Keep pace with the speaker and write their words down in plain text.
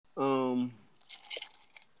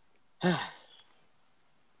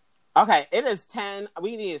Okay, it is 10.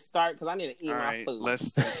 We need to start because I need to eat my food.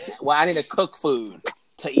 Well, I need to cook food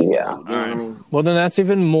to eat the food. You know what I mean? Well, then that's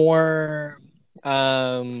even more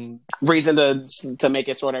reason to make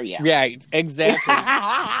it shorter. Yeah. Right. Exactly.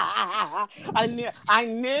 I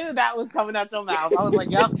knew that was coming out your mouth. I was like,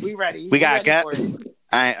 "Yep, we ready. We got it."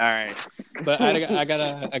 All right. But I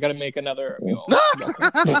gotta make another meal.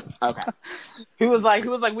 Okay. He was like,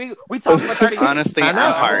 we talked for 30 minutes. Honestly, I'm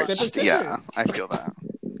parched. Yeah, I feel that.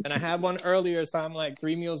 And I had one earlier, so I'm like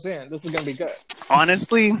 3 meals in. This is gonna be good.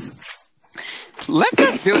 Honestly, let's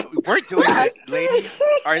not do it. We're doing this, ladies.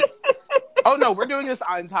 Oh no, we're doing this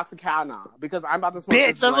on Intoxicana because I'm about to smoke.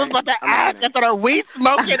 Bitch, I was about to ask. I thought, are we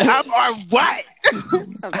smoking up or what?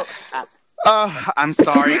 I'm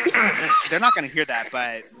sorry. They're not gonna hear that,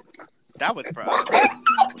 but that was for us.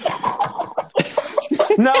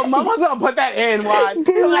 No, Mama's gonna put that in. Why?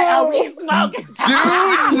 Like, are we smoking?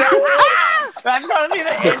 Dude, no. That's gonna be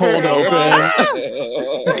the cold open.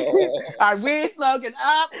 Are we smoking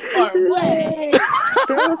up or what?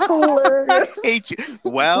 I hate you.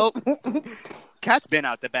 Well, Cat's been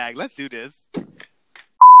out the bag. Let's do this.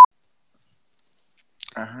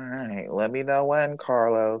 All right, let me know when,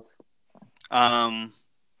 Carlos.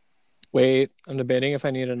 Wait, I'm debating if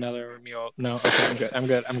I need another meal. No, okay, I'm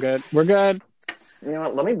good. We're good. You know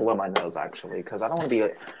what? Let me blow my nose, actually, because I don't want to be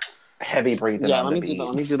heavy breathing. Yeah, let me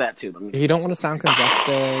do that too. You don't want to sound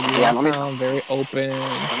congested. You want to sound very open.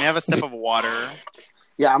 Let me have a sip of water.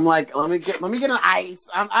 Yeah, I'm like, let me get an ice.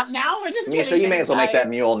 Now we're just. Misha, you may as well make that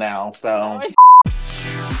mule now. So.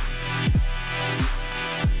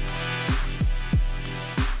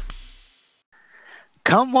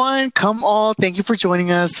 Come on, come all. Thank you for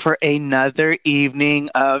joining us for another evening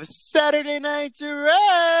of Saturday Night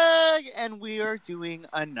Drag. And we are doing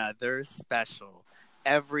another special.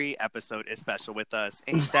 Every episode is special with us.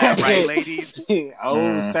 Ain't that right, ladies?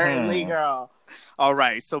 Certainly, girl. All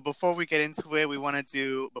right. So before we get into it,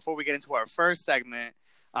 before we get into our first segment,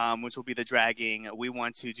 which will be the dragging, we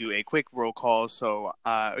want to do a quick roll call. So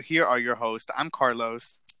here are your hosts. I'm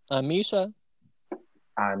Carlos. I'm Misha.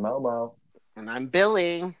 I'm Momo. And I'm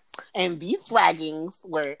Billy. And these draggings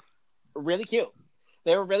were really cute.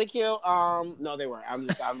 They were really cute. No, they weren't. I'm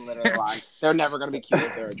literally lying. They're never going to be cute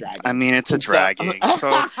if they're a dragging. I mean, it's a dragging. So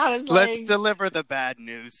let's deliver the bad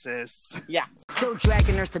news, sis. Yeah. Still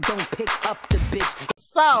dragging her, so don't pick up the bitch.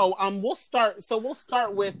 So we'll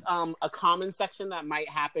start with a comment section that might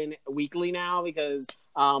happen weekly now because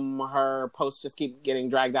her posts just keep getting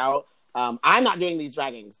dragged out. I'm not doing these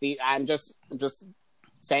draggings. I'm just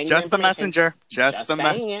saying. Just the messenger. Just the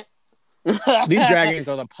messenger. These draggings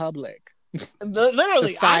are the public.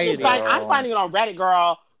 Literally, I'm finding it on Reddit,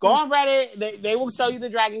 girl. Go on Reddit. They will show you the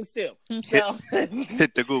draggings too. So.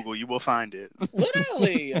 Hit the Google. You will find it.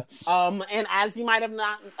 Literally. And as you might have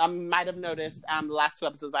noticed, the last 2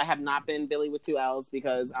 episodes I have not been Billy with 2 L's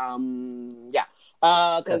because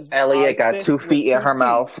because Elliot got 2 feet in her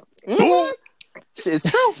mouth. Mm-hmm. It's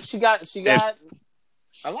true. She got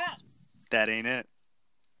a lot. That ain't it.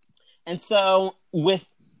 And so with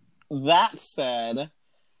that said,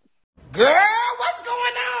 girl, what's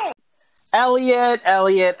going on?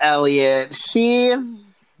 Elliot. She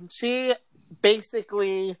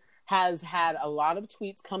basically has had a lot of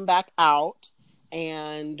tweets come back out,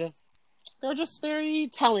 and they're just very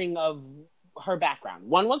telling of her background.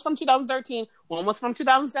 One was from 2013, one was from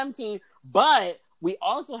 2017, but we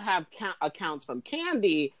also have accounts from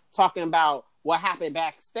Candy talking about what happened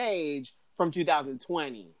backstage from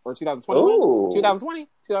 2020 or 2021. 2020.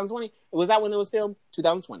 Was that when it was filmed?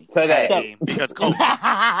 2020. Today. Because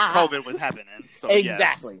COVID was happening. So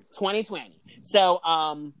exactly. Yes. 2020. So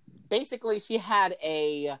basically she had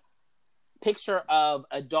a picture of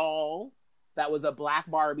a doll that was a black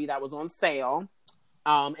Barbie that was on sale.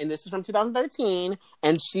 And this is from 2013.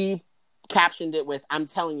 And she captioned it with, "I'm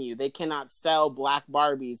telling you, they cannot sell black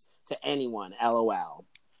Barbies to anyone. LOL."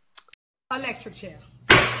 Electric chair.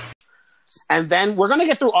 And then we're going to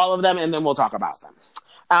get through all of them and then we'll talk about them.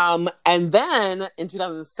 And then in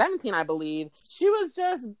 2017, I believe, people were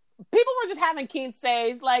just having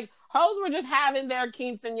quinceañeras. Like, hoes were just having their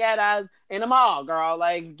quinceañeras in the mall, girl.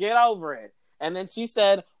 Like, get over it. And then she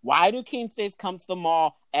said, "Why do quinceañeras come to the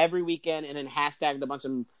mall every weekend?" And then hashtagged a bunch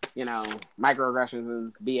of, microaggressions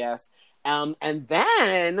and BS. And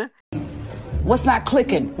then... What's not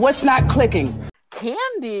clicking?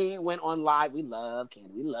 Candy went on live. We love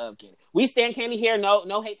Candy. We stand Candy here.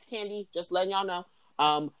 No hate to Candy. Just letting y'all know.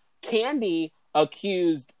 Candy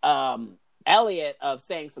accused Elliot of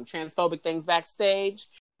saying some transphobic things backstage.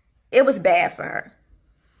 It was bad for her.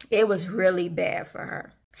 It was really bad for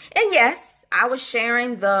her. And yes, I was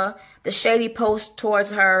sharing the shady post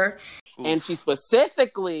towards her. And she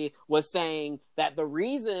specifically was saying that the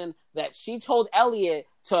reason that she told Elliot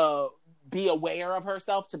to be aware of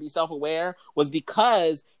herself, to be self-aware, was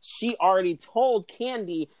because she already told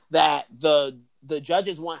Candy that the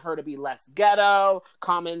judges want her to be less ghetto.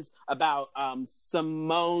 Comments about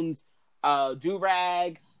Simone's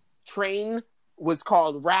do-rag train was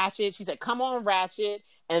called Ratchet. She said, "Come on, Ratchet."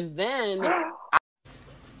 And then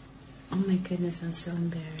oh my goodness, I'm so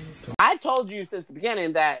embarrassed. I told you since the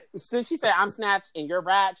beginning that since she said I'm snatched and you're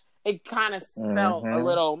Ratch, it kind of felt a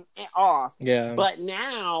little off. Yeah. But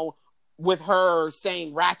now with her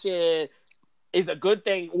saying Ratchet is a good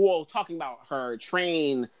thing, well, talking about her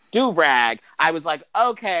train do-rag, I was like,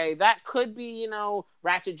 okay, that could be,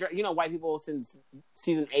 Ratchet, white people since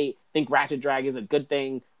season 8 think Ratchet drag is a good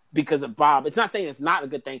thing because of Bob. It's not saying it's not a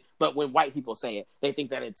good thing, but when white people say it, they think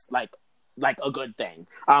that it's like a good thing.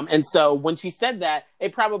 And so when she said that,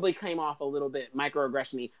 it probably came off a little bit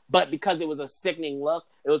microaggression-y, but because it was a sickening look,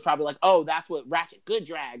 it was probably like, oh, that's what Ratchet good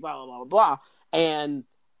drag, blah, blah, blah, blah. And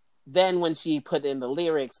then when she put in the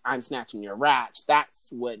lyrics, I'm snatching your Ratch,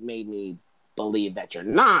 that's what made me believe that you're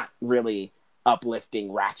not really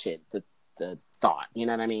uplifting Ratchet, the thought. You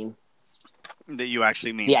know what I mean? That you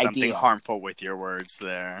actually mean The something idea. harmful with your words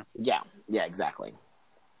there. Yeah, exactly.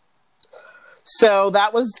 So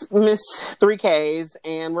that was Miss 3Ks,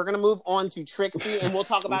 and we're going to move on to Trixie, and we'll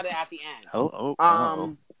talk about it at the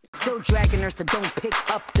end. Still dragging her, so don't pick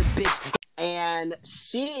up the bitch. And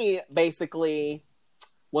she basically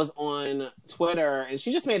was on Twitter, and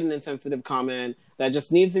she just made an insensitive comment that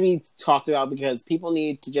just needs to be talked about because people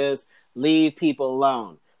need to just leave people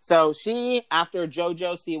alone. So she, after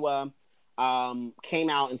JoJo Siwa came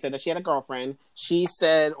out and said that she had a girlfriend, she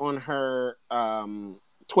said on her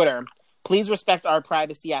Twitter, "Please respect our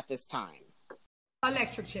privacy at this time."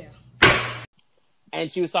 Electric chair. And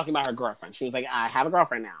she was talking about her girlfriend. She was like, I have a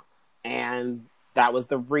girlfriend now. And that was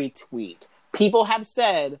the retweet. People have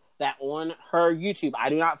said that on her YouTube, I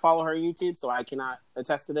do not follow her YouTube, so I cannot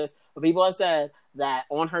attest to this, but people have said that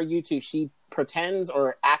on her YouTube, she pretends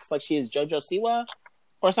or acts like she is JoJo Siwa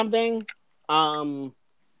or something.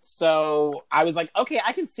 So I was like, okay,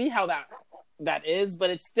 I can see how that is, but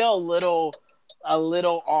it's still a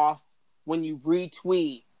little off when you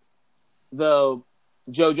retweet the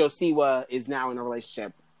JoJo Siwa is now in a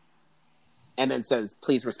relationship and then says,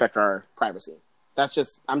 please respect our privacy.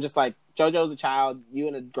 I'm just like, JoJo's a child, you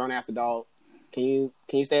and a grown-ass adult. Can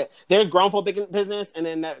you say it? There's grown folk business, and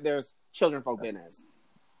then there's children folk business.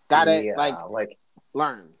 Got it? Yeah, like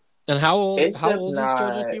learn. And how old is not-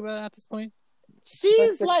 JoJo Siwa at this point?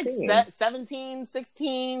 She's like like 16. 17,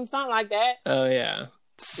 16, something like that. Oh, yeah.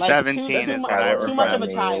 Like, 17 too is much- what I too much of a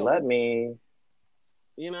remember. child. Let me.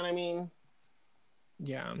 You know what I mean?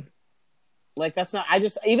 Yeah. Like, that's not,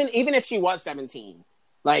 even if she was 17,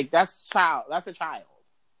 like, that's a child.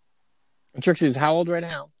 Trixie's how old right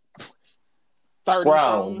now? 30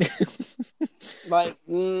 Grown. something. Like,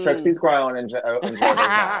 Trixie's grown and JoJo's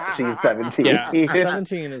not. She's 17. Yeah.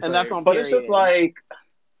 17 is and like... that's on But period.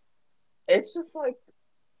 it's just like,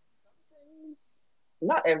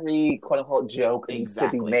 not every quote unquote joke needs to be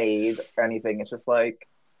Exactly. made or anything. It's just like,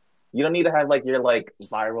 you don't need to have like your like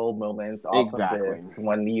viral moments off Exactly. of this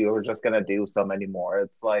when you were just gonna do so many more.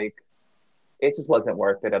 It's like, it just wasn't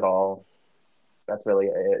worth it at all. That's really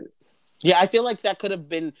it. Yeah, I feel like that could have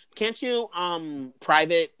been. Can't you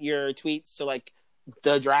private your tweets to like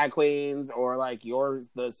the drag queens or like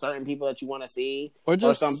the certain people that you want to see Or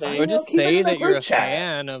just something? Or just Keep it say in the that you're group a chat.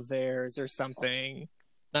 fan of theirs or something.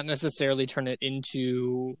 Not necessarily turn it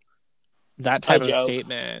into that type A of joke.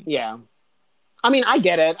 statement. Yeah, I mean, I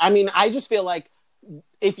get it. I mean, I just feel like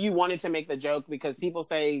if you wanted to make the joke, because people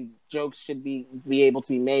say jokes should be able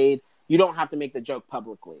to be made, you don't have to make the joke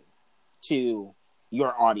publicly to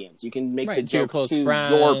your audience. You can make the Right, to your joke close to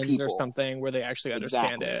friends your people or something where they actually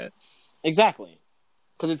understand Exactly. it. Exactly.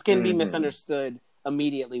 Because it can be Mhm. misunderstood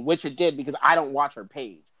immediately, which it did because I don't watch her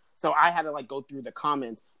page. So I had to like go through the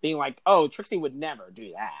comments being like, oh, Trixie would never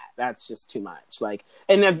do that. That's just too much. Like,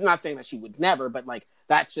 and I'm not saying that she would never, but like,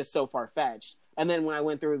 that's just so far-fetched. And then when I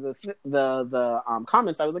went through the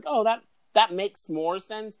comments, I was like, oh, that makes more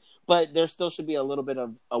sense, but there still should be a little bit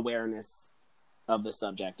of awareness of the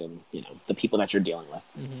subject and, the people that you're dealing with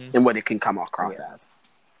and what it can come across as.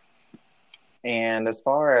 And as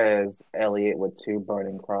far as Elliot with 2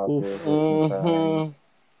 burning crosses is concerned,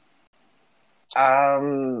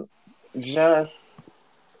 just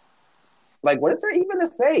like, what is there even to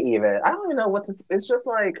say? Even I don't even know what to. It's just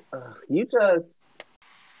like you just.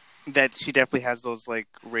 That she definitely has those like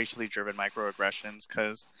racially driven microaggressions,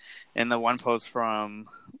 because in the one post from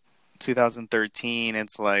 2013.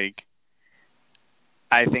 It's like,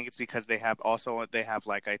 I think it's because they have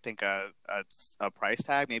like, I think a price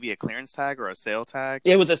tag, maybe a clearance tag or a sale tag.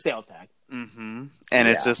 It was a sales tag. Mm-hmm. And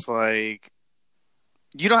it's just like,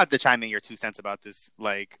 you don't have to chime in your 2 cents about this.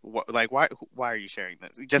 Like, why are you sharing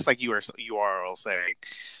this? Just like you are all saying.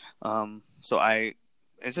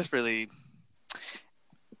 It's just really,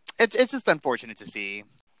 it's just unfortunate to see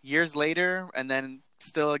years later, and then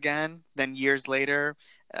still again, then years later,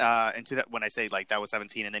 into that, when I say like that was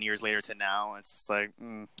 17, and then years later to now, it's just like,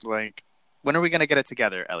 like, when are we gonna get it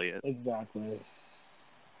together, Elliot? Exactly.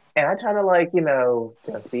 And I try to, like, you know,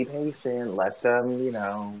 just be patient, let them, you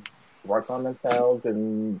know, work on themselves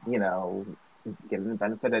and, you know, give them the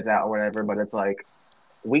benefit of the doubt or whatever. But it's like,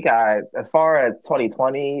 we got, as far as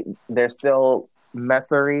 2020, there's still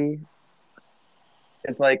messery.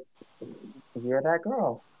 It's like, you're that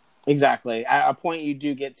girl. Exactly. At a point you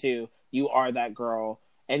do get to, you are that girl,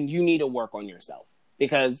 and you need to work on yourself.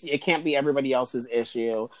 Because it can't be everybody else's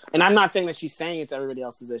issue. And I'm not saying that she's saying it's everybody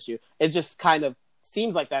else's issue. It just kind of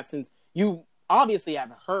seems like that, since you obviously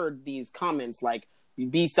have heard these comments like,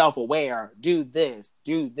 be self-aware, do this,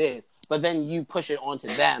 but then you push it onto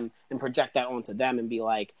them and project that onto them and be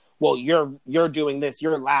like, well, you're doing this,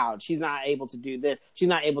 you're loud, she's not able to do this, she's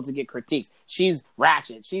not able to get critiques, she's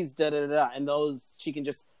ratchet, she's da-da-da-da, and those, she can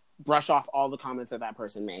just brush off all the comments that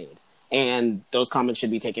person made. And those comments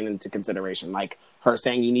should be taken into consideration, like her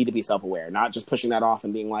saying you need to be self-aware, not just pushing that off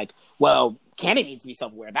and being like, well, Candy needs to be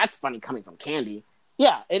self-aware. That's funny coming from Candy.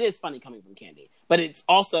 Yeah, it is funny coming from Candy. But it's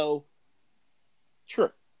also true.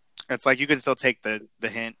 It's like, you can still take the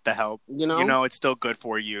hint, the help. You know, it's still good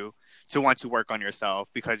for you to want to work on yourself,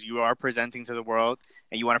 because you are presenting to the world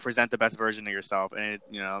and you want to present the best version of yourself. And,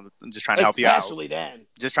 I'm just trying to help you out. Especially then.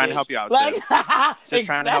 Just trying to help you out, like, sis. Just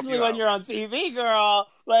trying to help you out. Especially when you're on TV, girl.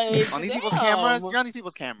 Like, on these people's cameras? You're on these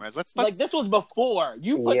people's cameras. Let's like, this was before.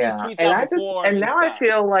 You put these tweets out before. And now I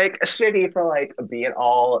feel like shitty for like being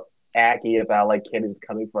all aggy about like kids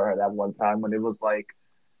coming for her that one time, when it was like,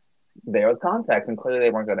 there was context, and clearly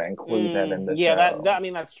they weren't going to include that in the show. That I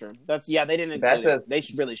mean, that's true. They didn't include it. They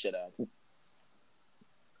really should have.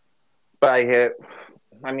 But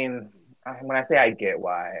when I say I get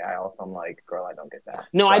why, I also am like, girl, I don't get that.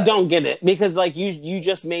 No, but I don't get it, because like you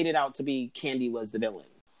just made it out to be Candy was the villain.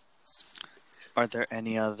 Are there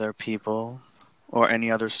any other people or any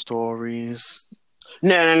other stories?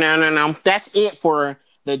 No. That's it for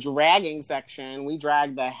the dragging section. We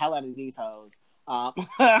dragged the hell out of these hoes.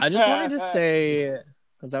 I just wanted to say,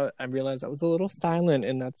 because I realized I was a little silent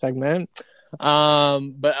in that segment, but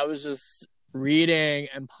I was just reading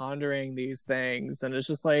and pondering these things, and it's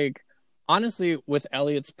just like, honestly, with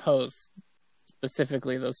Elliot's post,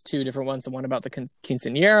 specifically those two different ones, the one about the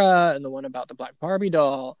quinceañera and the one about the Black Barbie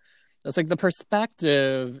doll, it's like the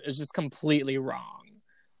perspective is just completely wrong.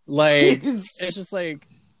 Like, it's just like,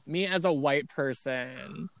 me as a white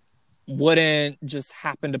person wouldn't just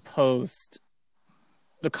happen to post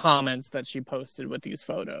the comments that she posted with these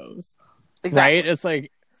photos. Exactly. Right? It's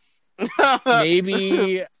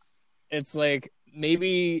like,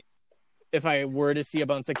 maybe if I were to see a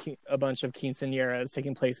bunch of quinceañeras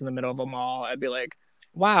taking place in the middle of a mall, I'd be like,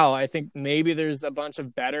 wow, I think maybe there's a bunch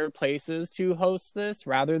of better places to host this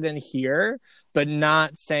rather than here, but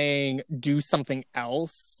not saying do something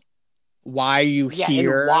else. Why are you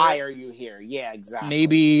here? Why are you here? Yeah, exactly.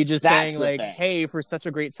 Maybe just saying like, hey, for such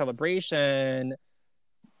a great celebration,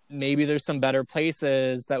 maybe there's some better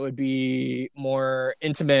places that would be more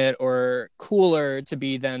intimate or cooler to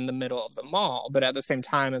be than the middle of the mall. But at the same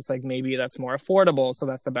time, it's like, maybe that's more affordable, so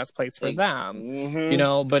that's the best place for them.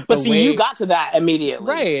 Mm-hmm. But see, you got to that immediately.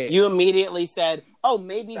 Right. You immediately said, oh,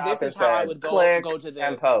 maybe this is how I would go to this.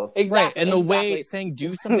 And post. Exactly. Right. And the way saying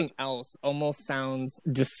do something else almost sounds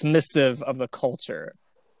dismissive of the culture.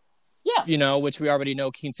 Yeah. Which we already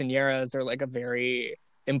know quinceañeras are like a very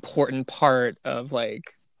important part of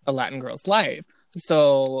like a Latin girl's life.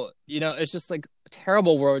 So, it's just like a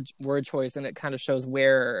terrible word choice, and it kind of shows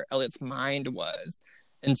where Elliot's mind was.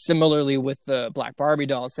 And similarly with the Black Barbie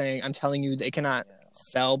doll, saying, I'm telling you, they cannot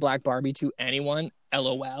sell Black Barbie to anyone,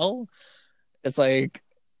 LOL. It's like,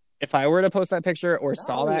 if I were to post that picture or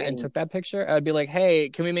saw that and took that picture, I'd be like, hey,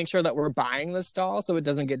 can we make sure that we're buying this doll so it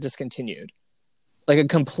doesn't get discontinued? Like a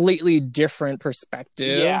completely different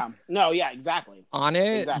perspective. Yeah. No, yeah, exactly. On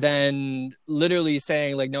it than literally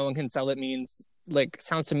saying like no one can sell it means like,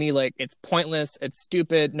 sounds to me like it's pointless, it's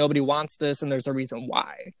stupid, nobody wants this, and there's a reason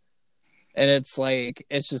why. And it's like,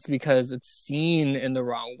 it's just because it's seen in the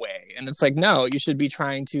wrong way. And it's like, no, you should be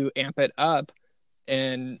trying to amp it up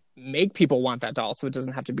and make people want that doll so it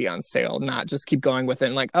doesn't have to be on sale, not just keep going with it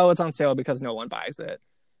and like, oh, it's on sale because no one buys it.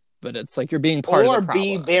 but it's like you're being part of the problem. Or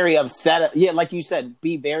be very upset. Yeah, like you said,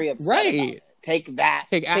 be very upset. Right. About it.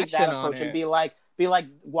 Take action that on approach it. and be like,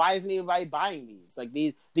 why isn't anybody buying these? Like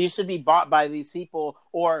these should be bought by these people,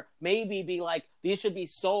 or maybe be like, these should be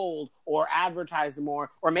sold or advertised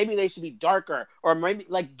more, or maybe they should be darker, or maybe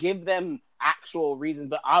like give them actual reasons.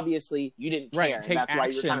 But obviously, you didn't care, Right, and take that's why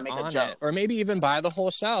you're trying action to make a on joke. it. Or maybe even buy the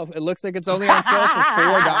whole shelf. It looks like it's only on sale for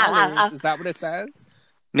 $4. Is that what it says?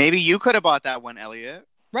 Maybe you could have bought that one, Elliot.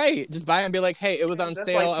 Right. Just buy it and be like, hey, it was on Just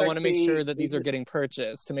sale. like I want to make Trixie- sure that these are getting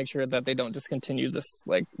purchased, to make sure that they don't discontinue this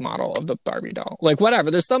like model of the Barbie doll. Like whatever.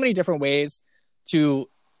 There's so many different ways to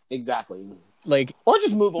Exactly. like, Or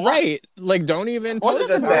just move on. right. Like don't even Or post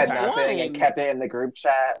Just about said that. about that. nothing and kept it in the group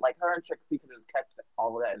chat. Like her and Trixie could have just kept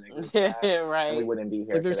all of that in the group chat. Yeah, And we right. wouldn't be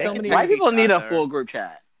here. Like, there's today. so many- Why Text people each need a other. full group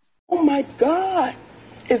chat? Oh my God.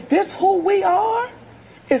 Is this who we are?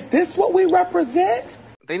 Is this what we represent?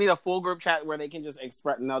 They need a full group chat where they can just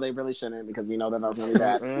express. No, they really shouldn't, because we know that that's going to be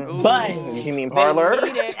bad. Mm. But You mean Parlor?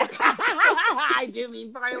 they need it. I do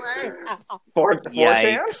mean Parlor. 4chan?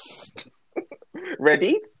 Yikes.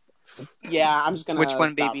 Reddit? Yeah, I'm just going to Which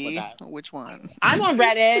one, stop baby? with that. Which one? I'm on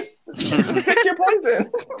Reddit, Pick your poison.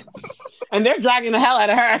 and they're dragging the hell out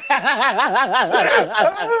of her.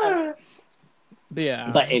 But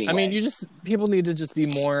yeah. But anyway. I mean, people need to just be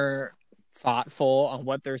more thoughtful on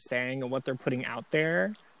what they're saying and what they're putting out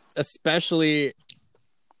there, especially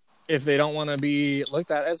if they don't want to be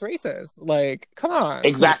looked at as racist. Like, come on.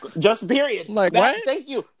 Exactly. Just period. Like, what? Thank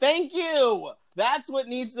you. Thank you. That's what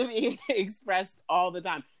needs to be expressed all the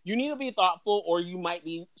time. You need to be thoughtful, or you might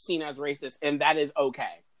be seen as racist, and that is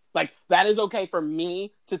okay. Like, that is okay for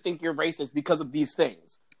me to think you're racist because of these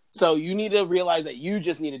things. So you need to realize that you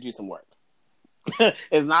just need to do some work.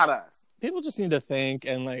 It's not us. People just need to think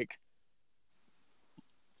and like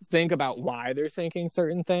think about why they're thinking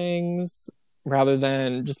certain things, rather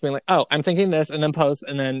than just being like, oh, I'm thinking this, and then post,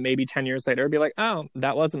 and then maybe 10 years later be like, oh,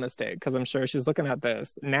 that was a mistake, because I'm sure she's looking at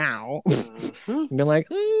this now. Mm-hmm. Be like,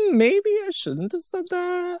 maybe I shouldn't have said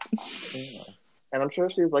that. And I'm sure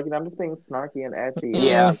she's like, I'm just being snarky and edgy.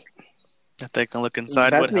 Yeah. If they can look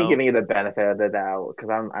inside, That's would me help. giving you the benefit of the doubt, because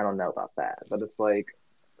I don't know about that. But it's like,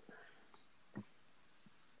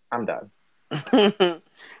 I'm done.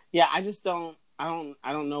 Yeah, I just don't. I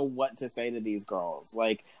don't know what to say to these girls.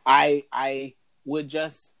 Like, I would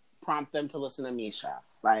just prompt them to listen to Misha.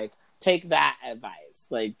 Like, take that advice.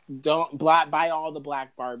 Like, don't buy all the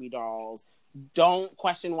black Barbie dolls. Don't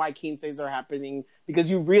question why quinces are happening, because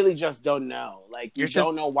you really just don't know. Like, you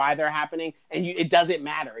don't know why they're happening, and it doesn't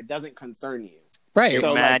matter. It doesn't concern you. Right.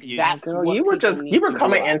 So, mad like, you. that's Girl, what you were people need you were to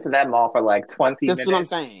coming realize. into that mall for like 20 That's minutes. what I'm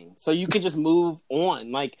saying. So you can just move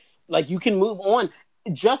on. Like you can move on.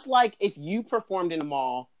 Just like if you performed in a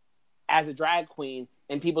mall as a drag queen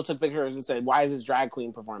and people took pictures and said, why is this drag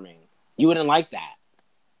queen performing? You wouldn't like that.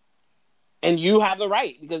 And you have the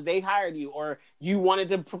right, because they hired you, or you wanted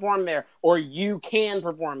to perform there, or you can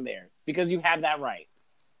perform there because you have that right.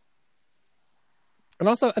 And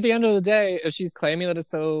also, at the end of the day, if she's claiming that it's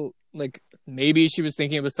so, like, maybe she was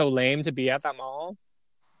thinking it was so lame to be at that mall,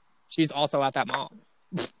 she's also at that mall.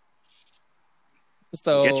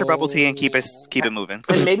 So Get your bubble tea and keep it moving.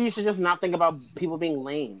 And maybe you should just not think about people being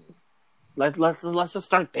lame. Let's just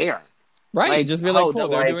start there. right, like, just be like, oh, cool,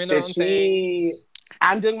 the- they're doing their did own thing. she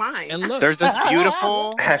I'm doing mine. And look, There's this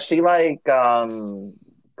beautiful. has she like commented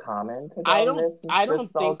I on don't. this? I This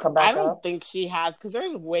don't all think. come back I don't up? think she has, because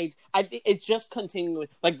there's ways. I think it's just continuing.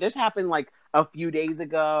 Like, this happened like a few days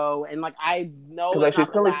ago, and like I know Because like it's she's not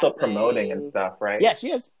the clearly last still promoting thing. and stuff, right? Yeah,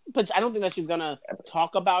 she is, but I don't think that she's gonna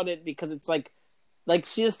talk about it, because it's like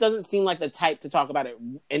she just doesn't seem like the type to talk about it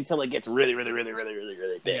until it gets really, really, really, really, really,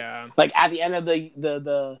 really big. yeah. Like at the end of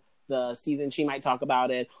the season, she might talk about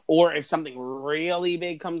it, or if something really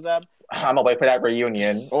big comes up. I'm gonna wait for that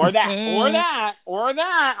reunion. Or that.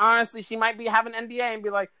 Honestly, she might be having NDA and be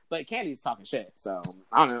like, but Candy's talking shit. So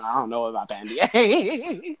I don't know about the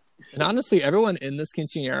NDA. And honestly, everyone in this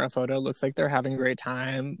quinceañera photo looks like they're having a great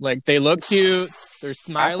time. Like, they look cute. They're I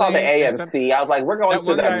smiling. saw the and AMC. I was like, we're going that to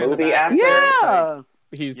one guy the in the movie back. after. Yeah.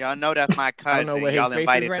 He's Y'all know that's my I don't know cousin. what his Y'all face is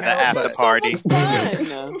invited right to the now, after but- party. So much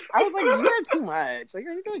fun. I was like, you're too much. Like,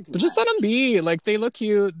 you're doing too But much. just let them be. Like, they look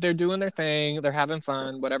cute. They're doing their thing. They're having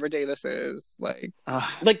fun. Whatever day this is. Like,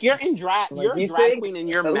 Like, you're in drag. Like, You're a you drag think- queen and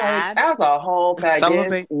you're Like, mad. as a whole package,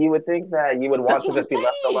 Celebrate- you would think that you would want That's to what just be I'm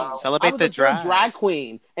left saying. alone. Celebrate I was the like, you're a drag. drag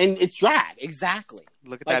queen, and it's drag. Exactly.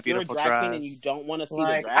 Look at Like, that beautiful you're a drag queen dress. and you don't want to see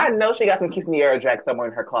Like, the dress. I know she got some quinceañera drag somewhere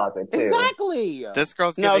in her closet too. Exactly. This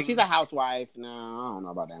girl's No, giving. she's a housewife. No, I don't know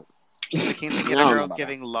about that. The I quinceañera don't know girl's about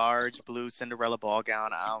giving large blue Cinderella ball gown.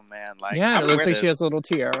 Oh man, like yeah, I it would looks wear like this. she has a little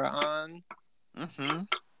tiara on. Mm-hmm.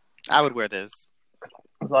 I would wear this.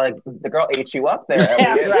 It's like the girl ate you up there.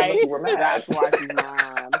 Yeah, Elliot. right. You were mad. That's why she's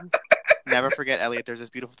mad. Never forget, Elliot, there's this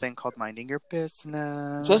beautiful thing called minding your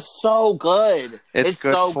business. Just so good. It's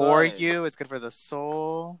good so for good. you. It's good for the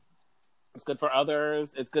soul. It's good for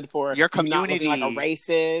others. It's good for your you not community. looking like a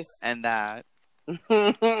racist. And that.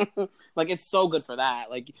 Like, it's so good for that.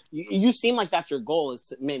 Like, you seem like that's your goal.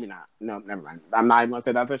 Is maybe not. No, never mind. I'm not even going to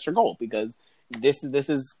say that that's your goal, because this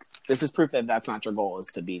is proof that that's not your goal, is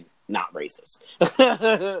to be not racist.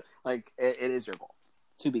 Like, it is your goal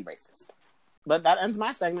to be racist. But that ends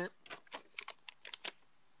my segment.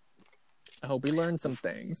 I hope we learned some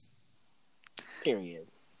things. Period.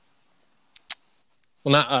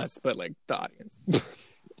 Well, not us, but like the audience.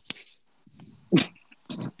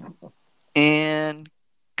 And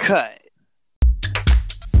cut.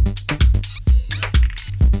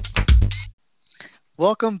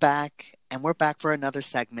 Welcome back, and we're back for another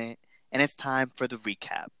segment, and it's time for the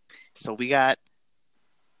recap. So we got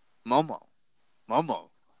Momo. Momo,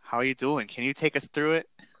 how are you doing? Can you take us through it?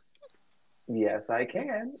 Yes, I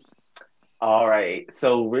can. All right.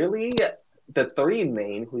 So really, the three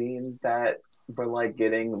main queens that were like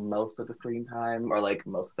getting most of the screen time, or like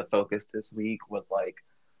most of the focus this week, was like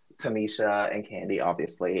Tamisha and Candy,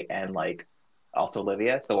 obviously, and like also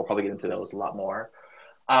Olivia. So we'll probably get into those a lot more.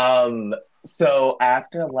 So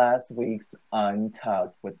after last week's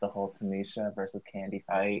Untucked with the whole Tamisha versus Candy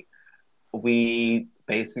fight, we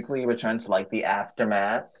basically returned to like the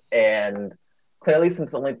aftermath, and clearly, since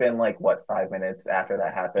it's only been like 5 minutes after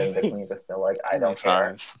that happened, the queens are still like, I don't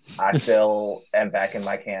care. I still am back in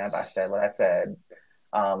my camp. I said what I said.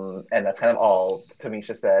 And that's kind of all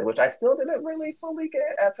Tamisha said, which I still didn't really fully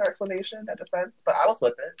get as her explanation, that defense, but I was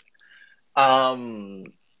with it.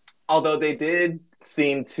 Although they did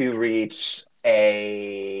seem to reach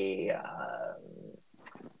a,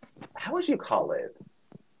 how would you call it?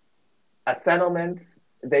 A settlement.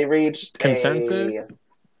 They reached consensus.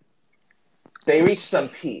 They reached some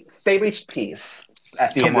peace. They reached peace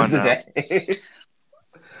at the end of the day.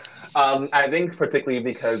 I think particularly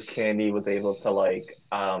because Candy was able to like,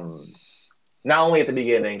 not only at the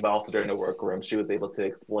beginning, but also during the workroom, she was able to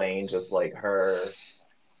explain just like her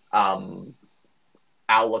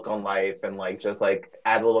outlook on life, and like just like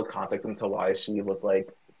add a little context into why she was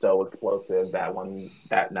like so explosive that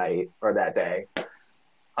night or that day.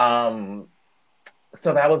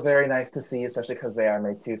 So that was very nice to see, especially because they are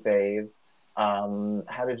my two faves.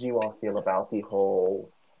 How did you all feel about the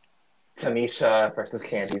whole Tamisha versus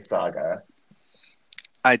Candy saga?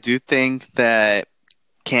 I do think that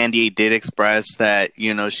Candy did express that,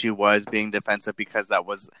 you know, she was being defensive because that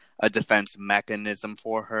was a defense mechanism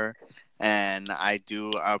for her. And I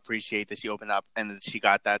do appreciate that she opened up and that she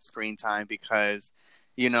got that screen time, because,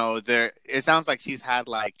 you know, it sounds like she's had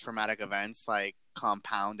like traumatic events like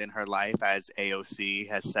compound in her life, as AOC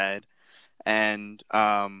has said. And,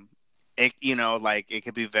 it, you know, like it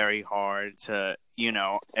could be very hard to, you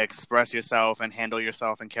know, express yourself and handle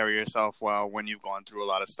yourself and carry yourself well when you've gone through a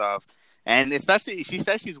lot of stuff. And especially, she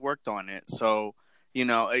says she's worked on it. So, you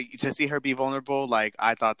know, to see her be vulnerable, like,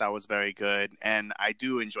 I thought that was very good. And I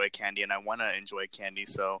do enjoy Candy, and I want to enjoy Candy.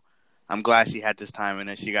 So I'm glad she had this time and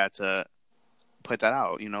that she got to put that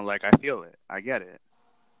out. You know, like, I feel it. I get it.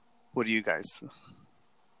 What do you guys think?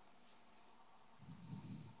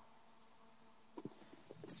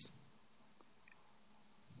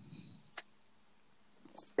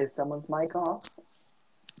 Is someone's mic off?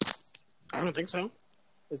 I don't think so.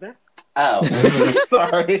 Is there? Oh,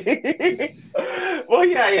 sorry. Well,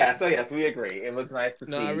 yeah. So yes, we agree. It was nice to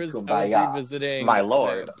see I was Kumbaya, revisiting my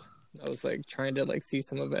lord. I was like trying to like see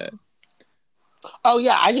some of it. Oh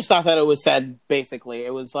yeah, I just thought that it was said basically.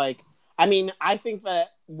 It was like, I mean, I think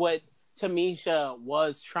that what Tamisha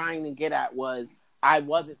was trying to get at was, I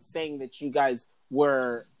wasn't saying that you guys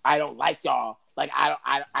were, I don't like y'all. Like,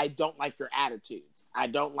 I don't like your attitudes. I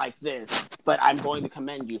don't like this, but I'm going to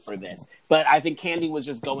commend you for this. But I think Candy was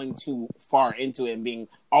just going too far into it and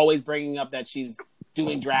always bringing up that she's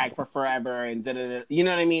doing drag for forever and da-da-da. You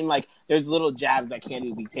know what I mean? Like, there's little jabs that Candy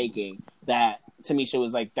would be taking that Tamisha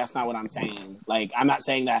was like, that's not what I'm saying. Like, I'm not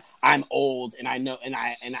saying that I'm old and I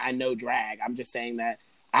know drag. I'm just saying that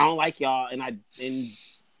I don't like y'all and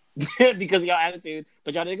because of y'all attitude,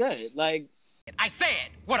 but y'all did good. Like, I said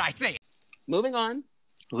what I said. Moving on.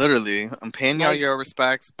 Literally, I'm paying y'all your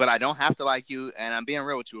respects, but I don't have to like you, and I'm being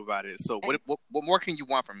real with you about it. So what more can you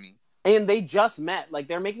want from me? And they just met. Like,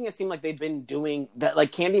 they're making it seem like they've been doing that.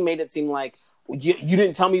 Like, Candy made it seem like, you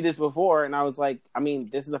didn't tell me this before. And I was like, I mean,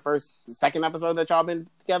 this is the second episode that y'all been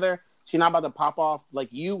together. She's not about to pop off like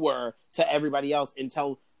you were to everybody else and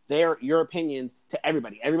tell your opinions to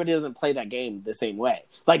everybody. Everybody doesn't play that game the same way.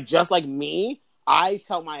 Like, just like me, I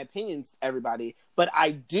tell my opinions to everybody, but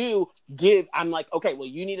I'm like, okay, well,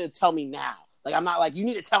 you need to tell me now. Like, I'm not like, you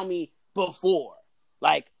need to tell me before.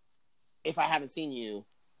 Like, if I haven't seen you,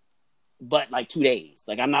 but like 2 days.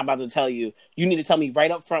 Like, I'm not about to tell you, you need to tell me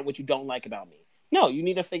right up front what you don't like about me. No, you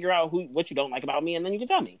need to figure out what you don't like about me, and then you can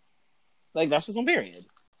tell me. Like, that's just one period.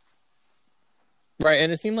 Right,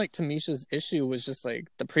 and it seemed like Tamisha's issue was just like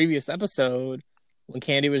the previous episode when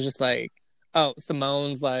Kandi was just like, oh,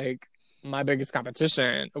 Simone's like my biggest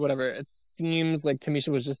competition or whatever. It seems like Tamisha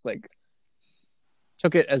was just like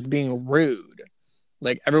took it as being rude.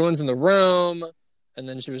 Like, everyone's in the room, and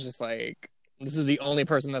then she was just like, this is the only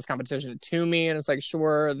person that's competition to me. And it's like,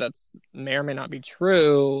 sure, that's may or may not be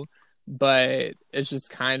true, but it's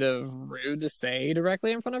just kind of rude to say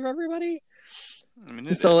directly in front of everybody. I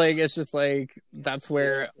mean, so like, it's just like, that's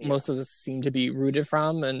where most of this seemed to be rooted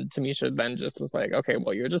from. And Tamisha then just was like, okay,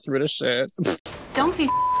 well, you're just rude as shit. Don't be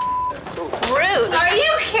rude. Are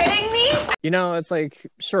you kidding me? You know, it's like,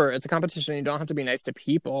 sure, it's a competition. You don't have to be nice to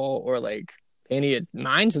people or like pay any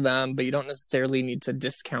mind to them, but you don't necessarily need to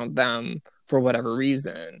discount them for whatever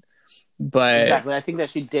reason. But exactly, I think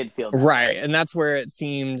that she did feel that. Right, and that's where it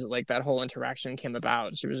seemed like that whole interaction came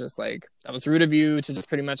about. She was just like, that was rude of you to just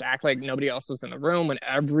pretty much act like nobody else was in the room when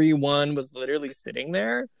everyone was literally sitting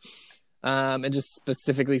there, and just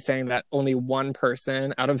specifically saying that only one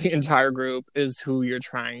person out of the entire group is who you're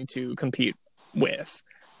trying to compete with.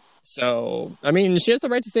 So, I mean, she has the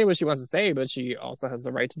right to say what she wants to say, but she also has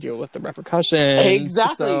the right to deal with the repercussions.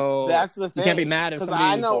 Exactly. So that's the thing. You can't be mad if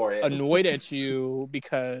somebody's annoyed at you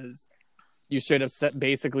because you should have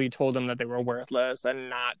basically told them that they were worthless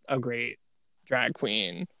and not a great drag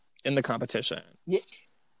queen in the competition. Yeah.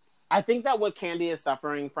 I think that what Kandi is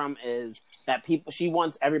suffering from is that she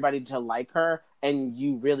wants everybody to like her, and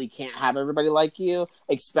you really can't have everybody like you,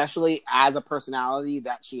 especially as a personality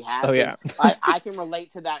that she has. Oh, yeah. I can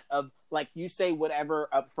relate to that of, like, you say whatever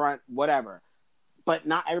up front, whatever, but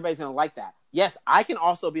not everybody's going to like that. Yes, I can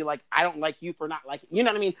also be like, I don't like you for not liking, you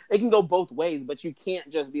know what I mean? It can go both ways, but you can't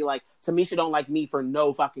just be like, Tamisha don't like me for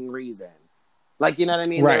no fucking reason. Like, you know what I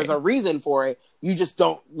mean? Right. There's a reason for it. You just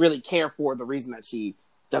don't really care for the reason that she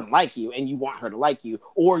doesn't like you, and you want her to like you,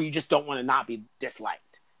 or you just don't want to not be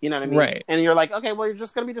disliked. You know what I mean? Right. And you're like, okay, well, you're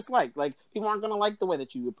just going to be disliked. Like, people aren't going to like the way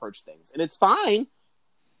that you approach things, and it's fine.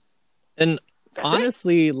 And that's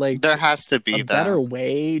honestly, it. like, there has to be a better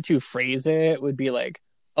way to phrase it would be like,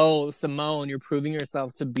 oh, Simone, you're proving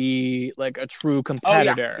yourself to be like a true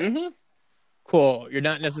competitor. Oh, yeah. Mm-hmm. Cool. You're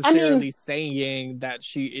not necessarily saying that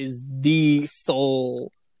she is the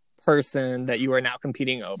sole person that you are now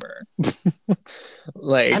competing over.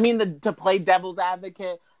 Like, I mean, to play devil's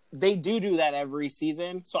advocate, they do that every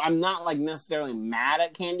season, so I'm not like necessarily mad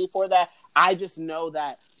at Kandi for that. I just know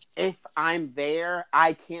that if I'm there,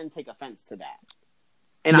 I can take offense to that,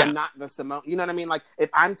 and I'm not the Simone. You know what I mean? Like,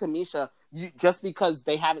 if I'm Tamisha, just because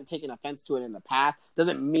they haven't taken offense to it in the past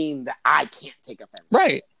doesn't mean that I can't take offense.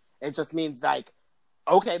 Right. It just means, like,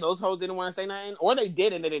 okay, those hoes didn't want to say nothing, or they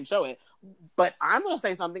did and they didn't show it. But I'm going to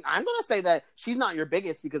say something. I'm going to say that she's not your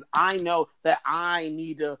biggest because I know that I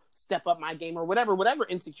need to step up my game or whatever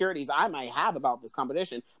insecurities I might have about this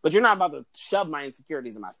competition. But you're not about to shove my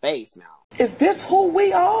insecurities in my face now. Is this who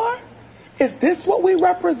we are? Is this what we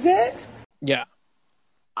represent? Yeah.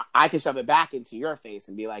 I can shove it back into your face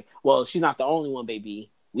and be like, well, she's not the only one,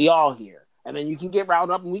 baby. We all here. And then you can get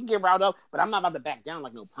riled up and we can get riled up, but I'm not about to back down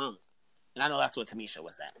like no punk. And I know that's what Tamisha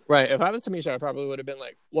was at. Right. If I was Tamisha, I probably would have been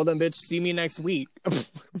like, well, then, bitch, see me next week.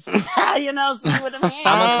 You know, see what I mean?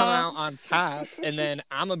 I'm going to come out on top, and then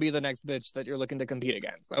I'm going to be the next bitch that you're looking to compete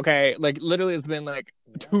against. Okay? Like, literally, it's been like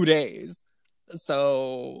 2 days.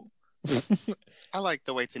 So I like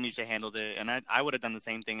the way Tanisha handled it, and I would have done the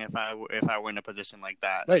same thing if I were in a position like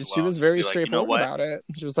that. Right, she was very straightforward about it.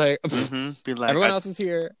 She was like, be like, everyone else is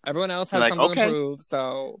here. Everyone else has something to prove.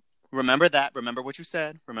 So remember that. Remember what you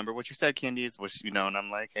said. Remember what you said, Candies. Which, you know, and I'm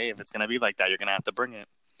like, hey, if it's gonna be like that, you're gonna have to bring it.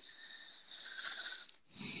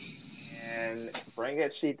 And bring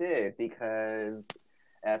it she did, because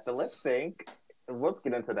at the lip sync, let's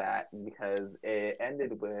get into that, because it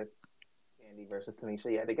ended with Kandi versus Tanisha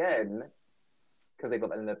yet again, because they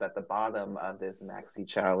both ended up at the bottom of this maxi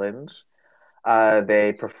challenge.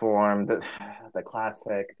 They performed the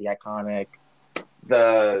classic, the iconic,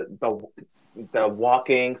 the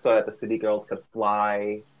walking so that the city girls could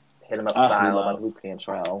fly, hit 'em up style by Luke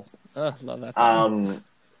Cantrell. Love that song.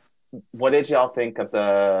 What did y'all think of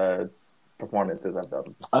the performances of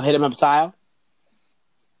them? Of Hit 'em Up style?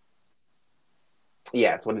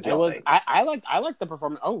 Yes, what did y'all think? I liked the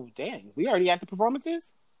performance. Oh, dang. We already had the performances?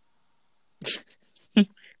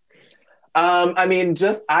 I mean,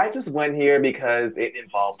 I just went here because it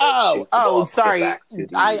involved those two. So sorry. back to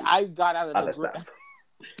the I got out of other the stuff.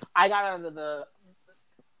 I got out of the.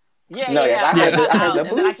 Yeah. I got heard out, the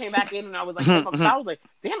and then I came back in and I was like, Hit 'em Up Style. I was like,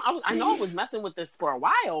 damn, I know I was messing with this for a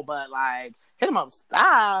while, but like, Hit 'em Up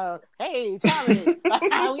Style. Hey, Charlie,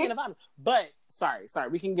 we in a vibe. But sorry,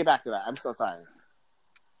 we can get back to that. I'm so sorry.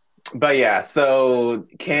 But yeah, so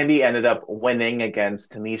Candy ended up winning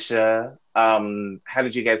against Tamisha. How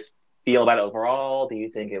did you guys feel about it overall? Do you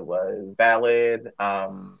think it was valid?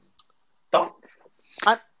 Thoughts?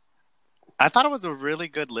 I thought it was a really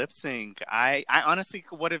good lip sync. I honestly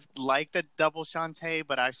would have liked a double Shantae,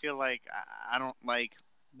 but I feel like I don't like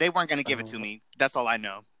they weren't gonna give it to me. That's all I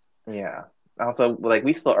know. Yeah. Also, like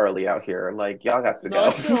we still early out here. Like y'all got to go. No,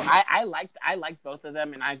 it's true. I liked both of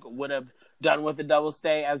them, and I would have done with the double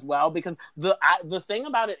stay as well because the thing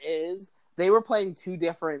about it is they were playing two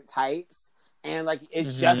different types, and like it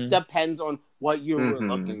just depends on what you were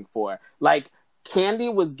looking for. Like Candy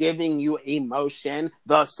was giving you emotion.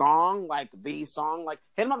 The song, like Hit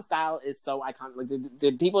 'em Up Style is so iconic. Like,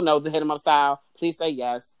 did people know the Hit 'em Up Style? Please say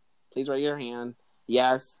yes. Please raise your hand.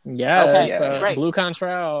 Yes. Okay. Great. Blue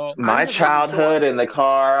Contrail. My childhood in the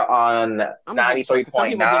car on 93.9. Some people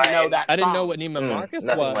didn't know that I didn't know song. what Neiman Marcus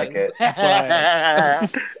nothing was. like it. But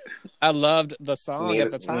I loved the song at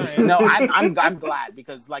the time. No, I'm glad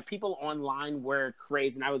because like people online were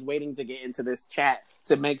crazy, and I was waiting to get into this chat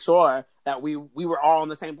to make sure that we were all in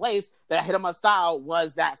the same place. That Hit 'em Up Style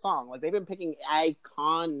was that song. Like they've been picking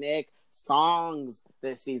iconic songs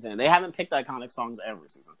this season. They haven't picked iconic songs every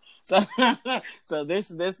season. So this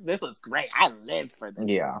was great. I lived for this.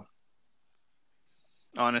 Yeah.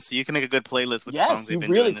 Honestly, you can make a good playlist with the songs they've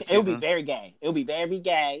been doing this season. It would be very gay. It would be very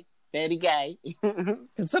gay. Very gay.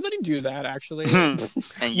 Can somebody do that actually?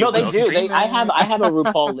 No, they do. I have a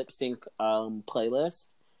RuPaul lip sync playlist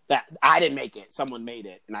that I didn't make it. Someone made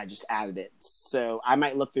it, and I just added it. So I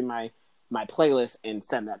might look through my playlist and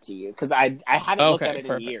send that to you because I haven't looked at it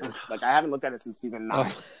in years. Like I haven't looked at it since season 9.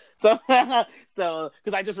 So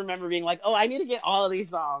because I just remember being like, oh, I need to get all of these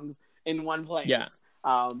songs in one place. Yeah.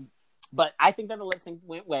 But I think that the lip sync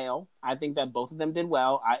went well. I think that both of them did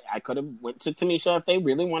well. I could have went to Tamisha if they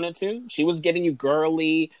really wanted to. She was giving you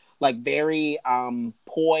girly, like very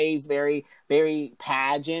poised, very, very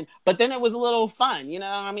pageant. But then it was a little fun, you know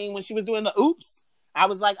what I mean? When she was doing the oops, I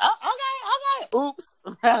was like, oh, okay, oops.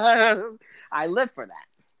 I live for that.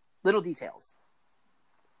 Little details.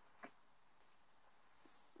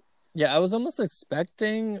 Yeah, I was almost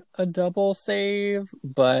expecting a double save,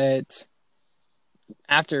 but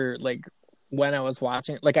after like when I was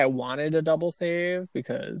watching, like I wanted a double save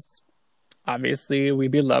because obviously we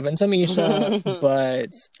be loving Tamisha,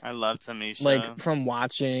 but I love Tamisha. Like from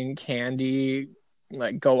watching Candy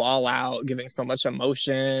like go all out, giving so much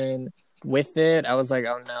emotion with it, I was like,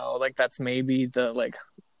 oh no, like that's maybe the like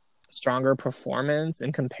stronger performance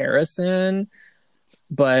in comparison.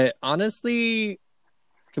 But honestly,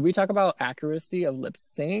 could we talk about accuracy of lip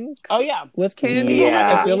sync? Oh yeah, with Candy.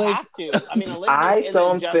 Yeah, I feel like have to. I mean, a lip sync I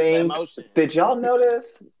don't just think. emotion. Did y'all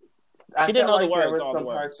notice? She didn't know the words. All the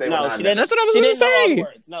words. No, she didn't. That's what I was going to say.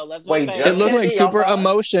 No, let's Wait, say it looked like super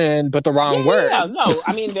emotion, but the wrong words. Yeah, no,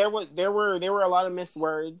 I mean there were a lot of missed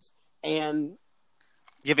words, and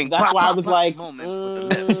giving that's why I was like, moments with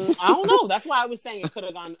the lips. I don't know. That's why I was saying it could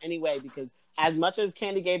have gone any way because as much as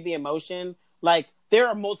Candy gave the emotion, like there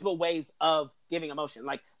are multiple ways of giving emotion.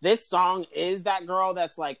 Like this song is that girl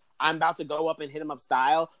that's like, I'm about to go up and hit him up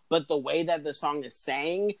style, but the way that the song is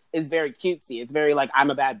sang is very cutesy. It's very like, I'm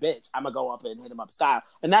a bad bitch. I'm gonna go up and hit him up style.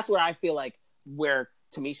 And that's where I feel like where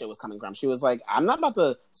Tamisha was coming from. She was like, I'm not about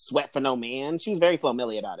to sweat for no man. She was very Flo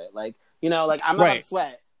Milli about it. Like, you know, like I'm not gonna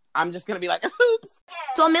sweat. I'm just gonna be like, oops.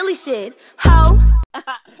 Flo Milli shit. Ho.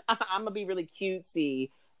 I'm gonna be really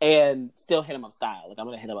cutesy and still hit him up style. Like I'm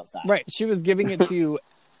gonna hit him up style. Right. She was giving it to you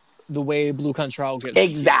the way Blue Control gets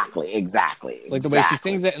exactly. Like the way she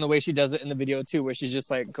sings it and the way she does it in the video too, where she's just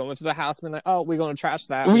like going through the house and like, oh, we're gonna trash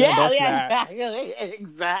that.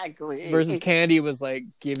 Exactly. Versus Candy was like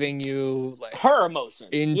giving you like her emotion,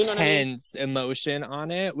 intense emotion on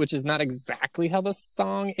it, which is not exactly how the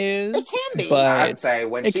song is. It can be, but I'd say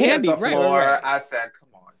when she hit the floor, I said, "Come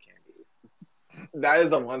on, Candy." That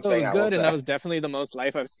is the one thing. It was good, and that was definitely the most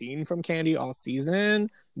life I've seen from Candy all season.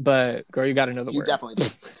 But girl, you got to know the words. You definitely do.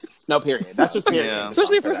 No, period. That's just period. Yeah.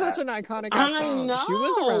 Especially for such an iconic song. Know. She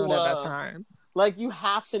was around at that time. Like, you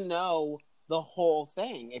have to know the whole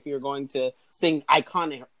thing if you're going to sing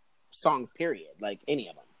iconic songs, period. Like, any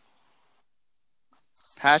of them.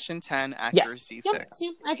 Passion 10, accuracy 6. Yeah,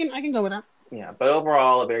 I can go with that. Yeah, but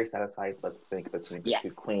overall, a very satisfied lip sync between the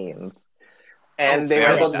two queens. And Oh, they were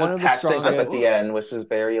very able good. to One of the just catch things up at strongest. the end, which is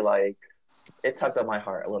very, like, it tugged at my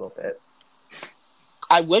heart a little bit.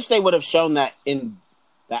 I wish they would have shown that in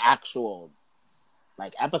the actual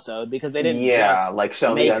like episode because they didn't just like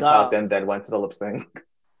show me make Untucked up. and then went to the lip sync.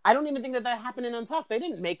 I don't even think that happened in Untucked. They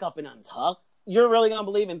didn't make up in Untucked. You're really gonna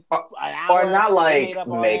believe in an hour? Or not they like made up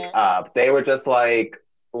all make that? up. They were just like,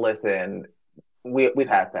 listen, we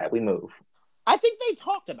passed that. We move. I think they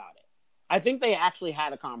talked about it. I think they actually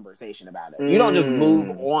had a conversation about it. You don't just move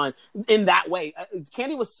on in that way.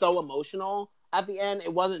 Candy was so emotional at the end.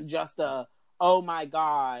 It wasn't just a, oh my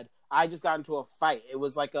God, I just got into a fight. It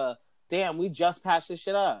was like a, damn, we just patched this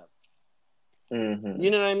shit up. Mm-hmm.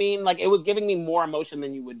 You know what I mean? Like, it was giving me more emotion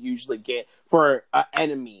than you would usually get for an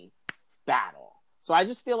enemy battle. So I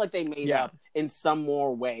just feel like they made up in some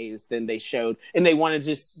more ways than they showed. And they wanted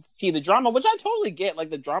to see the drama, which I totally get.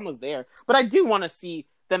 Like, the drama's there. But I do want to see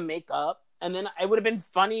them make up. And then it would have been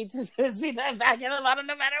funny to see them back in the bottom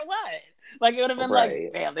no matter what. Like, it would have been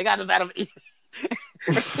like, damn, they got the bottom.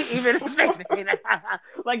 Even if they made it.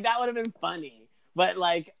 Like, that would have been funny. But,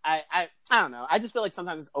 like, I don't know. I just feel like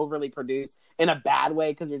sometimes it's overly produced in a bad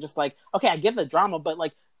way because you're just like, okay, I get the drama, but,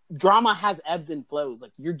 like, drama has ebbs and flows.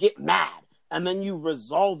 Like, you get mad, and then you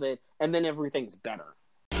resolve it, and then everything's better.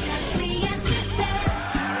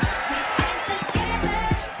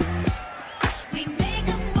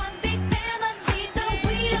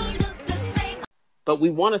 But we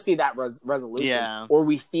want to see that resolution, or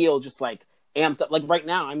we feel just, like, amped up. Like, right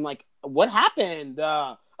now, I'm like, what happened?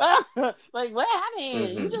 Like, what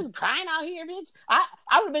happened? You just crying out here, bitch? I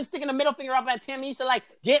would have been sticking the middle finger up at Tamisha, like,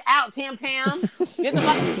 get out, Tam. Get the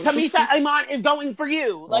fuck. Tamisha Iman is going for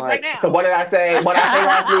you, like right now. So what did I say? What I say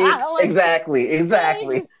last week? Like,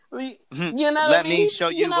 exactly. Like, you know what Let I mean? me show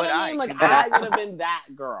you what I mean? Like, can do. I would have been that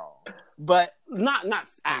girl, but not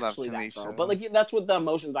actually that girl. But like, that's what the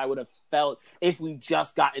emotions I would have felt if we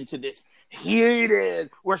just got into this heated,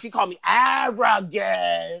 where she called me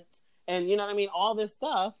arrogant. And you know what I mean? All this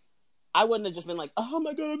stuff, I wouldn't have just been like, oh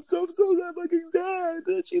my God, I'm so fucking sad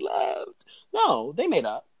that she left. No, they made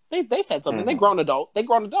up. They said something. They grown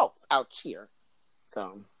adults out here.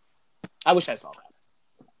 So I wish I saw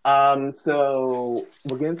that. So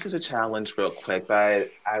we'll get into the challenge real quick,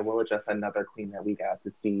 but I will address another queen that we got to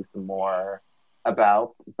see some more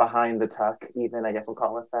about behind the tuck, even, I guess we'll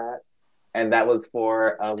call it that. And that was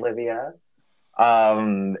for Olivia.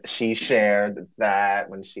 She shared that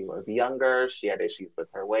when she was younger, she had issues with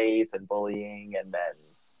her waist and bullying, and then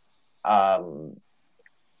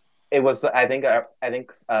it was I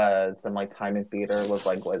think some like time in theater was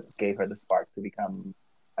like what gave her the spark to become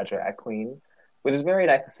a drag queen, which is very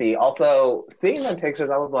nice to see. Also, seeing them pictures,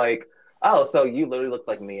 I was like, oh, so you literally look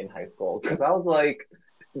like me in high school, because I was like,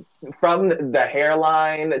 from the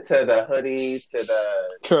hairline to the hoodie to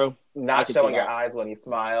the not showing your eyes when you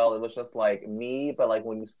smile, it was just like me, but like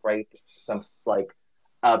when you spray some like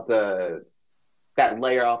of that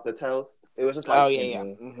layer off the toast, it was just like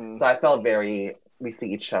Mm-hmm. So I felt very we see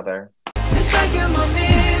each other. It's like you're my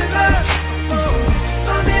mirror,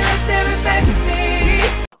 my mirror staring back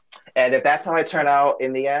at me. And if that's how I turn out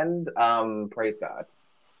in the end, praise God.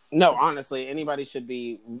 No, honestly, anybody should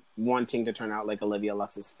be wanting to turn out like Olivia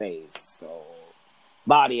Lux's face. So,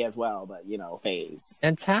 body as well, but, you know, face.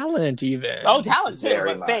 And talent, even. Oh, talent, too,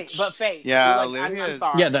 Very but face. Yeah, like, Olivia I'm is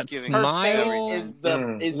sorry. Yeah, that giving smile is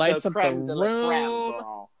the lights up the creme de la creme, room.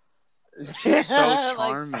 girl. She's so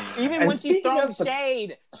Like, charming. even when she's throwing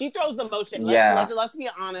shade, she throws the most shade. Let's be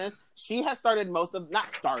honest. She has started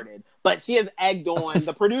but she has egged on.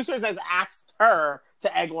 The producers has asked her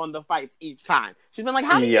to egg on the fights each time. She's been like,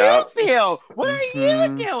 how do you feel? What are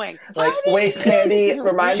you doing? Like, wait, Candy,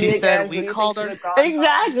 remind me She said again. we called her...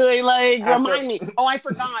 Exactly, like, remind me. Oh, I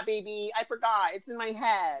forgot, baby. I forgot. It's in my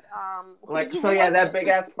head. Like, so yeah, that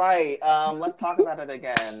big-ass fight. Let's talk about it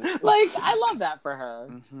again. Like, I love that for her.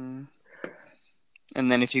 Mm-hmm. And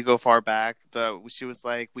then if you go far back, she was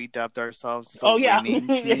like, we dubbed ourselves the winning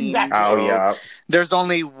team. Exactly. So Oh, yeah. there's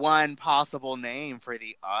only one possible name for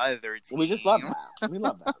the other team. We just love that. We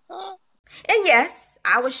love that. And yes,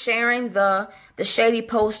 I was sharing the shady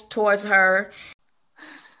post towards her.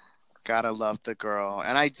 Gotta love the girl.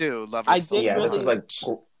 And I do love her. This is like...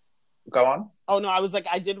 Go on. Oh, no, I was like,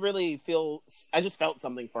 I just felt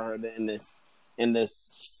something for her in this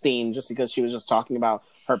scene, just because she was just talking about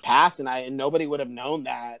her past, and nobody would have known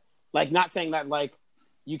that. Like, not saying that like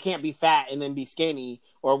you can't be fat and then be skinny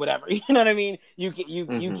or whatever. You know what I mean? You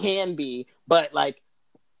can be, but like,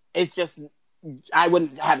 it's just I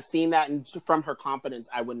wouldn't have seen that, and from her confidence,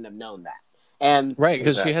 I wouldn't have known that. And right,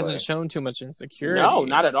 because she hasn't shown too much insecurity. No,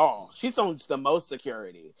 not at all. She's shown the most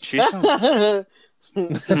security. She's shown the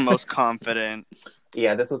most confident.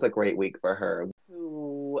 Yeah, this was a great week for her.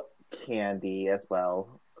 To Candy as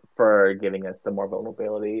well for giving us some more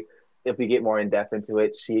vulnerability. If we get more in depth into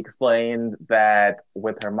it, she explained that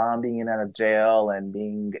with her mom being in and out of jail and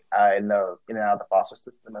being in and out of the foster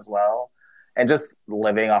system as well, and just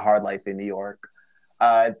living a hard life in New York,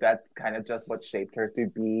 that's kind of just what shaped her to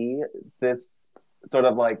be this sort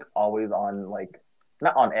of like always on, like,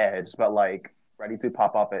 not on edge, but like ready to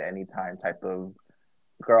pop off at any time type of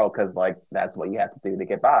girl, because like that's what you have to do to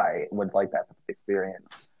get by with like that experience.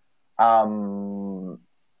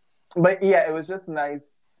 But yeah, it was just nice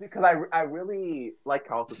because I really, like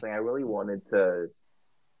Carl was saying, I really wanted to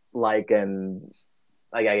like and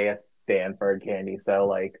like I guess stand for Candy. So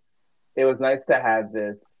like it was nice to have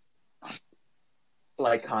this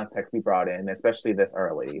like context be brought in, especially this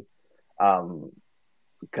early,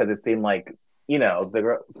 because it seemed like, you know,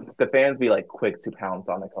 the fans be like quick to pounce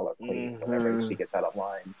on the color queen whenever she gets out of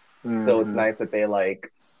line. So it's nice that they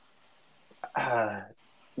like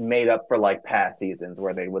made up for like past seasons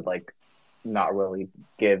where they would like not really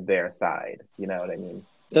give their side. You know what I mean?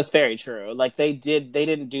 That's very true. Like they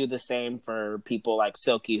didn't do the same for people like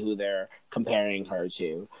Silky, who they're comparing her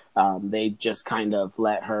to. They just kind of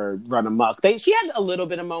let her run amok. She had a little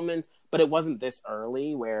bit of moments, but it wasn't this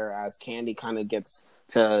early. Whereas Candy kind of gets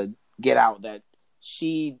to get out that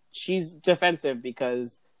she's defensive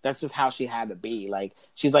because that's just how she had to be. Like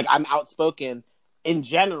she's like, I'm outspoken in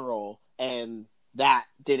general, and that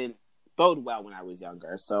didn't bode well when I was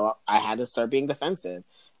younger. So I had to start being defensive.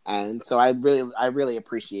 And so I really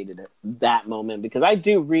appreciated that moment because I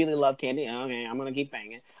do really love Candy. Okay, I'm gonna keep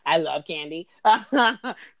saying it. I love Candy.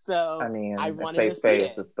 So I mean, I a safe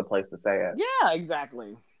space is the place to say it. Yeah,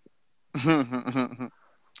 exactly.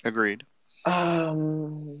 Agreed.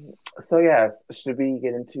 So yes, should we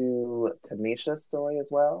get into Tamisha's story as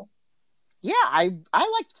well? Yeah, I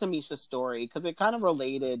liked Tamisha's story because it kind of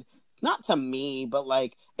related, not to me, but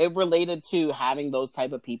like it related to having those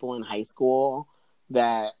type of people in high school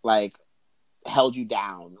that like held you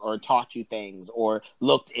down or taught you things or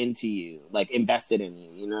looked into you, like invested in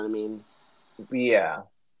you. You know what I mean? Yeah.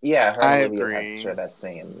 Yeah, her and Olivia had to share that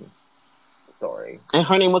same story. And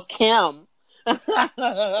her name was Kim.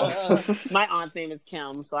 My aunt's name is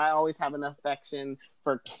Kim, so I always have an affection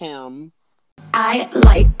for Kim. I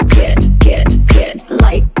like it.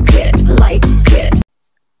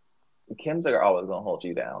 Kims are always gonna hold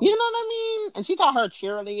you down. You know what I mean? And she taught her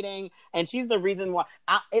cheerleading, and she's the reason why.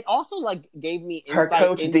 It also like gave me insight. Her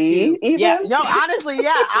coach D, even? Yeah, no, honestly,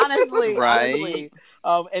 right? Honestly.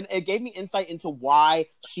 And it gave me insight into why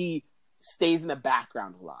she stays in the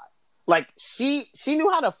background a lot. Like she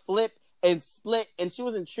knew how to flip and split, and she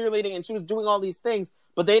was in cheerleading, and she was doing all these things,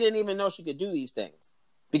 but they didn't even know she could do these things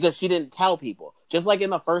because she didn't tell people. Just like in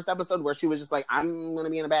the first episode where she was just like, I'm going to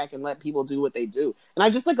be in the back and let people do what they do. And I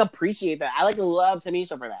just like appreciate that. I like love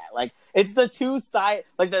Tamisha for that. Like it's the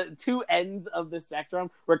the two ends of the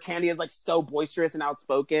spectrum where Candy is like so boisterous and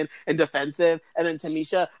outspoken and defensive. And then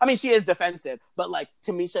Tamisha, I mean, she is defensive, but like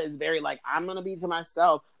Tamisha is very like, I'm going to be to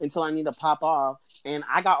myself until I need to pop off. And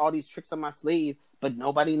I got all these tricks on my sleeve, but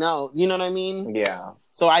nobody knows. You know what I mean? Yeah.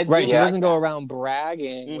 So she doesn't go around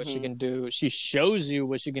bragging what she can do. She shows you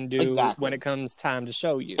what she can do when it comes time to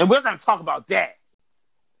show you. And we're going to talk about that.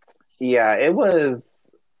 Yeah, it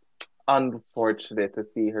was unfortunate to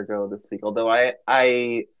see her go this week. Although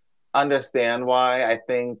I understand why. I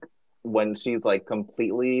think when she's like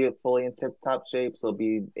completely fully in tip-top shape, she'll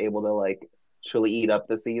be able to like truly eat up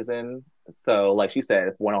the season. So, like she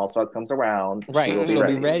said, when All Stars comes around, she'll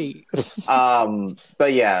be ready.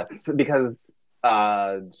 But yeah, because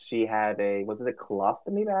she had was it a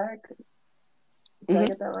colostomy bag? Did I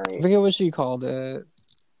get that right? I forget what she called it.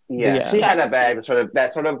 Yeah, she had a bag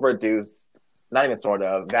that sort of reduced, not even sort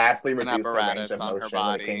of, vastly reduced her range of motion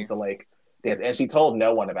when it came to like dance, and she told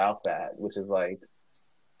no one about that, which is like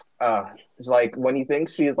when you think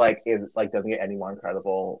she's like doesn't get any more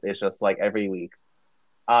incredible, it's just like every week.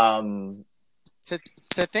 To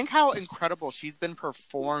think how incredible she's been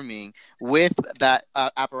performing with that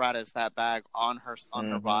apparatus, that bag on her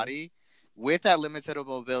body, with that limited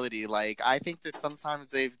mobility. Like I think that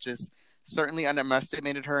sometimes they've just certainly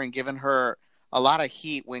underestimated her and given her a lot of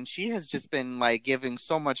heat when she has just been like giving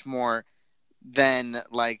so much more than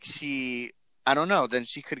like than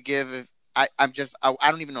she could give. If I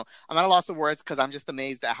don't even know. I'm at a loss of words because I'm just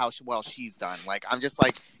amazed at how well she's done. Like, I'm just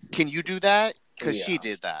like, can you do that? Because she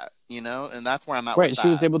did that, you know? And that's where I'm at with that. She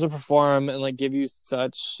was able to perform and, like, give you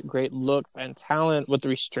such great looks and talent with the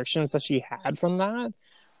restrictions that she had from that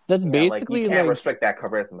That's basically you can't like restrict that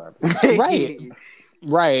charisma.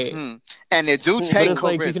 right. And it do But take it's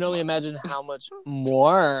like you charisma. can only imagine how much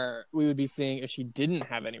more we would be seeing if she didn't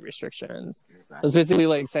have any restrictions. It's basically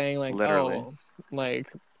like saying like, Literally. oh,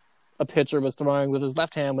 like a pitcher was throwing with his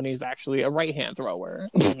left hand when he's actually a right hand thrower.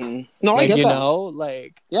 No, like I get you that. know,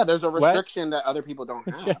 like Yeah, there's a restriction that other people don't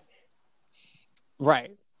have.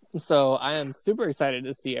 right. So I am super excited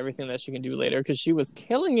to see everything that she can do later because she was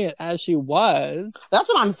killing it as she was. That's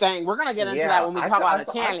what I'm saying. We're gonna get into that when we talk about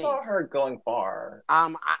the I challenge. saw her going far.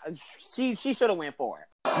 She should have went for it.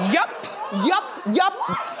 Yup.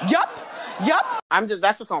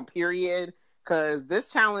 That's just on period because this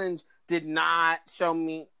challenge did not show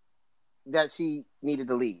me that she needed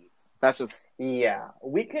to leave. That's just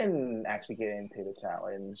we can actually get into the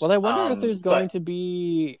challenge. Well, I wonder if there's going to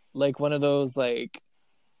be like one of those like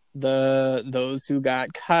those who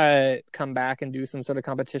got cut come back and do some sort of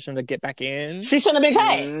competition to get back in. She shouldn't have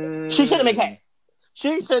been K. She should have been K.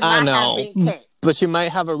 She should not have been K. But she might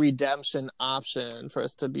have a redemption option for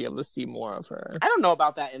us to be able to see more of her. I don't know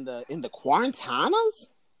about that in the Quarantanas.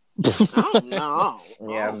 I don't know.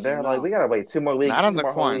 Yeah, they're like, we gotta wait 2 more weeks. Not on the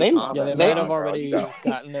quarantine. They might have already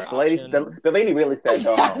gotten their option. The lady really said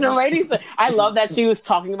go home. The lady said, I love that she was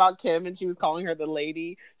talking about Kim and she was calling her the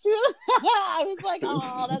lady. She was, I was like,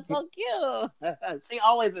 oh, that's so cute. She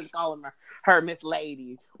always is calling her Miss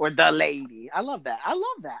Lady or the lady. I love that. I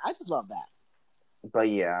just love that. But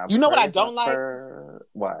yeah. You know what I don't like?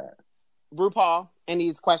 What? RuPaul and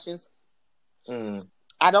these questions.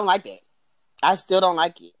 I don't like it. I still don't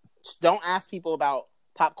like it. Don't ask people about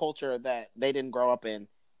pop culture that they didn't grow up in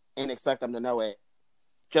and expect them to know it.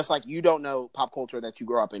 Just like you don't know pop culture that you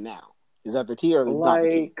grow up in now. Is that the T or not the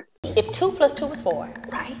T? If 2 + 2 is 4,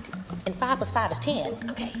 right? And 5 + 5 is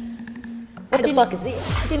 10. Okay. What the fuck is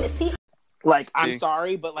this? I didn't see. Like, I'm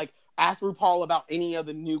sorry, but like, ask RuPaul about any of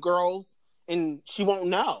the new girls and she won't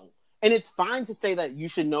know. And it's fine to say that you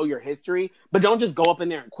should know your history, but don't just go up in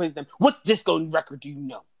there and quiz them. What disco record do you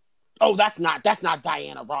know? Oh, that's not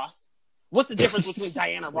Diana Ross. What's the difference between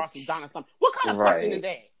Diana Ross and Donna Summer? What kind of question is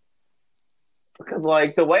that? Because,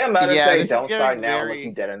 like, the way I'm about to say, don't start now very...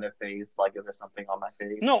 looking dead in their face. Like, is there something on my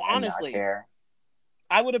face? No, honestly.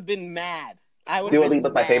 I would have been mad. Dua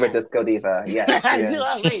Lipa's my favorite disco diva. Yes.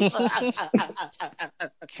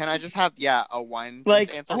 Can I just have, a one?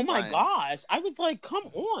 Like, oh my gosh. I was like, come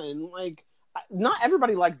on. Like, not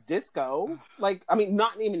everybody likes disco. Like, I mean,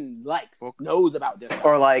 not even knows about disco.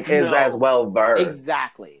 Or like is as well versed.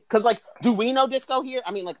 Exactly. Because like, do we know disco here?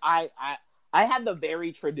 I mean, like, I had the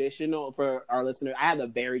very traditional, for our listeners, I had the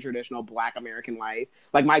very traditional Black American life.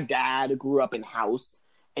 Like, my dad grew up in House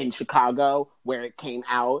in Chicago where it came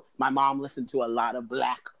out. My mom listened to a lot of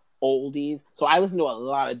Black oldies. So I listened to a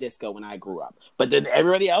lot of disco when I grew up. But did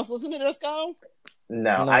everybody else listen to disco?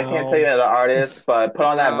 No, I can't tell you the artist, but put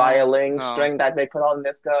on that violin string that they put on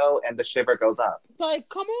disco, and the shiver goes up. Like,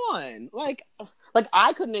 come on, like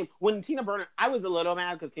I couldn't name when Tina Burner. I was a little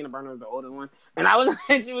mad because Tina Burner was the older one, and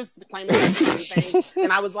she was claiming everything,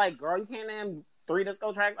 and I was like, "Girl, you can't name 3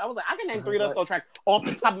 disco tracks." I was like, "I can name 3 disco tracks off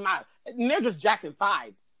the top of my," and they're just Jackson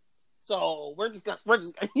 5s. So we're just,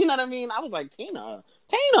 you know what I mean? I was like, Tina.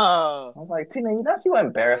 I was like, Tina, you know you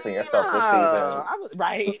embarrassing yourself this season. I was,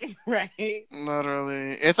 right.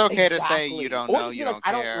 Literally, it's okay to say you don't know, you don't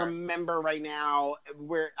care. I don't remember right now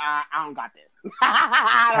where I don't got this.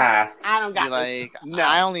 Pass. I don't got this. Like, no.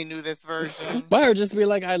 I only knew this version. Or just be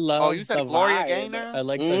like, I love. Oh, you said Gloria vibe. Gaynor? I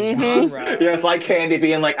like the genre. Yeah, it's like Candy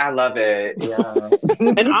being like, I love it. Yeah.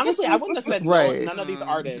 And honestly, I wouldn't have said none of these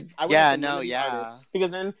artists. Artists, because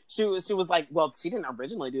then she was like, well, she didn't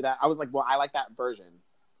originally do that. I was like, well, I like that version.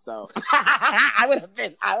 So I would have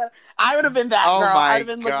been that girl. I'd have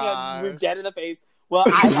been looking at you dead in the face. Well,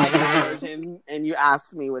 I like that version, and you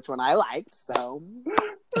asked me which one I liked. So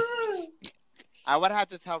I would have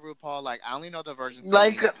to tell RuPaul, like, I only know the version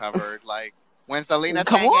Selena covered. Like, when Selena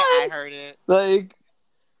sang it, I heard it. Like,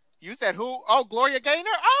 you said who? Oh, Gloria Gaynor.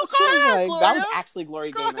 Oh, go ahead, Gloria. That was actually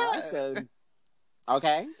Gloria Gaynor. I said.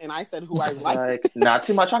 Okay, and I said who I liked. Like, not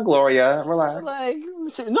too much on Gloria. Relax. Like,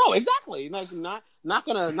 no, exactly. Like, not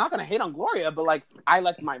gonna hate on Gloria, but like, I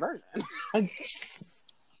liked my version.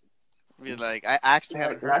 Be like, I actually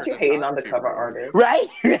haven't heard. Not you hating on the cover artist, right?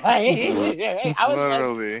 I was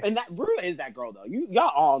literally. Like, and that Rue is that girl though.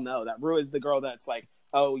 Y'all all know that Rue is the girl that's like,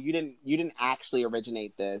 oh, you didn't actually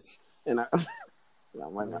originate this, and I'm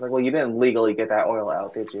like, well, you didn't legally get that oil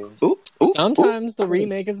out, did you? Sometimes the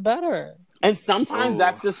remake is better. And sometimes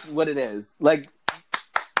that's just what it is. Like,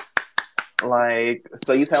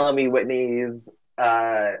 so you telling me Whitney's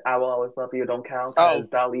I Will Always Love You don't count as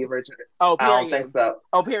Dolly original? Oh, period. I don't think so.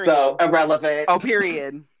 Oh, period. So irrelevant. Oh,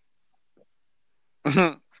 period.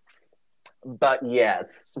 But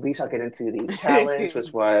yes, we shall get into the challenge,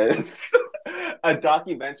 which was a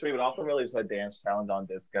documentary, but also really just a dance challenge on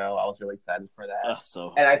disco. I was really excited for that.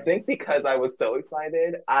 And I think because I was so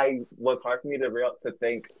excited, I was hard for me to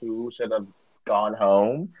think who should have gone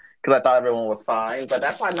home because I thought everyone was fine. But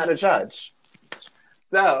that's why I'm not a judge.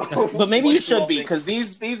 So, but maybe you should be because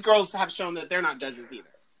these girls have shown that they're not judges either.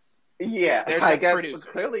 Yeah, they're just producers.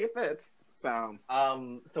 Clearly it fits. So,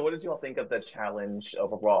 so what did you all think of the challenge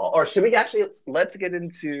overall? Or should we let's get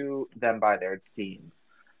into them by their teams.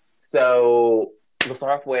 So we'll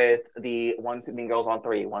start off with the Mean Girls on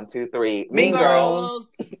 3. 1, 2, 3. Mean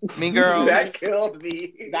Girls. Mean Girls. That killed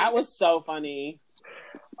me. That was so funny.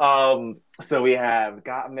 So we have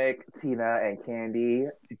Gottmik, Tina, and Kandi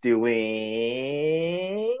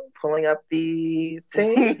pulling up the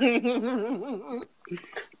thing.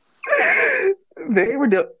 They were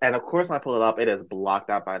and of course when I pull it up, it is blocked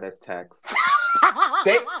out by this text.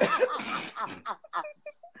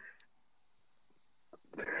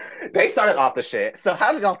 They started off the shit. So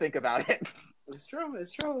how did y'all think about it? It's true. It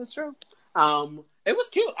was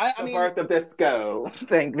cute. I mean, birth of disco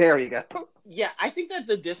thing. There you go. Yeah, I think that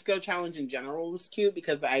the disco challenge in general was cute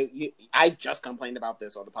because I just complained about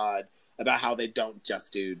this on the pod about how they don't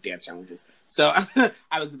just do dance challenges. So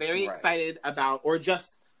I was very excited about, or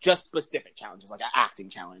just specific challenges, like an acting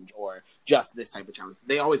challenge or just this type of challenge.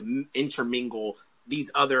 They always intermingle these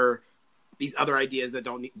other ideas that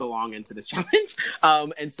don't belong into this challenge.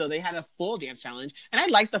 And so they had a full dance challenge, and I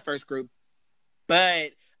liked the first group,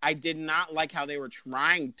 but I did not like how they were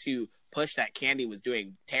trying to push that Kandi was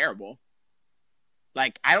doing terrible.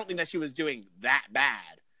 Like, I don't think that she was doing that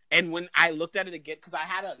bad. And when I looked at it again, because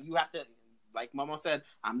you have to, like Momo said,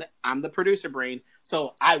 I'm the producer brain.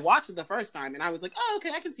 So I watched it the first time, and I was like, oh, okay,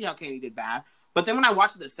 I can see how Kandi did bad. But then when I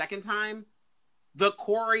watched it the second time,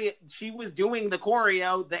 she was doing the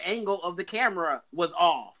choreo, the angle of the camera was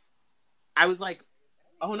off. I was like,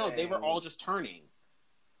 oh no, they were all just turning.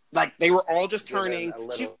 Like, they were all just turning.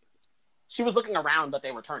 She was looking around, but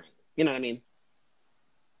they were turning. You know what I mean?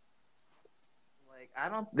 Like, I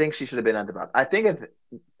don't think she should have been at the bottom. I think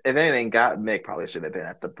if anything, Gottmik probably should have been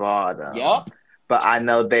at the bottom. Yep. But I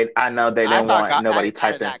know they didn't want nobody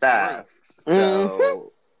typing fast.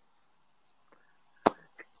 So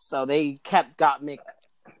so they kept Gottmik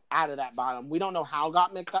out of that bottom. We don't know how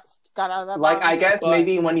Gottmik got out of that like, bottom. I guess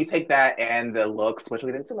maybe when you take that and the looks, which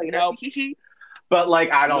we didn't see later. Nope. But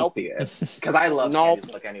like, I don't see it because I love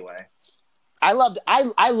Kandi's look anyway. I loved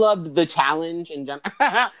the challenge in general,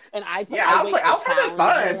 and I was having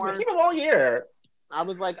fun. Keep it all year. I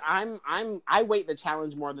was like, I weight the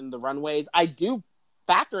challenge more than the runways. I do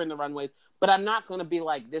factor in the runways, but I'm not going to be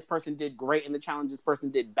like, this person did great in the challenge, this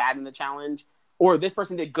person did bad in the challenge, or this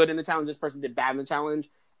person did good in the challenge, this person did bad in the challenge,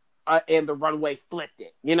 and the runway flipped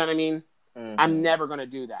it. You know what I mean? Mm-hmm. I'm never going to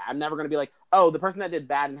do that. I'm never going to be like, oh, the person that did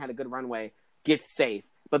bad and had a good runway gets safe,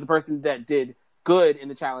 but the person that did good in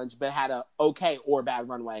the challenge but had a okay or bad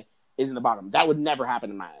runway is in the bottom. That would never happen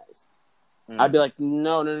in my eyes. Mm-hmm. I'd be like,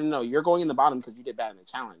 no, you're going in the bottom because you did bad in the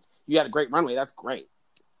challenge. You had a great runway, that's great.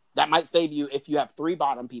 That might save you if you have 3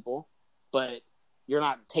 bottom people, but you're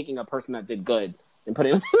not taking a person that did good and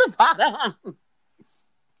putting them in the bottom.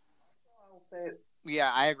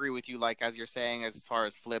 Yeah, I agree with you. Like, as you're saying, as far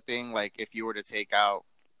as flipping, like, if you were to take out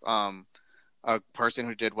a person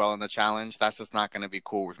who did well in the challenge, that's just not going to be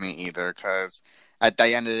cool with me either, because at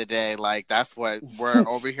the end of the day, like, that's what we're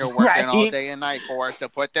over here working all day and night for, is to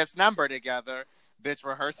put this number together. Bitch,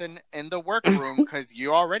 rehearsing in the workroom because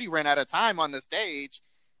you already ran out of time on the stage.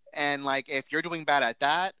 And, like, if you're doing bad at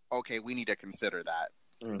that, okay, we need to consider that.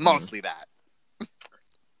 Mm-hmm. Mostly that.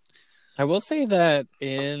 I will say that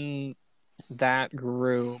in that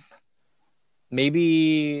group,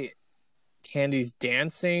 maybe Kandi's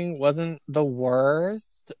dancing wasn't the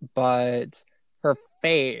worst, but her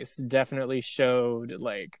face definitely showed,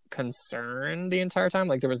 like, concern the entire time.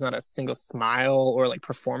 Like, there was not a single smile or, like,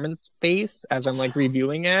 performance face as I'm, like,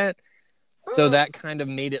 reviewing it. So that kind of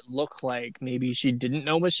made it look like maybe she didn't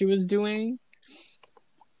know what she was doing.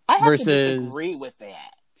 I have to disagree with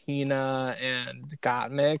that. Tina and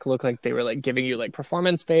Gottmik look like they were, like, giving you, like,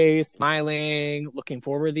 performance face, smiling, looking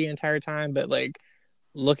forward the entire time. But, like,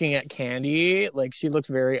 looking at Kandi, like, she looked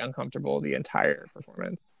very uncomfortable the entire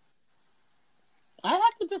performance. I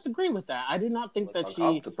have to disagree with that. I did not think that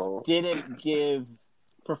she didn't give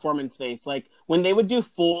performance face. Like, when they would do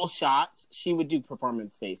full shots, she would do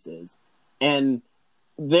performance faces. And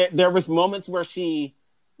there was moments where she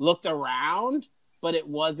looked around, but it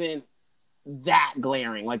wasn't that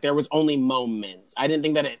glaring. Like, there was only moments. I didn't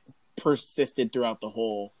think that it persisted throughout the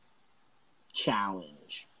whole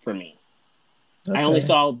challenge for me. Okay. I only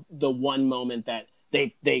saw the one moment that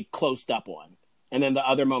they closed up on. And then the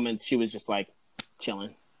other moments, she was just like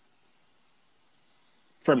chilling.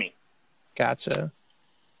 For me. Gotcha.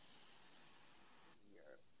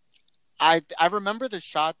 I remember the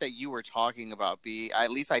shot that you were talking about, B.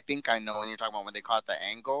 At least I think I know when you're talking about when they caught the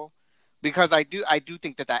angle. Because I do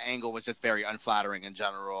think that angle was just very unflattering in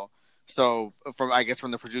general. So, from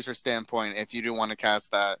the producer standpoint, if you didn't want to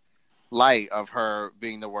cast that light of her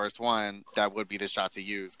being the worst one, that would be the shot to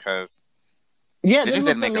use. Because yeah, it just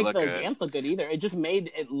didn't make it look the good. dance look good either. It just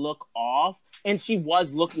made it look off. And she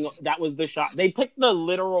was looking. That was the shot. They picked the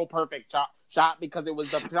literal perfect shot because it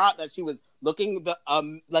was the shot that she was looking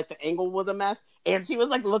like the angle was a mess and she was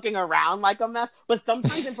like looking around like a mess. But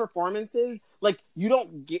sometimes in performances, like you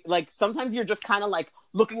don't get like sometimes you're just kind of like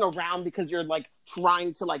looking around because you're like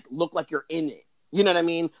trying to like look like you're in it. You know what I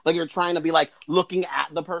mean? Like you're trying to be like looking at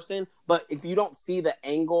the person, but if you don't see the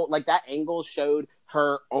angle, like that angle showed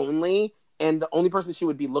her only, and the only person she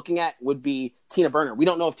would be looking at would be Tina Burner. We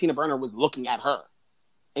don't know if Tina Burner was looking at her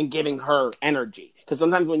and giving her energy. Because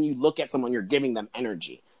sometimes when you look at someone, you're giving them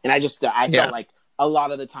energy. And I felt like a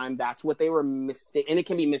lot of the time that's what they were mistaken. And it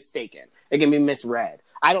can be mistaken. It can be misread.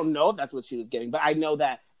 I don't know if that's what she was giving, but I know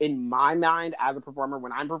that in my mind as a performer,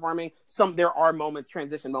 when I'm performing, there are moments,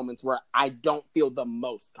 transition moments, where I don't feel the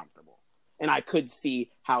most comfortable. And I could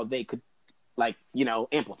see how they could, like, you know,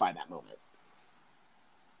 amplify that moment.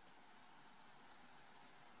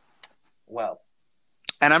 Well.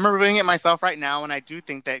 And I'm reviewing it myself right now, and I do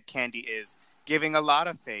think that Kandi is giving a lot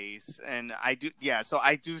of face, and I do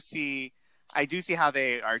see how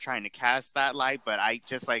they are trying to cast that light, but I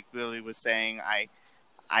just like Billy was saying,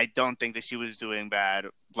 I don't think that she was doing bad,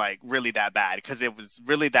 like really that bad, because it was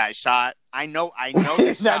really that shot. I know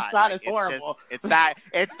the that shot. Like, is horrible. It's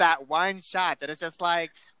that one shot that is just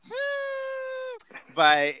like,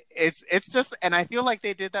 but it's just, and I feel like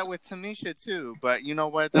they did that with Tamisha too. But you know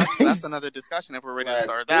what? That's another discussion if we're ready to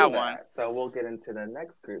start that one. So we'll get into the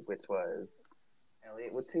next group, which was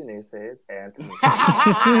Elliott with 2 nooses and Tamisha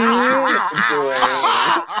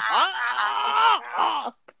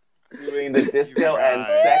doing the disco and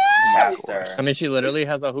sex chapter. I mean, she literally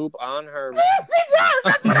has a hoop on her. She does.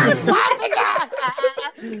 That's what I was laughing at.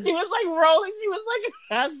 She was like rolling. She was like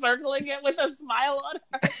circling it with a smile on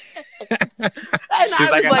her face. And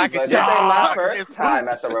she's like, this is my first time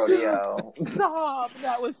at the rodeo. Stop.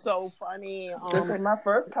 That was so funny. This is my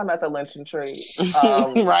first time at the lynching tree.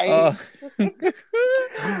 Right?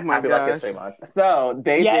 Oh my Black History Month. So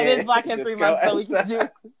they it is Black History Month, so we can do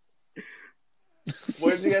it.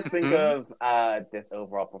 What did you guys think of this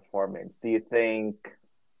overall performance? Do you think?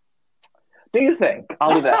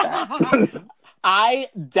 I'll leave it at that. I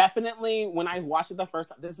definitely, when I watched it the first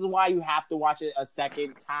time, this is why you have to watch it a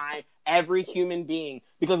second time, every human being.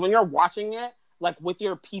 Because when you're watching it, like with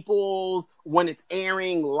your peoples, when it's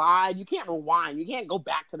airing live, you can't rewind. You can't go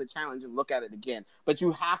back to the challenge and look at it again. But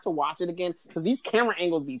you have to watch it again because these camera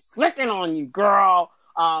angles be slicking on you, girl.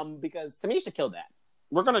 Because Tamisha killed that.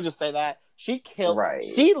 We're going to just say that. She killed. Right.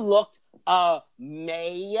 She looked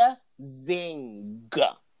amazing.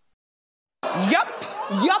 Yup.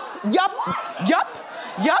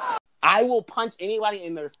 I will punch anybody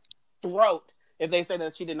in their throat if they say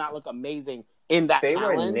that she did not look amazing in that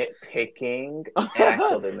challenge. They were nitpicking, and I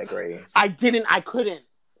still didn't agree. I couldn't.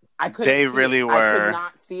 They really were. I could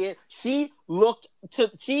not see it. She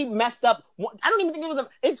messed up. I don't even think it was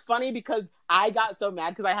it's funny because I got so mad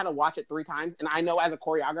because I had to watch it 3 times. And I know as a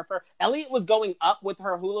choreographer, Elliott was going up with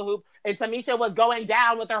her hula hoop and Tamisha was going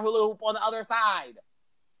down with her hula hoop on the other side.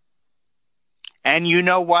 And you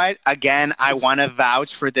know what? Again, I want to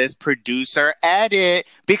vouch for this producer edit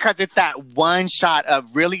because it's that one shot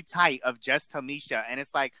of really tight of just Tamisha. And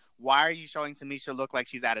it's like, why are you showing Tamisha look like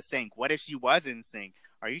she's out of sync? What if she was in sync?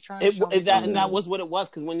 Are you trying to show me something? And that was what it was,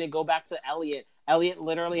 because when they go back to Elliott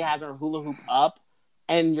literally has her hula hoop up,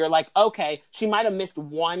 and you're like, okay, she might have missed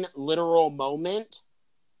one literal moment,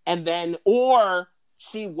 and then, or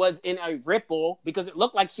she was in a ripple, because it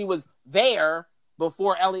looked like she was there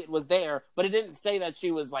before Elliott was there, but it didn't say that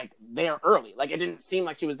she was, like, there early. Like, it didn't seem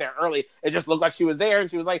like she was there early. It just looked like she was there,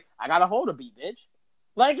 and she was like, I gotta hold a beat, bitch.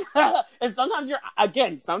 Like, and sometimes your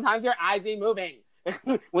eyes ain't moving.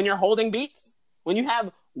 When you're holding beats, when you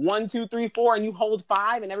have 1, 2, 3, 4, and you hold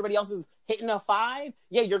 5, and everybody else is hitting a 5,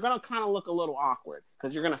 yeah, you're gonna kind of look a little awkward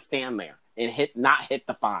because you're gonna stand there and not hit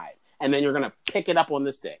the 5, and then you're gonna pick it up on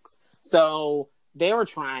the 6. So they were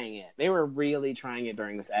trying it. They were really trying it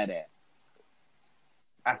during this edit.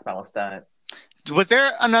 I smell a stunt. Was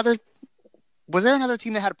there another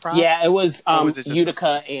team that had props? Yeah, it was was it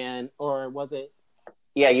Utica or was it?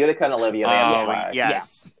 Yeah, Utica and Olivia. Oh,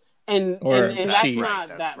 yes. And that's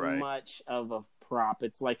not that much of a prop.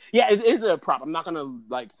 It's like, yeah, it is a prop. I'm not gonna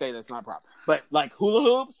like say that's not a prop, but like hula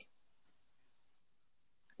hoops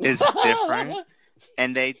is different,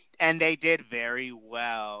 and they did very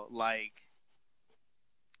well. Like,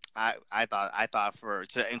 I thought for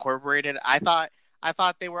to incorporate it, I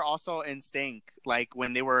thought they were also in sync. Like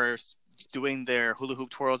when they were doing their hula hoop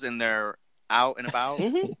twirls in their out and about.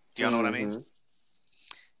 Do you know what I mean?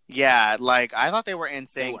 Yeah, like I thought they were in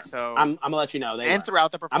sync. So I'm gonna let you know.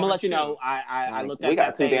 Throughout the performance, I'm gonna let you know. I looked at we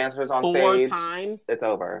got that 2 dancers on 4 stage. times. It's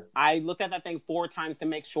over. I looked at that thing 4 times to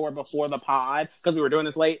make sure before the pod because we were doing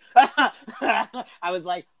this late. I was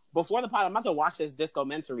like, before the pod, I'm about to watch this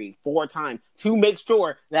Discomentary 4 times to make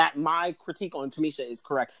sure that my critique on Tamisha is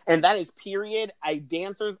correct, and that is period a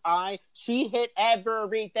dancer's eye. She hit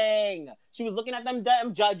everything. She was looking at them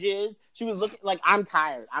damn judges. She was looking like, I'm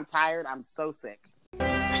tired. I'm so sick.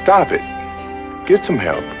 Stop it. Get some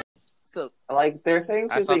help. So, like, they're saying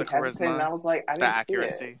she's being hesitant, and I was like, I didn't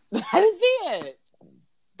accuracy. See it. I didn't see it.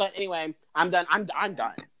 But anyway, I'm done. I'm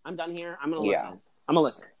done. I'm done here. I'm gonna listen. I'm gonna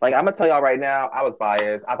listen. Like, I'm gonna tell y'all right now, I was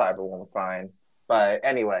biased. I thought everyone was fine. But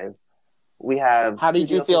anyways, we have. How did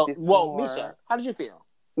you feel? Whoa, Misha, how did you feel?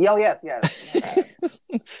 Yo, yes.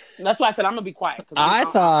 That's why I said I'm gonna be quiet. I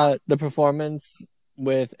thought the performance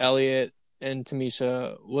with Elliot and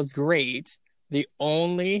Tamisha was great. The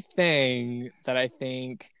only thing that I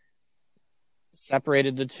think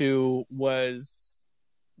separated the two was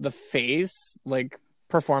the face, like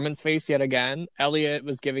performance face yet again. Elliot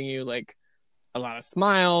was giving you like a lot of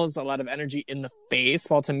smiles, a lot of energy in the face,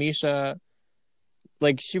 while Tamisha,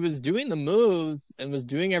 like, she was doing the moves and was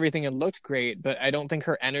doing everything and looked great, but I don't think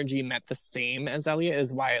her energy met the same as Elliot,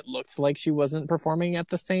 is why it looked like she wasn't performing at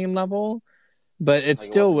the same level. But it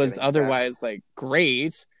still was otherwise like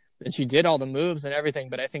great. And she did all the moves and everything,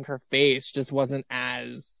 but I think her face just wasn't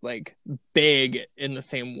as like big in the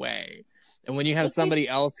same way. And when you have somebody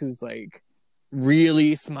else who's like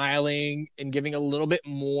really smiling and giving a little bit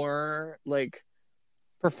more like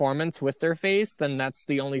performance with their face, then that's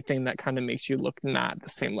the only thing that kind of makes you look not at the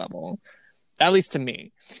same level, at least to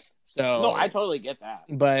me. So no, I totally get that,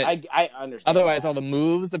 but I understand. Otherwise, all the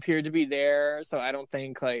moves appeared to be there, so I don't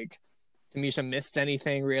think like Tamisha missed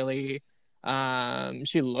anything really.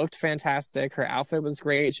 She looked fantastic. Her outfit was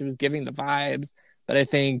great. She was giving the vibes, but I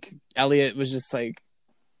think Elliot was just like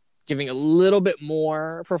giving a little bit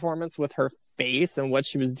more performance with her face and what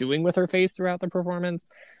she was doing with her face throughout the performance,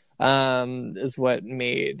 is what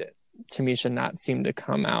made Tamisha not seem to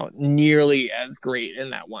come out nearly as great in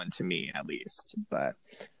that one, to me at least. But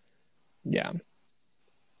yeah,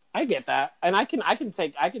 I get that, and I can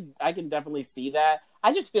definitely see that.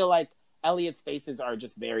 I just feel like Elliot's faces are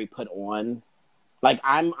just very put on. Like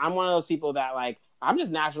I'm one of those people that like, I'm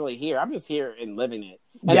just naturally here. I'm just here and living it.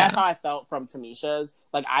 And that's how I felt from Tamisha's.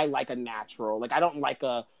 Like, I like a natural. Like, I don't like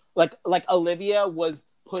a like Olivia was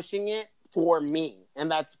pushing it for me,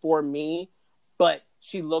 and that's for me, but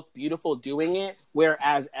she looked beautiful doing it,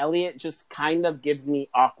 whereas Elliot just kind of gives me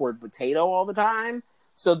awkward potato all the time.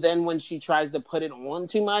 So then when she tries to put it on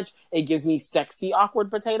too much, it gives me sexy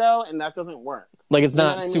awkward potato, and that doesn't work. Like, it's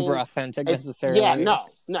not super authentic necessarily. Yeah, no,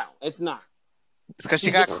 it's not. It's because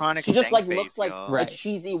she got chronic. She just like face, looks like a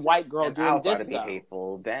cheesy white girl doing disco. To be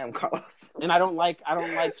hateful. Damn, Carlos. And I don't like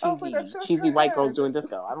cheesy white girls doing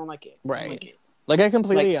disco. I don't like it. Right. Like, I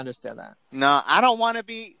completely understand that. No, I don't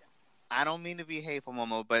mean to be hateful,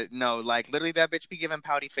 Momo, but no, like, literally that bitch be giving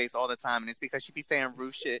pouty face all the time, and it's because she be saying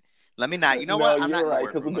rude shit. Let me not. You know what? I'm not right,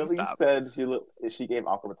 because whenever you said she gave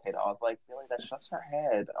awkward potato, I was like, really, that shuts her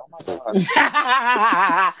head. Oh my god.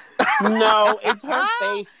 No, it's her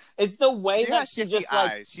face. It's the way that she just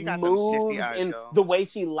like she got moves eyes, and the way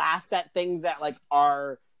she laughs at things that like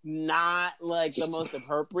are not like the most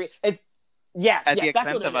appropriate. It's at the that's expense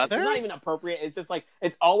what it of is. others. It's not even appropriate. It's just like,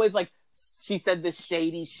 it's always like she said this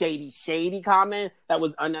shady comment that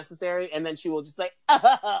was unnecessary, and then she will just like,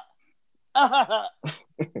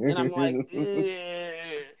 and I'm like,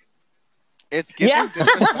 it's giving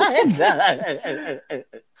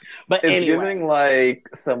But it's giving like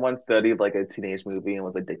someone studied like a teenage movie and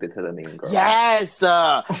was addicted to the Mean Girl. Yes,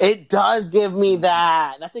 it does give me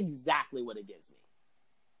that. That's exactly what it gives me.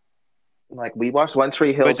 Like, we watched One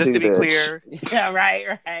Tree Hill. But just to be clear, yeah,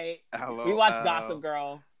 right. Hello, we watched Gossip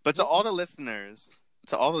Girl. But to all the listeners,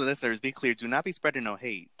 be clear: do not be spreading no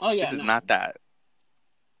hate. Oh yeah, this is not that.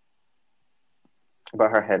 But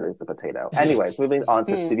her head is the potato. Anyways, moving on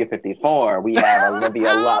to Studio 54, we have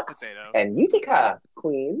Olivia Lux and Utica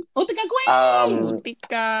Queen.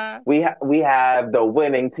 Utica. We have the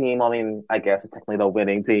winning team. I mean, I guess it's technically the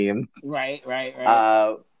winning team. Right.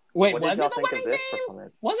 Wait, what was did y'all it the think winning of this team?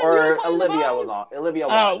 performance? Wasn't Or Utica in the Olivia bottom? was on. Olivia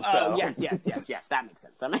Oh, won. So. yes. That makes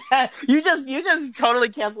sense. I mean, you just totally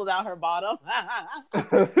canceled out her bottom.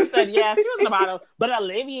 You said, yeah, she was in the bottom, but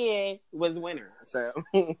Olivia was winner. So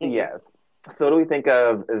Yes. So what do we think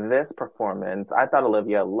of this performance? I thought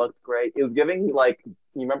Olivia looked great. It was giving like,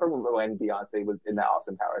 you remember when Beyonce was in the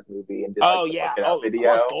Austin Powers movie and did like the yeah. Work It Out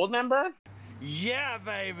video? Of course, Goldmember. Yeah,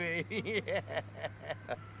 baby. Yeah.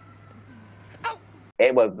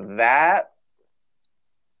 It was that.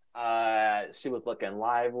 She was looking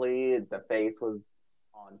lively. The face was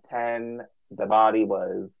on 10. The body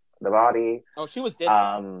was the body. Oh, she was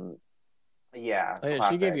disco. Yeah. Oh, yeah,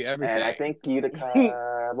 she gave you everything. And I think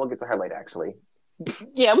Utica, we'll get to her later, actually.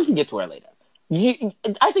 Yeah, we can get to her later.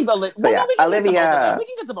 I think Olivia. So, yeah, Olivia. We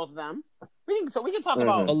can get to both of them. We can talk Mm-hmm.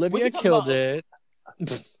 about Olivia killed it.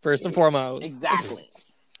 First and foremost, exactly.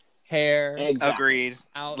 Hair, Agreed.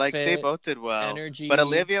 outfit, Like they both did well. energy, but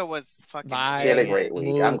Olivia was fucking. vibes, She had a great week.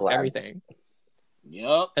 moves, I'm glad. everything.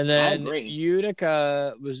 Yep. And then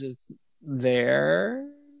Utica was just there,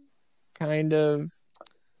 kind of.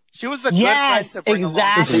 She was the yes, good friend to bring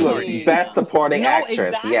exactly. She was best supporting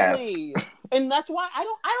actress. Exactly. Yes. And that's why I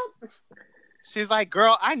don't. She's like,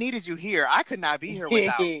 girl, I needed you here. I could not be here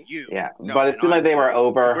without you. Yeah, No, but it seemed like they were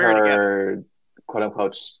over we were her quote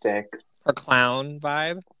unquote shtick. Her clown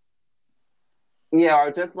vibe. Yeah,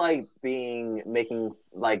 or just like being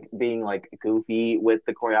goofy with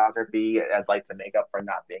the choreography as like to make up for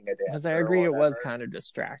not being a dancer. Because I agree, it was kind of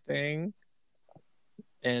distracting.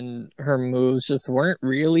 And her moves just weren't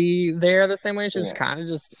really there the same way. She was kind of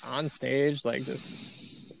just on stage, like just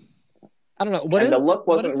I don't know. The look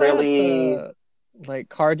wasn't really like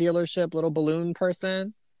car dealership little balloon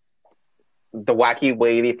person. The wacky,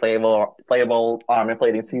 wavy, inflatable arm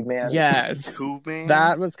inflating tube man. Yes, tube man.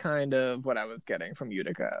 That was kind of what I was getting from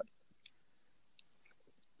Utica.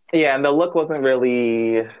 Yeah, and the look wasn't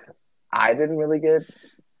really. I didn't really get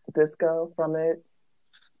disco from it.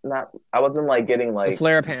 I wasn't like getting like the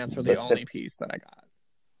flare pants were the only piece that I got.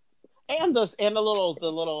 And the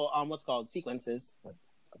little what's called sequences.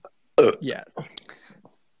 Yes.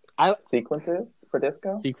 Sequences for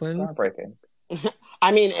disco? Sequins? Breaking.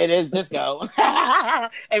 I mean, it is disco.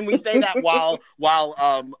 And we say that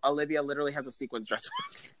while Olivia literally has a sequence dress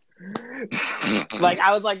on. Like,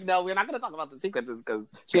 I was like, no, we're not going to talk about the sequences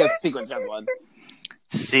because she has a sequence dress on.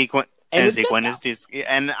 Sequin is disco.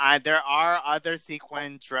 And there are other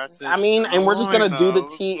sequin dresses. I mean, and we're just going to do the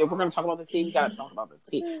tea. If we're going to talk about the tea, we got to talk about the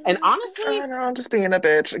tea. And honestly... I'm just being a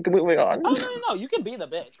bitch. Moving on. Oh, no. You can be the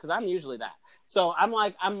bitch because I'm usually that. So I'm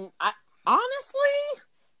like, honestly,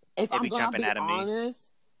 if I'm going to be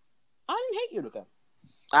honest, I didn't hate Utica.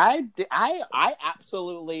 I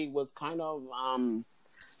absolutely was kind of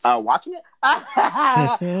watching it.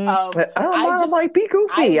 I like be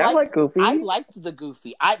goofy. I like goofy. I liked the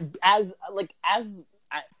goofy. As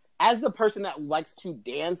the person that likes to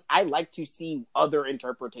dance, I like to see other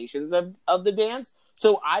interpretations of the dance.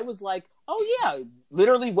 So I was like, oh yeah,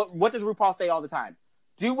 literally, what does RuPaul say all the time?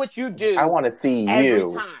 Do what you do. I want to see every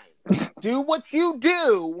you. time. Do what you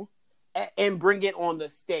do and bring it on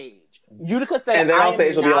the stage. Utica said, and then on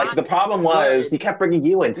stage will be like, the problem was you kept bringing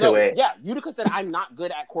you into it. Yeah, Utica said, I'm not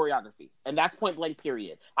good at choreography. And that's point blank,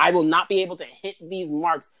 period. I will not be able to hit these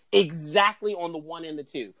marks exactly on the 1 and the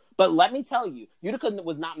 2. But let me tell you, Utica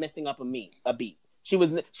was not messing up a beat. She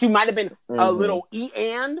might have been a little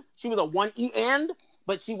E-and. She was a 1 E-and,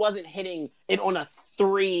 but she wasn't hitting it on a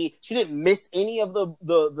 3. She didn't miss any of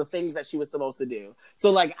the things that she was supposed to do.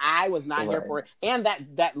 So, like, I was not here for it. And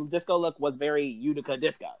that disco look was very Utica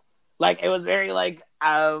disco. Like, it was very, like,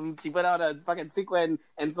 she put out a fucking sequin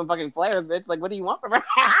and some fucking flares, bitch. Like, what do you want from her?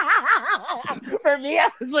 For me, I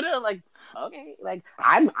was literally like, okay. Like,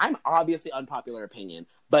 I'm obviously unpopular opinion,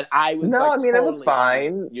 but I was totally it was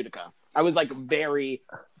fine. Utica. I was, like, very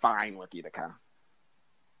fine with Utica.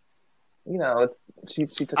 You know, she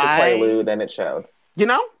took a prelude and it showed. You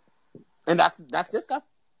know? And that's disco.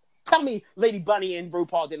 Tell me Lady Bunny and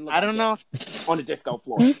RuPaul didn't look on the disco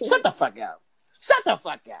floor. Shut the fuck up. Shut the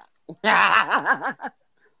fuck up.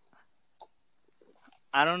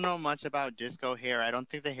 I don't know much about disco hair. I don't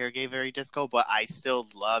think the hair gave very disco, but I still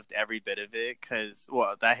loved every bit of it because,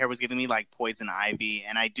 well, that hair was giving me like Poison Ivy,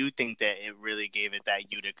 and I do think that it really gave it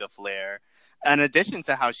that Utica flair. In addition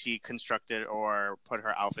to how she constructed or put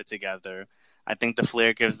her outfit together, I think the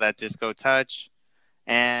flair gives that disco touch,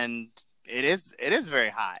 and it is very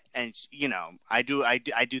hot. And you know, I do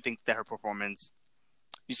think that her performance,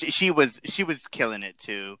 she was killing it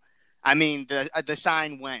too. I mean, the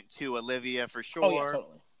shine went to Olivia for sure. Oh, yeah,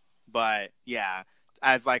 totally. But yeah,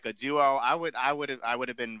 as like a duo, I would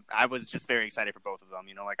have been. I was just very excited for both of them.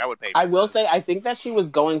 You know, like I would pay. I will say, I think that she was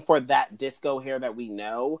going for that disco hair that we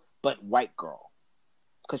know, but white girl,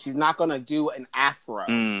 because she's not gonna do an afro.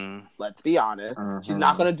 Let's be honest, she's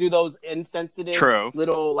not gonna do those insensitive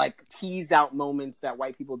little like tease out moments that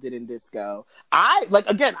white people did in disco. I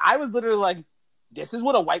was literally like, this is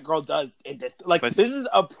what a white girl does in disco. Like, this is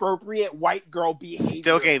appropriate white girl behavior.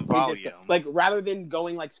 Still gave volume. Like, rather than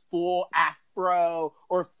going like full afro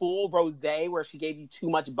or full rosé where she gave you too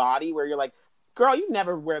much body, where you're like, girl, you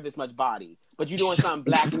never wear this much body, but you doing something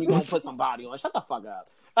black and you gonna put some body on. Shut the fuck up.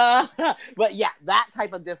 But yeah, that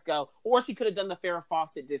type of disco. Or she could have done the Farrah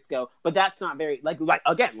Fawcett disco, but that's not very like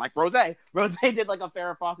Rosé. Rosé did like a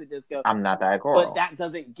Farrah Fawcett disco. I'm not that girl. But that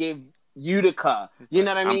doesn't give Utica. You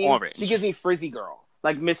know what I mean? I'm orange. She gives me Frizzy girl.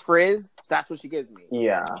 Like Miss Frizz, that's what she gives me.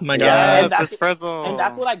 Yeah. Oh my God. And Miss Frizzle. And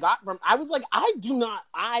that's what I got from. I was like, I do not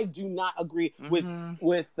agree with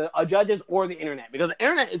the judges or the internet, because the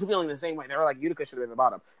internet is feeling the same way. They were like, Utica should have been the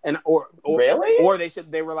bottom, and or really, or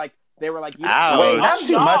they were like, Utica. Wait, not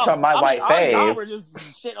too much on my white face. Y'all were just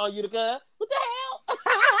shit on Utica. What the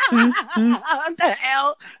hell? What the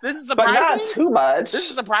hell? This is surprising. But not too much. This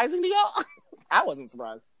is surprising to y'all. I wasn't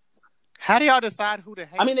surprised. How do y'all decide who to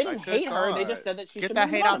hate? I mean, they didn't hate her. They just said that she should that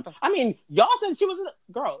hate out. I mean, y'all said she was a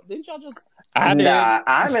girl. Didn't y'all just? Nah,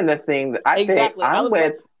 I'm in the scene. I think I'm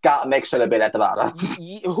with Gottmik should have been at the bottom.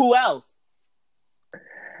 Who else?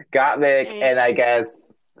 Gottmik and I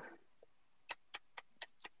guess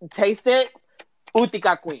Taste It.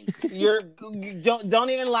 Utica Queen.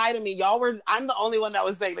 Don't even lie to me. Y'all were. I'm the only one that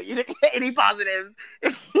was saying that you didn't get any positives.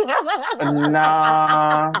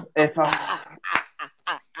 Nah,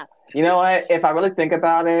 you know what? If I really think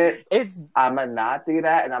about it, I'm gonna not do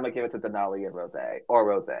that, and I'm gonna give it to Denali and Rosé.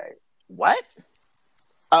 What?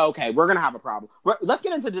 Oh, okay, we're gonna have a problem. Let's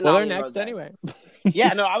get into Denali. Well, they're and next Rosé. Anyway.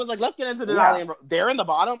 Yeah, no, I was like, let's get into Denali and Rosé. They're in the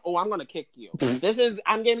bottom. Oh, I'm gonna kick you.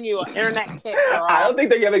 I'm giving you an internet kick. Girl. I don't think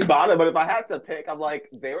they're giving bottom, but if I had to pick, I'm like,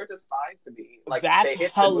 they were just fine to me. Like, that's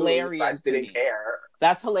hilarious. I didn't care.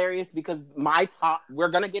 That's hilarious because my top. We're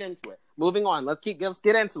gonna get into it. Moving on. Let's get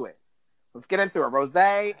into it. Let's get into it.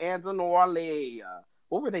 Rosé and Denali.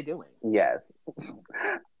 What were they doing? Yes.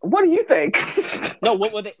 What do you think? No,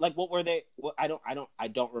 what were they like? What were they? I don't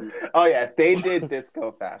remember. Oh yes, they did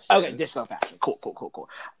disco fashion. Okay, disco fashion. Cool.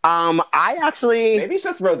 I actually maybe it's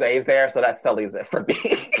just Rosé's there, so that sullies it for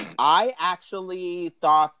me. I actually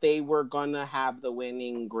thought they were gonna have the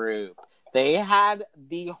winning group. They had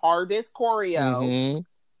the hardest choreo. Mm-hmm.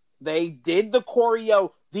 They did the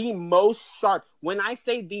choreo the most sharp. When I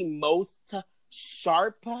say the most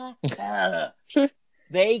sharp,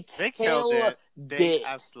 they killed it. They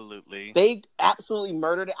absolutely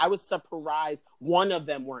murdered it. I was surprised one of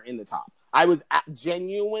them weren't in the top. I was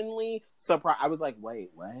genuinely surprised. I was like,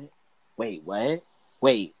 wait, what? Okay,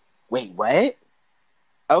 wait, what?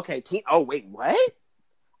 Okay.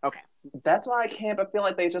 That's why I can't but feel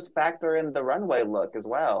like they just factor in the runway look as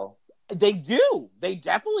well. They do. They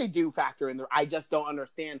definitely do factor in there. I just don't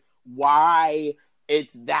understand why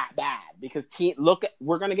it's that bad. Because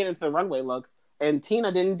we're gonna get into the runway looks, and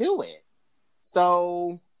Tina didn't do it.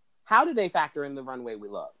 So how did they factor in the runway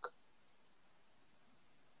look?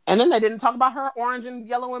 And then they didn't talk about her orange and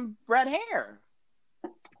yellow and red hair.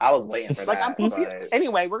 I was waiting for that. I'm confused. But...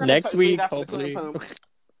 Anyway, we're gonna next week, hopefully.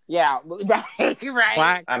 Yeah,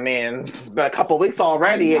 right. I mean, it's been a couple weeks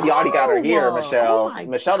already, and you already got her here, Michelle.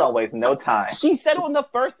 Michelle don't waste no time. She said on the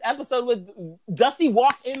first episode with Dusty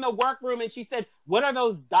walked in the workroom, and she said, "What are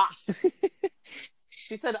those dots?"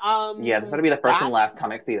 She said, Yeah, this better be the first and last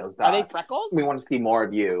time I see those dots. Are they freckles? We want to see more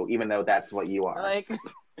of you, even though that's what you are. Like,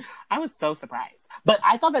 I was so surprised, but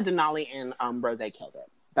I thought that Denali and Rosé killed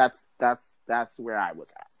it. That's where I was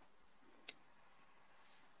at.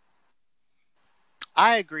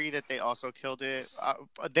 I agree that they also killed it.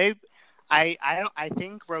 I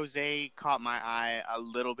think Rosé caught my eye a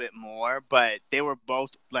little bit more, but they were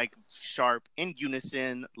both like sharp in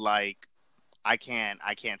unison. Like I can't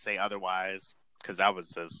say otherwise because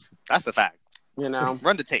that's a fact. You know,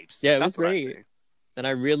 run the tapes. Yeah, it was great. And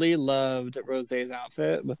I really loved Rosé's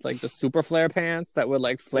outfit with like the super flare pants that would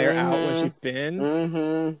like flare out when she spins.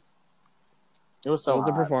 Mm-hmm. It was so. It was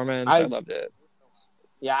a performance. I loved it.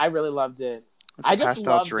 Yeah, I really loved it. I just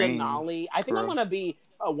love dream. Denali. I think I'm going to be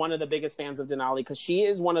one of the biggest fans of Denali because she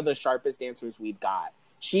is one of the sharpest dancers we've got.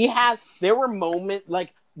 There were moments,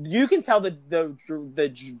 like, you can tell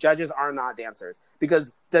the judges are not dancers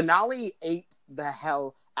because Denali ate the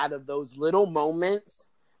hell out of those little moments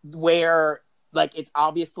where, like, it's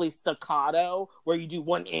obviously staccato, where you do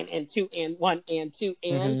 1 and 2 and 1 and 2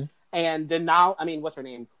 and, and Denali, I mean, what's her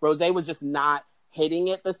name? Rosé was just not hitting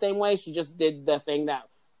it the same way. She just did the thing that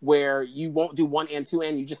where you won't do 1 and 2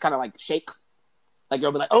 and you just kind of like shake. Like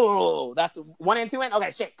you'll be like, oh, that's 1 and 2 and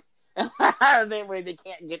okay, shake. Where they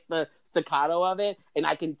can't get the staccato of it, and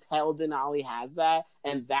I can tell Denali has that,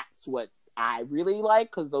 and that's what I really like,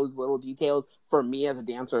 because those little details for me as a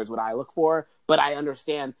dancer is what I look for. But I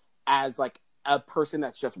understand as like a person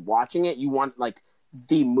that's just watching it, you want like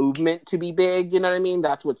the movement to be big. You know what I mean?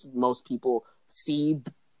 That's what most people see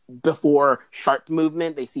before sharp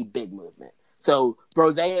movement. They see big movement. So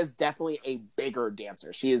Rosé is definitely a bigger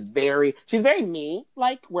dancer. She's very me,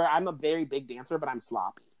 like where I'm a very big dancer, but I'm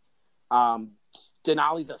sloppy.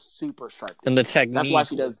 Denali's a super sharp dancer. And the technique that's why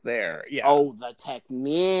she does there. Yeah. Oh, the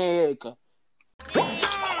technique.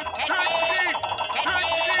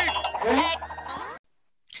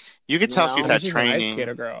 You could tell she's at she's training. an ice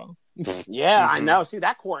skater girl. Yeah, I know. See,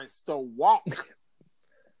 that core is still walk.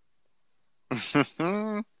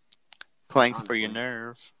 Planks for your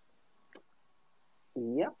nerve.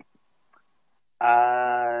 Yep.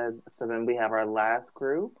 So then we have our last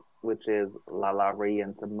group, which is Lala Ree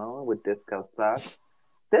and Simone with Disco Sucks.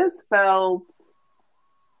 This felt,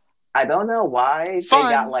 I don't know why Fun.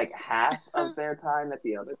 they got like half of their time that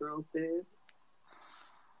the other girls did.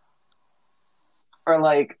 Or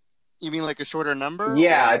like, you mean like a shorter number?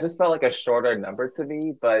 Yeah, or? it just felt like a shorter number to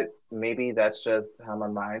me, but maybe that's just how my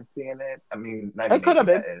mind's seeing it. I mean, maybe It could have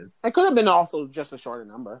been. that is. It could have been also just a shorter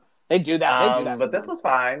number. They do that. They do that. But this was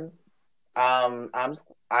fine.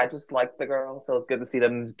 I just liked the girls, so it's good to see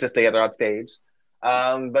them just together on stage.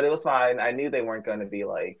 But it was fine. I knew they weren't going to be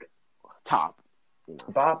like top,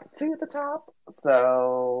 bop to the top.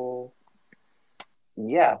 So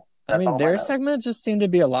yeah, I mean, their segment just seemed to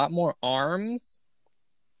be a lot more arms.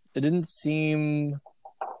 It didn't seem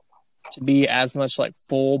to be as much like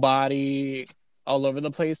full body, all over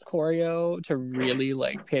the place choreo to really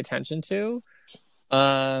like pay attention to.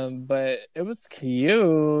 But it was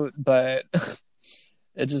cute, but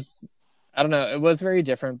it just, I don't know, it was very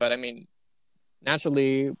different. But I mean,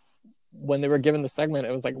 naturally, when they were given the segment,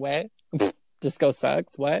 it was like, what? Disco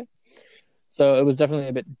Sucks, what? So it was definitely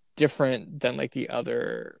a bit different than like the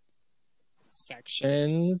other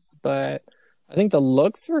sections, but I think the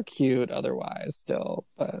looks were cute otherwise still,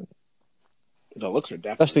 but the looks are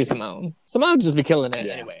definitely especially Simone. Simone would just be killing it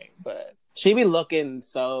anyway, but she be looking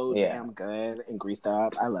so damn good and greased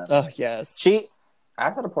up. I love it. Oh yes.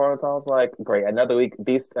 After the performance, I was like, great, another week with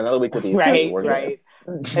these right.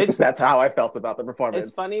 That's how I felt about the performance.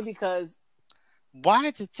 It's funny because why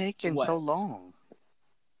is it taking so long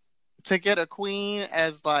to get a queen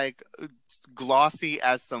as like glossy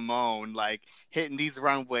as Simone, like hitting these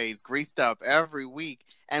runways greased up every week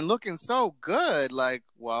and looking so good? Like,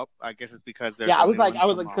 well, I guess it's because there's I was like,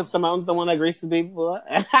 because Simone's the one that greases people.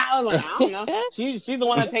 I was like, I don't know. She's the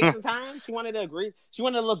one that takes the time. She wanted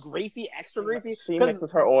to look greasy, extra greasy. She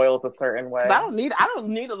mixes her oils a certain way. I don't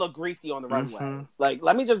need to look greasy on the runway. Like,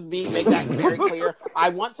 let me just make that very clear. I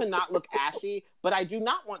want to not look ashy, but I do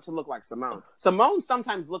not want to look like Simone. Simone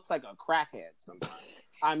sometimes looks like a crackhead sometimes.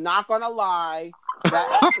 I'm not gonna lie. That's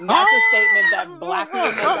a statement that black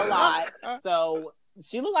people make a lot. So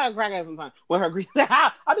she look like a crackhead sometimes with her green.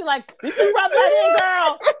 I'll be like, "Did you rub that in,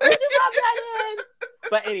 girl? Did you rub that in?"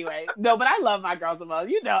 But anyway, no. But I love my girl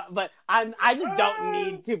Simone, But I just don't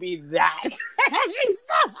need to be that.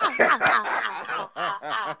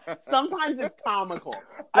 Sometimes it's comical.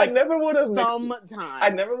 Like, I never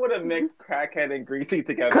would have mixed crackhead and greasy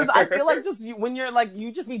together. Because I feel like when you're like,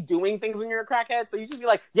 you just be doing things when you're a crackhead. So you just be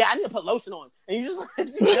like, yeah, I need to put lotion on. And you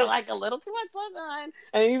just feel like a little too much lotion on.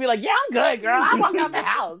 And then you be like, yeah, I'm good, girl. I walk out the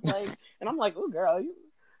house. Like, and I'm like, oh, girl, you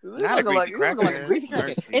look like a greasy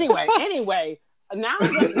crackhead. Anyway. Now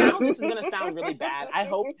this is going to sound really bad. I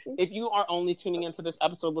hope if you are only tuning into this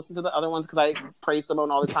episode, listen to the other ones because I praise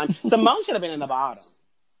Simone all the time. Simone should have been in the bottom.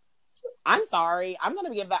 I'm sorry. I'm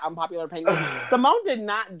going to give that unpopular opinion. Simone did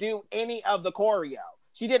not do any of the choreo.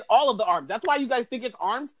 She did all of the arms. That's why you guys think it's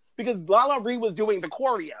arms, because Lala Ree was doing the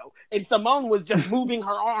choreo and Simone was just moving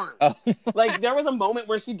her arms. Like, there was a moment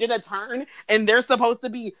where she did a turn and there's supposed to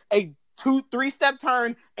be a 2-3 step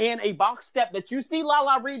turn and a box step that you see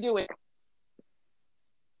Lala Ree doing.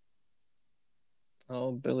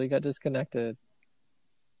 Oh, Billy got disconnected.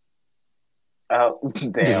 Oh,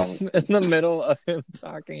 damn. In the middle of him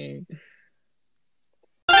talking.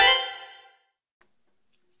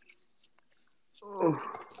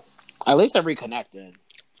 At least I reconnected.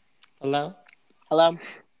 Hello? Hello?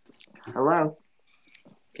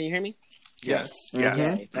 Can you hear me? Yes. Yes.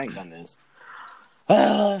 Yes. Okay, thank goodness.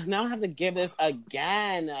 Now I have to give this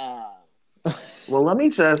again. Well, I'm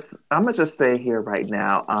gonna just say here right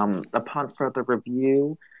now, upon further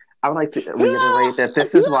review, I would like to reiterate that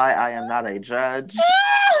this is why I am not a judge.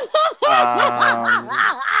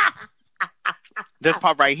 This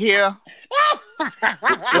part right here.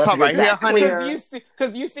 This part right here, honey.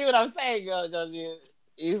 Because you see what I'm saying, girl, don't you?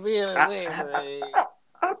 You see what I'm saying? I may have.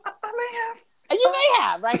 And you may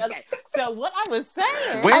have, right? Okay. So what I was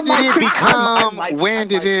saying. When did it become? When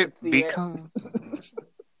did it become?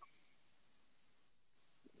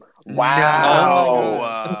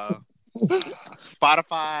 Wow. No.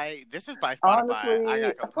 Spotify. This is by Spotify. Honestly, I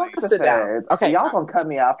got complaints. sit down. Okay, y'all gonna cut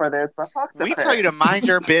me out for this, but fuck the We feds. tell you to mind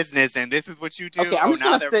your business, and this is what you do. Okay, I'm just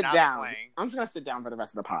now gonna sit now down. they're playing. I'm just gonna sit down for the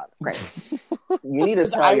rest of the pod. Great. You need to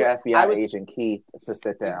tell your FBI agent Keith to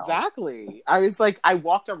sit down. Exactly. I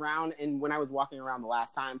walked around, and when I was walking around the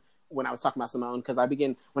last time when I was talking about Simone, because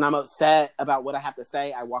when I'm upset about what I have to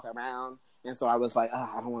say, I walk around, and so I was like,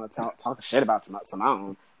 I don't want to talk shit about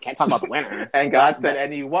Simone. Can't talk about the winner. And God said,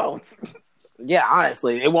 and you won't. Yeah,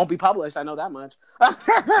 honestly, it won't be published. I know that much.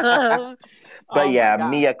 But yeah,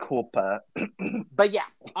 mea culpa. But yeah,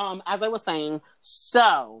 as I was saying,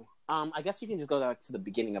 so I guess you can just go back to the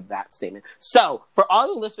beginning of that statement. So for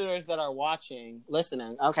all the listeners that are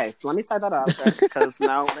listening, okay, let me start that out because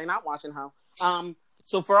no, they're not watching how.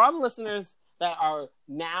 So for all the listeners that are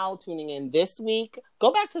now tuning in this week,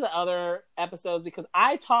 go back to the other episodes because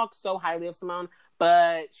I talk so highly of Simone,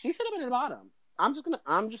 but she should have been at the bottom. I'm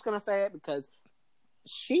just gonna say it because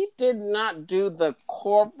she did not do the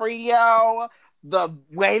choreo the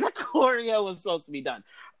way the choreo was supposed to be done.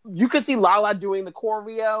 You could see Lala doing the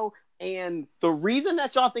choreo, and the reason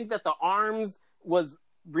that y'all think that the arms was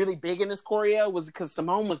really big in this choreo was because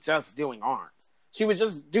Simone was just doing arms. She would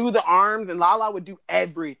just do the arms, and Lala would do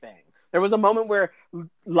everything. There was a moment where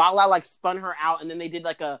Lala spun her out, and then they did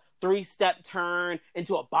a 3-step turn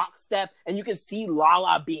into a box step, and you can see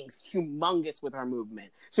Lala being humongous with her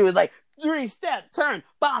movement. She was 3-step turn,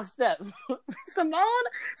 box step. Simone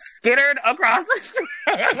skittered across the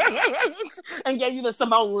stage and gave you the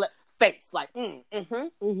Simone face,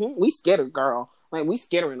 we skittered, girl. We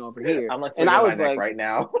skittering over here. I'm and I was right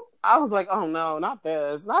now. I was like, oh no, not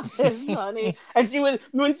this, honey. And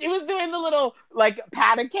when she was doing the little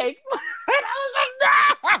patty cake, and I was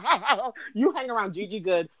like, no, you hang around Gigi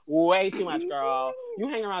Good way too much, girl. You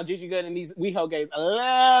hang around Gigi Good and these WeHo gays a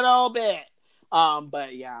little bit.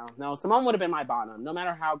 But yeah, no, Simone would have been my bottom. No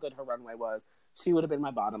matter how good her runway was, she would have been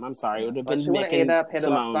my bottom. I'm sorry, it would have been Mick and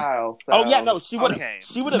Simone. Style, so. Oh yeah, no, she would have.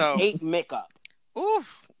 She would have ate Mick up.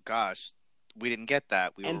 Oof, gosh, we didn't get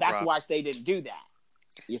that. And that's why they didn't do that.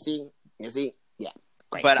 You see, yeah.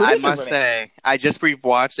 Great. But I must say, I just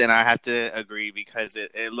rewatched and I have to agree because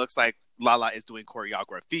it looks like Lala is doing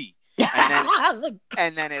choreography.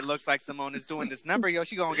 And then it looks like Simone is doing this number. Yo,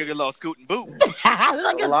 she gonna give you a little scoot and boot.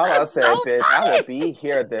 Lala said, bitch, I will be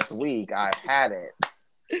here this week. I've had it.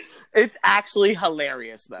 It's actually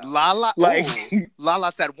hilarious though. Lala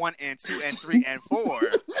Lala said 1 and 2 and 3 and 4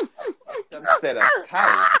 instead of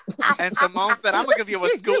tight. And Simone said, I'm gonna give you a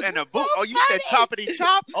scoot and a boot. Oh, you said choppity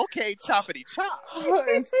chop? Okay, choppity chop.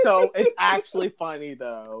 It's actually funny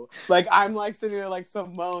though. I'm sitting there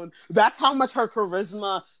Simone. That's how much her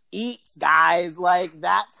charisma eats, guys.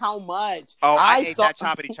 That's how much. Oh, I ate that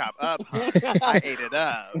choppity chop up. Huh? I ate it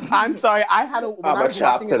up. I'm sorry. I had a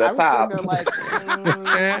chop to the top.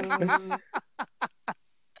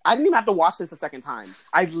 I didn't even have to watch this a second time.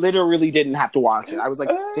 I literally didn't have to watch it. I was like,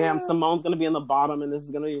 damn, Simone's gonna be in the bottom, and this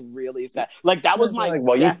is gonna be really sad. That was my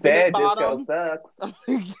well, you said bottom. Disco sucks.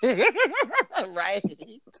 Right.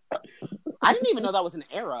 I didn't even know that was an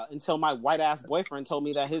era until my white ass boyfriend told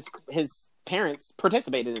me that his parents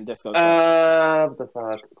participated in Disco Sucks. The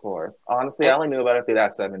fuck, of course. Honestly, I only knew about it through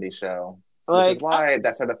that 70s show. Which is why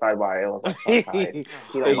that Certified YA was so tight.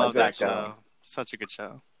 I love that show. Such a good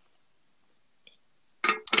show.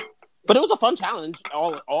 But it was a fun challenge.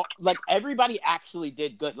 All everybody actually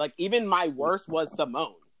did good. Even my worst was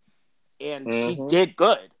Simone. And she did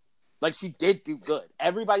good. She did do good.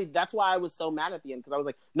 Everybody, that's why I was so mad at the end, because I was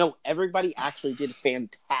like, no, everybody actually did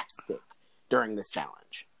fantastic during this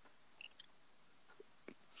challenge.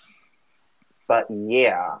 But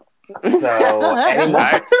yeah. So,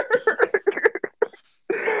 anymore.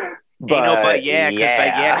 But yeah,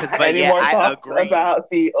 I agree. About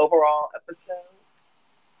the overall episode?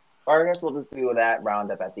 Or I guess we'll just do that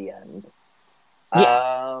roundup at the end.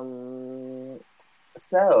 Yeah.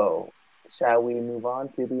 So, shall we move on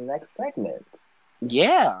to the next segment?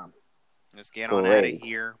 Yeah. Let's get on out of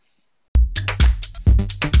here.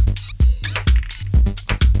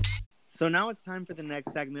 So now it's time for the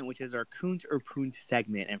next segment, which is our Coont or Poont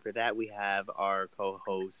segment. And for that, we have our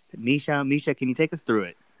co-host, Misha. Misha, can you take us through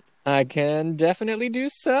it? I can definitely do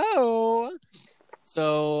so.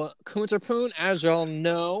 So, Counterpoon, as y'all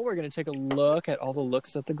know, we're going to take a look at all the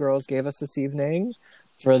looks that the girls gave us this evening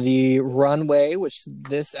for the runway, which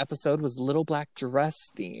this episode was Little Black Dress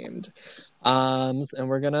themed. And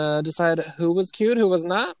we're going to decide who was cute, who was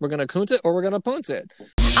not. We're going to count it or we're going to punt it.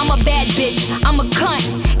 I'm a bad bitch, I'm a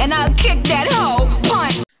cunt, and I'll kick that hoe,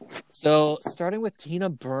 punt. So, starting with Tina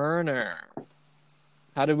Burner.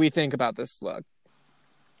 How did we think about this look?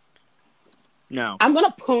 No. I'm going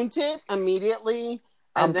to punt it immediately,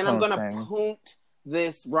 and then I'm going to punting. punt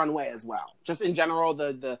this runway as well. Just in general,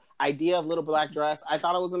 the idea of Little Black Dress, I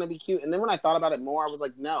thought it was going to be cute. And then when I thought about it more, I was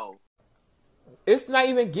like, no. It's not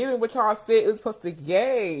even giving what y'all said it was supposed to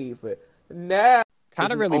give. No.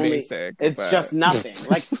 Kind of really basic. It's but... just nothing.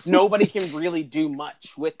 Like, nobody can really do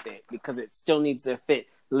much with it because it still needs to fit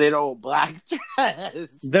Little Black Dress.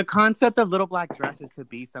 The concept of Little Black Dress is to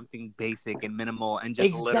be something basic and minimal and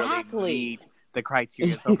just literally meet the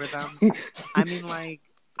criteria over them. I mean, like,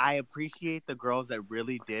 I appreciate the girls that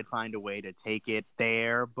really did find a way to take it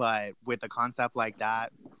there, but with a concept like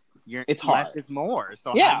that, it's less hard. is more.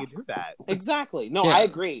 So Yeah. how do you do that? Exactly. No, Yeah. I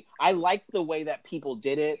agree. I like the way that people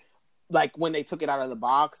did it, like when they took it out of the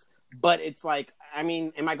box. But it's like, I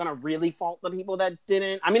mean, am I going to really fault the people that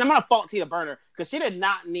didn't? I mean, I'm going to fault Tina Burner because she did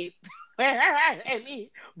not need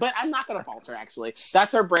any, but I'm not going to fault her, actually.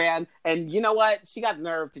 That's her brand. And you know what? She got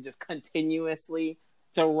nerve to just continuously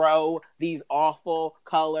throw these awful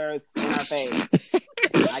colors in her face.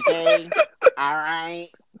 Okay? All right?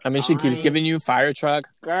 I mean, she keeps giving you fire truck,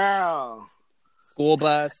 girl, school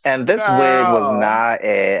bus. And this wig was not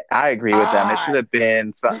it. I agree with them. It should have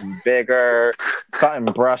been something bigger,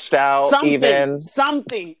 something brushed out,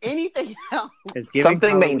 something, anything else.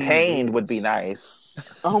 Something maintained would be nice.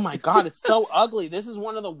 Oh my God, it's so ugly. This is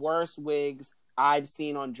one of the worst wigs I've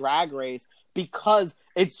seen on Drag Race because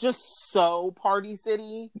it's just so Party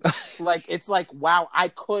City. Like, it's like, wow,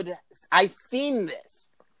 I've seen this.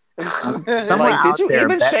 Did you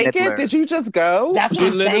even shake it? Did you just go? That's what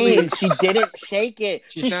I'm saying. She didn't shake it.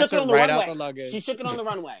 She shook it on the right runway. out the luggage. She shook it on the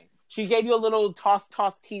runway. She gave you a little toss,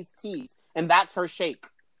 tease, and that's her shake.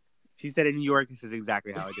 She said in New York, this is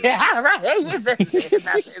exactly how I do it. Yeah, right.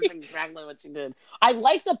 That's exactly what she did. I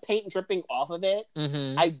like the paint dripping off of it.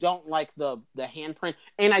 Mm-hmm. I don't like the handprint,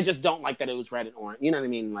 and I just don't like that it was red and orange. You know what I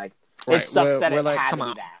mean? Like, Right. it sucks that We're it like, had come to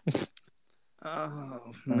on. be that. Oh,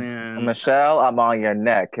 man. Michelle, I'm on your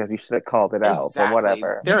neck because you should have called it out, but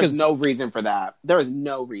whatever. There is no reason for that. There is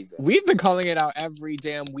no reason. We've been calling it out every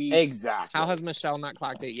damn week. Exactly. How has Michelle not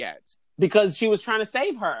clocked it yet? Because she was trying to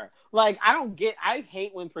save her. Like, I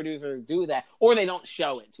hate when producers do that, or they don't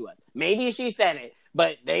show it to us. Maybe she said it,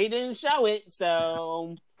 but they didn't show it,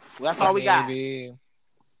 so that's all we got.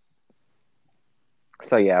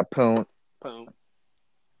 So yeah, poon.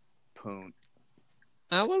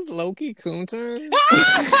 I was low-key counting.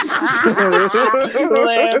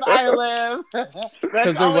 I live.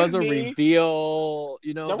 Because there was a reveal.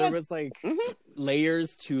 You know, there was like Mm-hmm.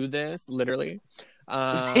 layers to this, literally.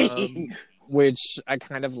 Which I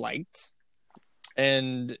kind of liked.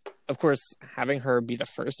 And, of course, having her be the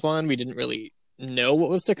first one, we didn't really know what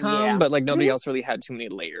was to come. But, like, nobody else really had too many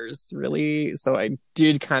layers, really. So I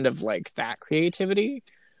did kind of like that creativity,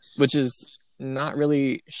 which is not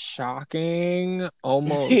really shocking,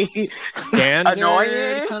 almost standard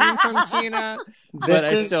annoying coming from Tina, but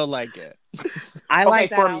I still like it. I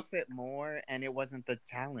like that outfit more, and it wasn't the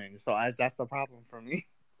challenge, so that's the problem for me.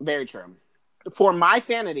 Very true. For my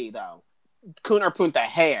sanity, though, Kun or Punt, the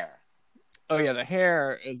hair. Oh yeah, the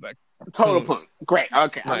hair is like total Punt. Great.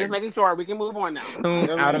 Okay, I'm Like, just making sure we can move on now.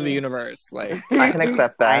 Punt out of the universe. Like, I can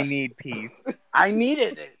accept that. I need peace. I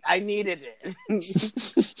needed it.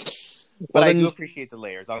 But I do appreciate the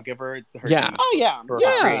layers. I'll give her her Yeah. due Oh yeah. for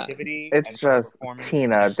Yeah. her creativity. It's and for her just performance.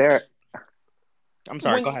 Tina. I'm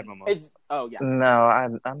sorry. When- Go ahead, Momo. Oh yeah. No,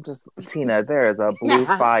 I'm just Tina. There is a blue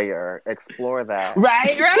fire. Explore that.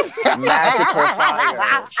 Right. Magical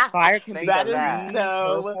fire. Fire can be That that is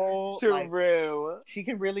so purple, true. she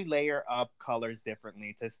can really layer up colors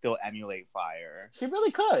differently to still emulate fire. She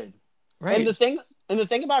really could. right. And the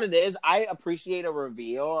thing about it is, I appreciate a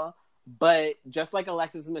reveal, but just like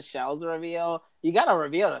Alexis Michelle's reveal, you gotta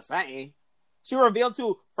reveal the same. She revealed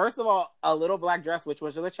to, first of all, a little black dress, which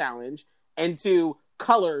was the challenge, and to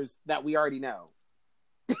colors that we already know.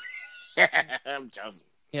 I'm just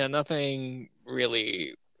Yeah, nothing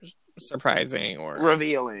really surprising or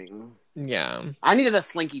revealing. Yeah. I needed a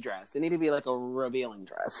slinky dress. It needed to be like a revealing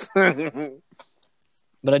dress.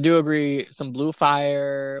 But I do agree, some blue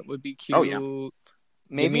fire would be cute. Oh, yeah. Give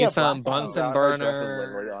Maybe me a some black Bunsen one. Her dress is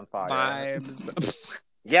literally burner on fire. vibes.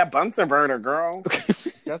 Yeah, Bunsen burner, girl.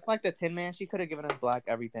 Just like the Tin Man, she could have given us black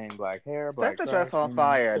everything, black hair, black Set the dress on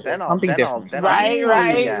fire. Then I'll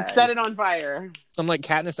Right. Set it on fire. Some like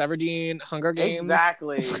Katniss Everdeen, Hunger Games.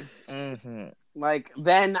 Exactly. Mm-hmm. Like,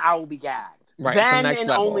 then I will be gagged. Right. Then next and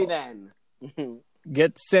level. only then.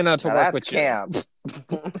 Get Cinna to work with camp.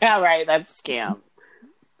 You. Yeah, right. That's scam.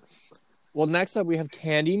 Well, next up we have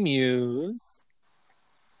Candy Muse.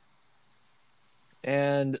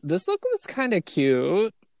 And this look was kind of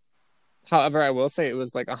cute. However, I will say it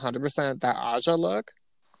was like 100% that Aja look.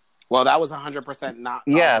 Well, that was 100% not.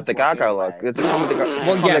 Yeah, Aja's the Gaga anyway. look. It's well,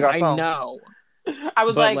 Well, yes, I know. I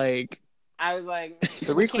was but like,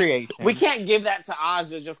 the recreation. We can't give that to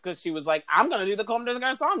Aja just because she was like, I'm gonna do the Comme des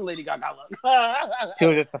Garçons Lady Gaga look. She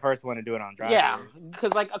was just the first one to do it on Drag Yeah, Race.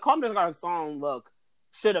 because like a Comme des Garçons look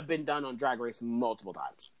should have been done on Drag Race multiple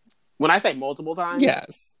times. When I say multiple times,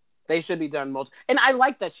 yes, they should be done multiple. And I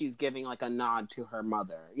like that she's giving like a nod to her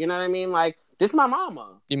mother. You know what I mean? Like, this is my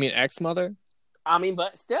mama. You mean ex-mother? I mean,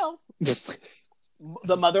 but still,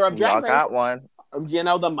 the mother of Drag Y'all Race. got one. You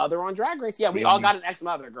know, the mother on Drag Race. Yeah, we all got an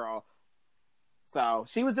ex-mother, girl. So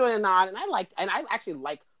she was doing a nod, and I actually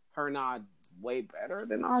like her nod way better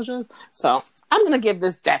than Aja's. So I'm gonna give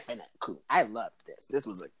this definite coup. I loved this. This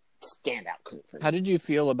was a standout coup for me. How did you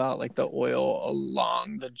feel about like the oil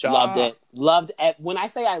along the jaw? Loved it. Loved it. When I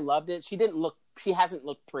say I loved it, she hasn't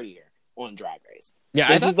looked prettier on Drag Race. Yeah,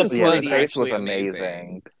 this I thought this was face was actually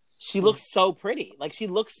amazing. She looks so pretty. Like, she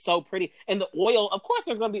looks so pretty. And the oil, of course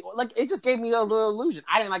there's going to be, like, it just gave me a little illusion.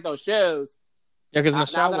 I didn't like those shoes. Yeah, because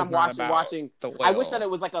Michelle now that was I'm not watching, the oil. I wish that it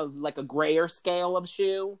was like a grayer scale of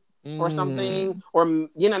shoe or something. Or, you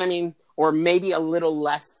know what I mean? Or maybe a little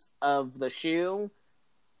less of the shoe.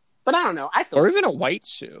 But I don't know. Or even a white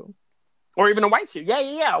shoe. Or even a white shoe.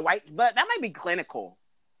 Yeah. White. But that might be clinical.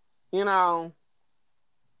 You know?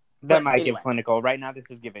 That might give clinical. Right now, this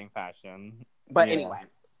is giving fashion. But anyway,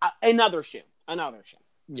 another shoe.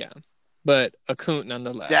 Yeah. But a coont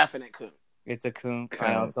nonetheless. Definite coont. It's a coont.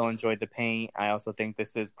 I also enjoyed the paint. I also think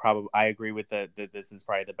this is probably, I agree with this is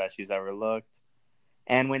probably the best she's ever looked.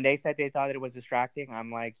 And when they said they thought that it was distracting,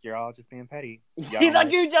 I'm like, you're all just being petty. He's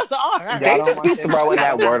like, you just are. They just keep throwing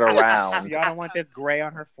that word around. Y'all don't want this gray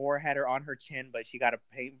on her forehead or on her chin, but she got a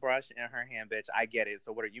paintbrush in her hand, bitch. I get it.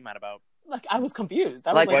 So what are you mad about? Like, I was confused.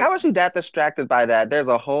 I was like, how is she that distracted by that? There's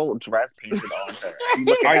a whole dress painted on her.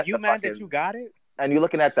 Are you mad that you got it? And you're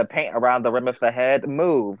looking at the paint around the rim of the head.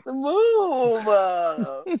 Move. I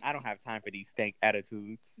don't have time for these stank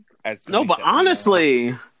attitudes. No, but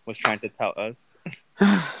honestly, was trying to tell us.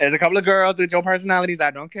 There's a couple of girls with your personalities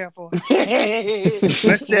I don't care for.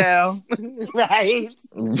 Michelle. Right.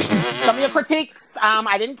 Some of your critiques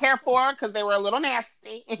I didn't care for because they were a little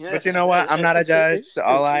nasty. But you know what? I'm not a judge.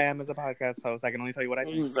 All I am is a podcast host. I can only tell you what I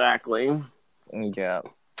think. Exactly. Yeah.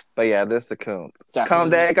 But yeah, this is a coont.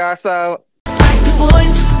 Comme des Garçons.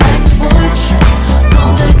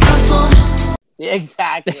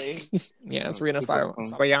 Exactly. Yeah, it's Rina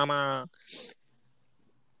Sawayama.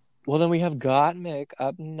 Well, then we have Gottmik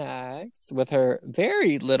up next with her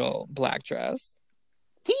very little black dress.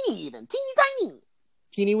 Teeny even. Teeny tiny.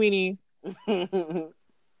 Teeny weeny.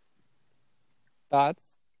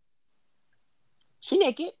 Thoughts? She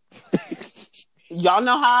naked. Y'all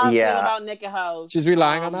know how I feel about naked hoes. She's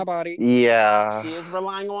relying on that body. Yeah. She is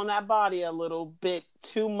relying on that body a little bit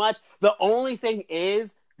too much. The only thing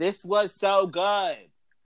is, this was so good.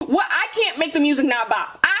 Well, I can't make the music not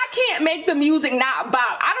bop. I can't make the music not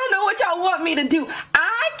bop. I don't know what y'all want me to do.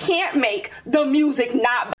 I can't make the music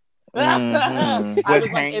not bop. I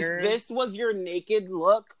was like, if this was your naked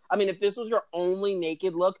look, if this was your only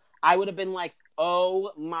naked look, I would have been like,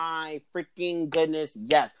 oh my freaking goodness,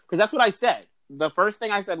 yes. Because that's what I said. The first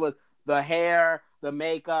thing I said was the hair, the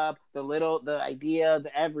makeup, the idea,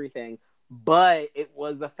 the everything. But it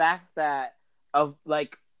was the fact that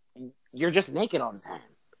you're just naked all the time.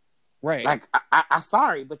 Right. Like, I'm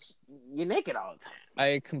sorry, but you're naked all the time.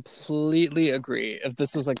 I completely agree. If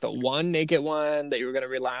this was like the one naked one that you were going to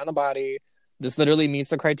rely on the body, this literally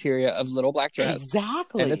meets the criteria of little black dress.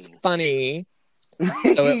 Exactly. And it's funny,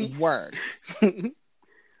 so it works.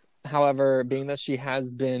 However, being that she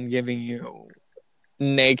has been giving you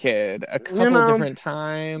naked a couple different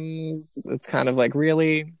times, it's kind of like,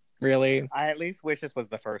 really? I at least wish this was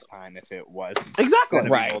the first time if it was. Exactly.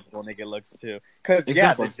 Right. Multiple naked looks too. Because,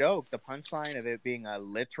 the joke, the punchline of it being a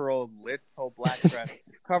literal black dress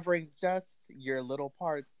covering just your little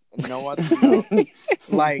parts, no other.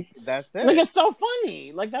 Like, that's it. Like, it's so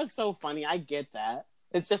funny. Like, that's so funny. I get that.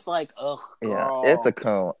 It's just like, ugh, girl. Yeah, it's a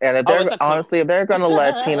coont. And if they're honestly, if they're gonna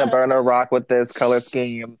let Tina Burner rock with this color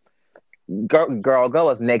scheme, Girl, go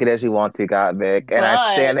as naked as you want to, God, Vic. And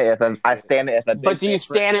I stand it if a But do you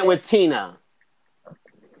stand it with Tina?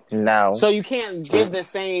 No. So you can't give the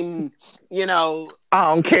same, you know.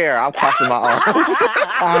 I don't care. I'm crossing my arms.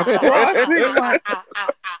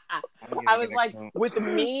 I was like, with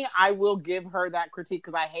me, I will give her that critique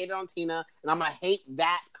because I hate it on Tina, and I'm gonna hate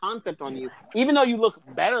that concept on you, even though you look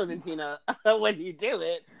better than Tina when you do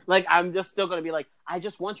it. Like, I'm just still gonna be like, I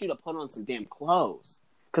just want you to put on some damn clothes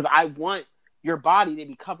because I want your body to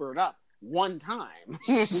be covered up one time,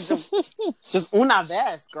 just una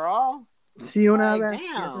vez, girl. See una vez.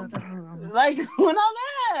 Damn. Like una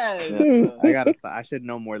vez. Yeah, I gotta stop. I should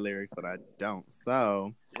know more lyrics, but I don't.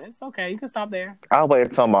 So it's okay. You can stop there. I'll wait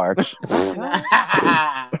until March.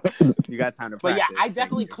 You got time to practice. But yeah, I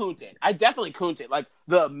definitely cooned it. Like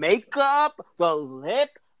the makeup, the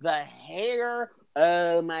lip, the hair.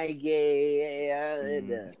 Oh my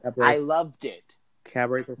god. I loved it.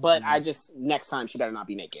 Cabaret. But I just, next time she better not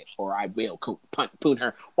be naked, or I will poon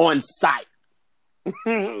her on site.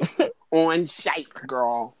 On site,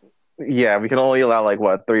 girl. Yeah, we can only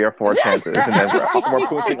allow 3 or 4 chances, and then we're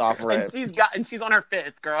pooting off red. And she's on her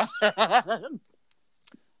 5th, girl.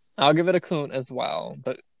 I'll give it a coon as well,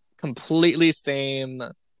 but completely same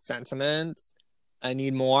sentiments. I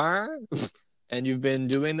need more, and you've been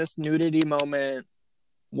doing this nudity moment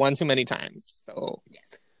one too many times. So,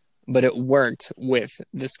 yes, but it worked with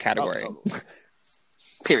this category. Oh, totally.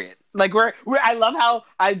 Period. Like I love how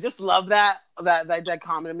I just love that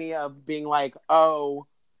dichotomy of being like, oh,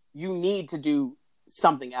 you need to do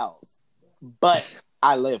something else, but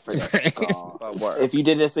I live for this. If you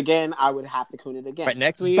did this again, I would have to coon it again. Right,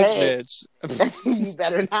 next week, bitch. You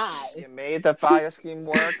better not. You made the fire scheme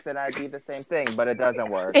work, then I do the same thing, but it doesn't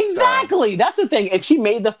work. Exactly. So. That's the thing. If she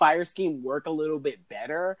made the fire scheme work a little bit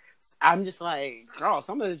better, I'm just like, girl,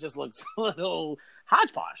 some of this just looks a little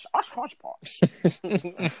hodgepodge.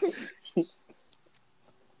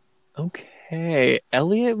 Okay,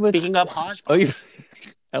 Elliot. Speaking of hodgepodge,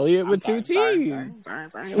 Elliot with 2 T's.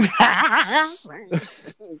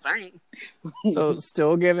 Sorry. So,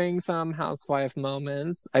 still giving some housewife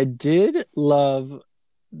moments. I did love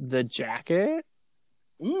the jacket.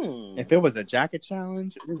 If it was a jacket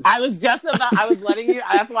challenge, I was letting you.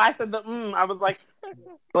 That's why I said I was like,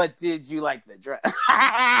 but did you like the dress?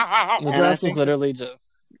 The dress was literally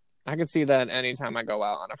just. I could see that anytime I go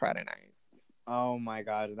out on a Friday night. Oh my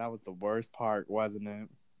god, that was the worst part, wasn't it?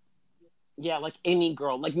 Yeah, like any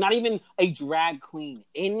girl, like not even a drag queen,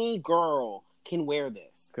 any girl can wear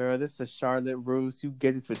this. Girl, this is Charlotte Russe. You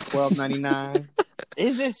get this for $12.99.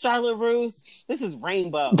 Is this Charlotte Russe? This is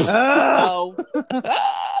Rainbow.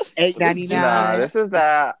 $8.99. Nah, this is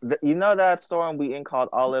that. You know that store in Wheaton called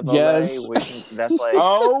Olive Olay? That's like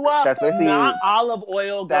that's basically not olive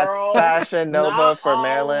oil, girl. That's Fashion Nova for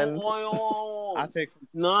Maryland. I take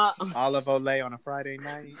not olive olay on a Friday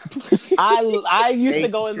night. I used to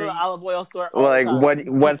go into the olive oil store. Like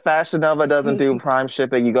when Fashion Nova doesn't do Prime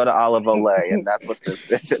shipping, you go to Olive Olay, and that's what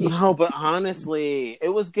this is. No, but honestly, it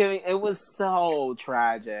was so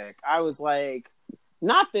tragic. I was like,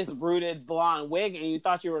 not this rooted blonde wig, and you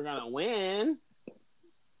thought you were gonna win.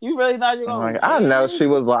 You really thought you were gonna win? I know she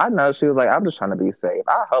was like, I'm just trying to be safe.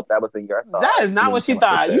 I hope that was in your thought. That is not what she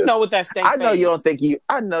thought. You know what that stank. I know you don't think you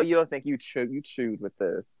chewed with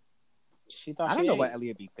this. She thought I don't know what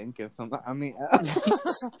Elliot be thinking.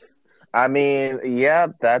 I mean, yeah,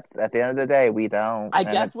 that's at the end of the day, we don't. I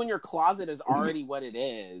guess when your closet is already what it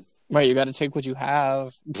is. Right, you got to take what you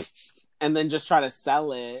have. And then just try to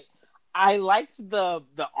sell it. I liked the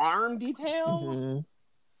arm detail.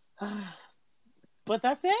 Mm-hmm. But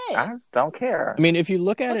that's it. I just don't care. I mean, if you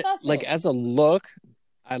look at it as a look,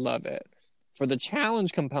 I love it. For the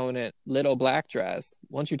challenge component, little black dress,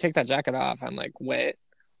 once you take that jacket off, I'm like, what?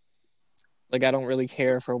 Like, I don't really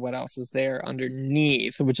care for what else is there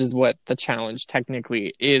underneath, which is what the challenge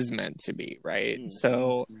technically is meant to be, right? Mm-hmm.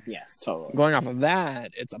 So, yes, totally. Going off of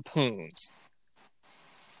that, it's a poont.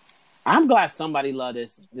 I'm glad somebody loved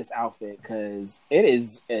this outfit because it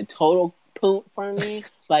is a total poont for me.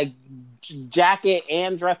 Like, jacket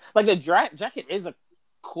and dress. Like, the jacket is a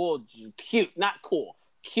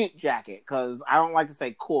cute jacket, because I don't like to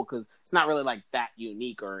say cool because it's not really like that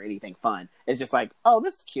unique or anything fun. It's just like, oh,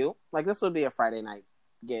 this is cute. Like, this would be a Friday night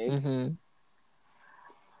gig. Mm-hmm.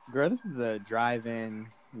 Girl, this is a drive-in,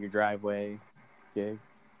 your driveway gig.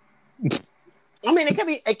 I mean,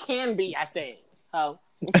 it can be, I say. Oh.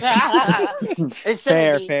 It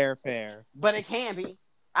fair. But it can be.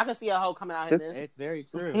 I can see a hoe coming out in this. It's very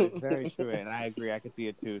true. It's very true. And I agree. I can see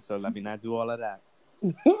it too. So let me not do all of that.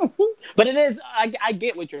 But it is. I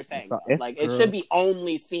get what you're saying. It should be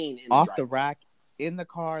only seen in off the rack. in the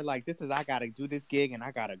car, like, I gotta do this gig and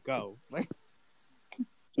I gotta go. Like,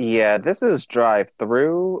 yeah, this is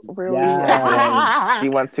drive-through, really. Yes. She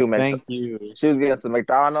went to Thank you. She was getting some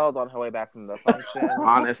McDonald's on her way back from the function.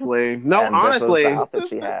 Honestly, no, And this was honestly, the outfit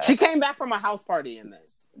she had. she came back from a house party in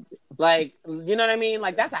this. Like, you know what I mean?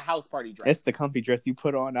 Like, that's a house party dress. It's the comfy dress you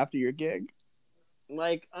put on after your gig.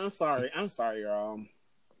 Like, I'm sorry, y'all.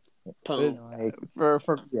 Poon.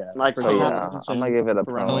 Yeah. Like, So yeah, I'm gonna give it a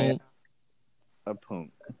point. A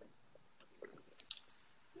poon.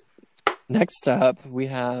 Next up, we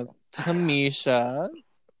have Tamisha.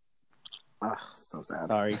 Ugh, so sad.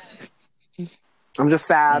 Sorry. I'm just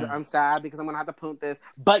sad. I'm sad because I'm gonna have to punt this.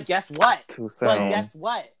 But guess what? Too soon. But guess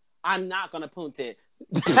what? I'm not gonna punt it.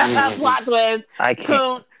 Plot twist. I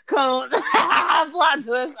can't. Coont. Plot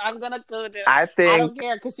twist. I'm gonna coont it. I think I don't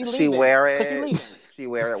care because she leaving. She wear it. 'Cause she leaving. She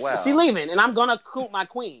wear it well. She leaving, and I'm gonna coont my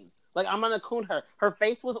queen. Like, I'm gonna coont her. Her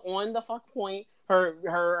face was on the fuck point. Her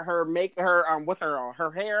hair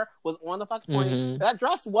was on the fuck point. Mm-hmm. That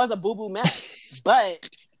dress was a boo-boo mess, but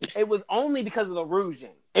it was only because of the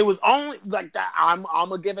rouging. It was only like that. I'm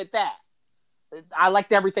gonna give it that. I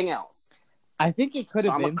liked everything else. I think it could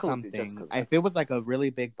have I'm a been coont something. just 'cause. If it was like a really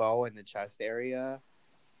big bow in the chest area,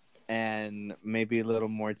 and maybe a little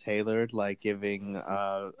more tailored, like giving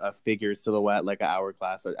a figure silhouette, like an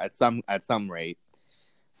hourglass, or at some rate.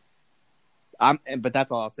 But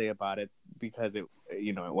that's all I'll say about it, because it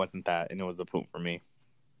wasn't that, and it was a poon for me.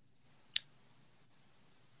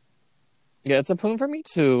 Yeah, it's a poon for me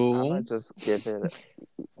too. I'm gonna just give it.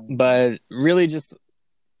 But really,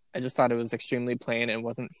 I just thought it was extremely plain and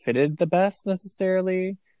wasn't fitted the best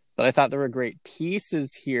necessarily. But I thought there were great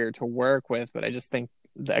pieces here to work with, but I just think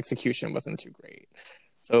the execution wasn't too great.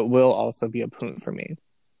 So it will also be a poon for me.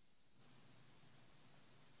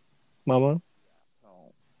 Mama?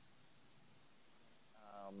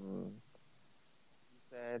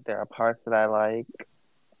 There are parts that I like.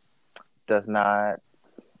 Does not.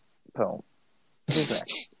 Boom. I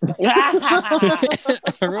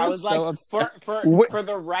was like, for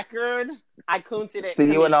the record, I coonted it.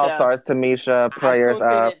 See you in All Stars, Tamisha. Prayers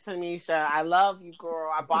up. It, Tamisha. I love you, girl.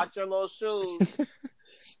 I bought your little shoes,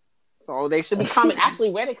 so they should be coming.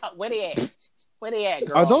 Actually, where they at? Where they at,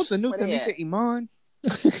 girl? Are those the new Where they Tamisha Iman?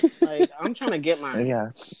 Like, I'm trying to get mine.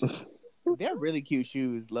 Yes. They're really cute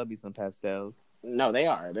shoes. Love me some pastels. No, they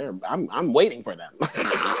are. I'm waiting for them.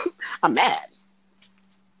 I'm mad.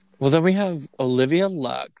 Well, then we have Olivia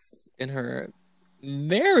Lux in her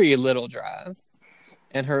very little dress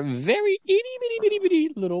and her very itty bitty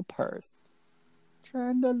little purse.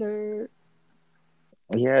 Trend alert.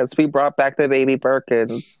 Yes, we brought back the baby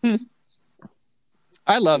Birkins.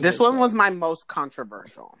 I love this one. Was my most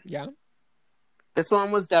controversial. Yeah. This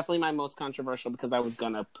one was definitely my most controversial because I was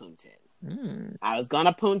gonna punt it. I was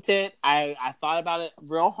gonna punt it. I thought about it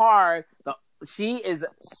real hard. She is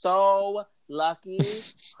so lucky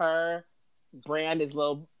her brand is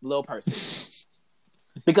Lil Person.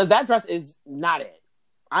 Because that dress is not it.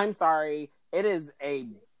 I'm sorry. It is a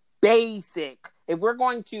basic. If we're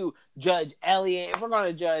going to judge Elliot, if we're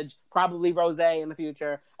going to judge probably Rose in the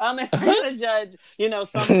future, if we're going to judge,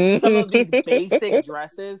 some of these basic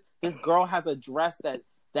dresses, this girl has a dress that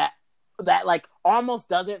like almost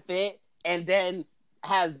doesn't fit and then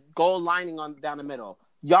has gold lining on down the middle.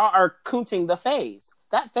 Y'all are coonting the face.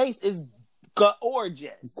 That face is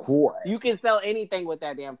gorgeous. You can sell anything with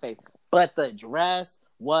that damn face. But the dress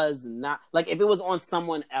was not... Like, if it was on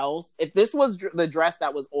someone else, if this was the dress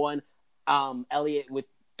that was on Elliot with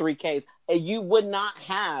 3Ks, you would not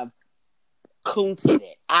have coonted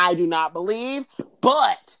it. I do not believe.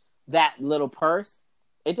 But that little purse,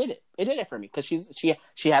 it did it. It did it for me because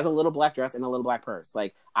she has a little black dress and a little black purse.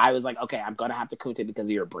 Like, I was like, okay, I'm gonna have to coont it because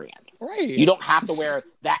of your brand. Right. You don't have to wear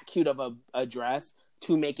that cute of a dress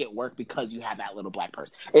to make it work because you have that little black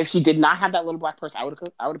purse. If she did not have that little black purse, I would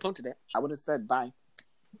have coonted it. I would have said bye.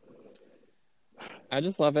 I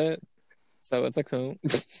just love it. So it's a coon.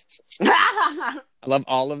 I love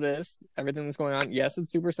all of this. Everything that's going on. Yes,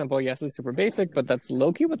 it's super simple. Yes, it's super basic, but that's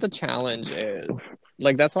low-key what the challenge is.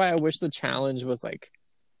 Like, that's why I wish the challenge was like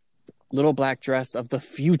little black dress of the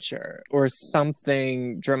future or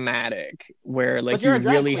something dramatic where like you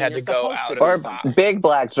really had to go out or of the box. Big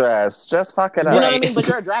black dress. Just fuck it up. You know what I mean? But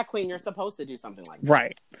you're a drag queen. You're supposed to do something like that.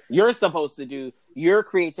 Right. You're supposed to do your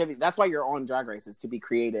creativity. That's why you're on Drag Race, is to be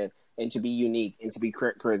creative and to be unique and to be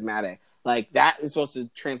charismatic. Like, that is supposed to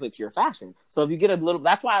translate to your fashion. So if you get a little...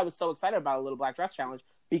 That's why I was so excited about a little black dress challenge,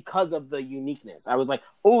 because of the uniqueness. I was like,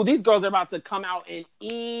 oh, these girls are about to come out and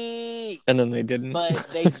eat. And then they didn't. But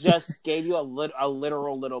they just gave you a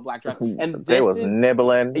literal little black dress. And they was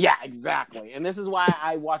nibbling. Yeah, exactly. And this is why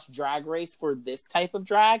I watch Drag Race for this type of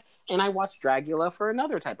drag, and I watch Dragula for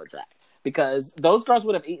another type of drag. Because those girls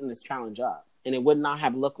would have eaten this challenge up, and it would not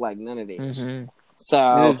have looked like none of these. Mm-hmm.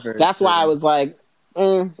 So that's why I was like,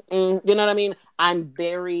 you know what I mean? I'm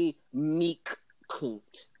very meek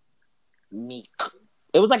coont. Meek.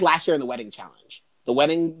 It was like last year in the wedding challenge. The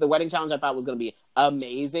wedding challenge I thought was going to be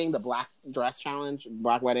amazing. The black dress challenge,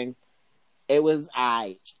 black wedding. It was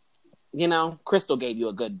Crystal gave you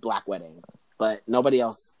a good black wedding, but nobody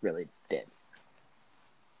else really did.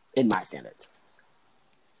 In my standards.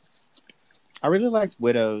 I really liked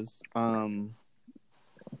Widow's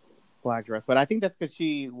black dress, but I think that's because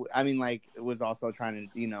it was also trying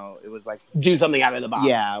to, it was like do something out of the box.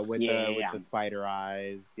 Yeah, with the spider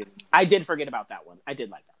eyes. I did forget about that one. I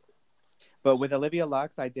did like that. But with Olivia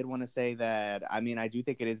Lux, I did want to say that, I do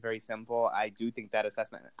think it is very simple. I do think that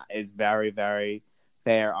assessment is very, very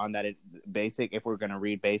fair on that basic, if we're going to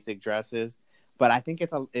read basic dresses. But I think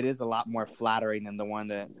it is a lot more flattering than the one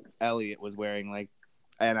that Elliot was wearing.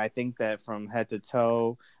 And I think that from head to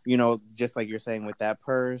toe, just like you're saying with that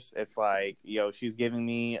purse, it's like, she's giving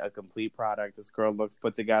me a complete product. This girl looks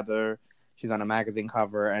put together. She's on a magazine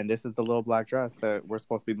cover, and this is the little black dress that we're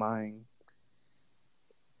supposed to be buying.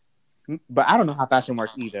 But I don't know how fashion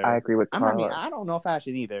works either. I agree with Carla. I don't know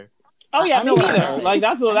fashion either. Oh yeah, me neither. Like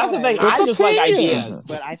that's the thing. I just like ideas.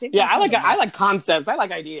 But I think I like concepts. I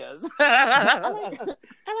like ideas. I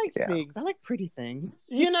like things. I like pretty things.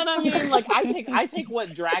 You know what I mean? Like I take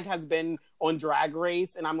what drag has been on Drag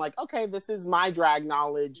Race, and I'm like, okay, this is my drag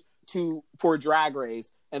knowledge for Drag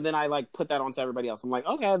Race, and then I put that onto everybody else. I'm like,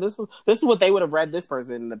 okay, this is what they would have read this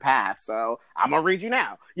person in the past, so I'm gonna read you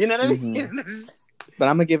now. You know what I mean? Mm-hmm. But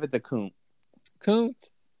I'm gonna give it the coont. Coont.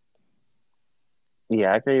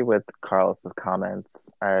 Yeah, I agree with Carlos's comments.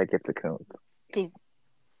 I give to coont. Coont.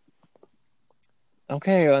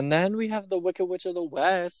 Okay, and then we have the Wicked Witch of the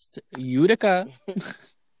West, Utica,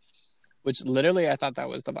 which literally I thought that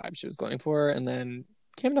was the vibe she was going for, and then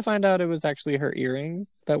came to find out it was actually her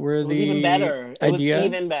earrings that were the even better. idea. It was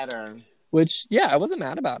even better. Which, I wasn't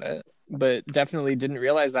mad about it, but definitely didn't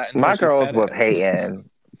realize that until my she girls said was it. hating.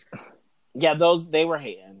 Yeah, they were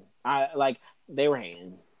hating. They were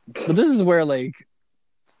hating. But this is where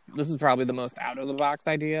this is probably the most out of the box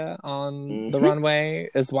idea on the runway,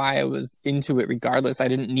 is why I was into it regardless. I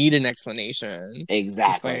didn't need an explanation.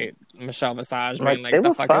 Exactly. Despite Michelle Visage being it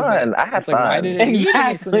was fun. I had fun. Why did it need an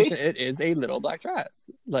explanation? It is a little black dress.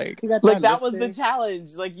 That was the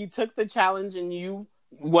challenge. You took the challenge and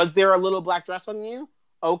was there a little black dress on you?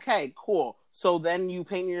 Okay, cool. So then you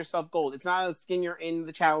paint yourself gold. It's not a skin you're in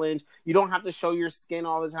the challenge. You don't have to show your skin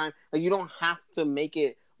all the time. You don't have to make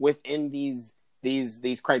it within these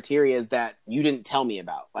criterias that you didn't tell me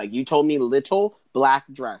about. You told me little black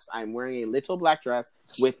dress. I'm wearing a little black dress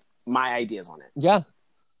with my ideas on it. Yeah.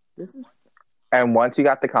 And once you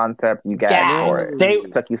got the concept, you gagged for it.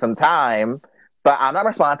 It took you some time, but I'm not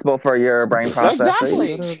responsible for your brain process.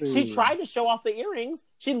 Exactly. She tried to show off the earrings.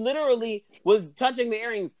 She literally was touching the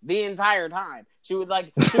earrings the entire time. She was at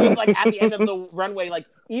the end of the runway,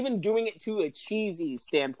 even doing it to a cheesy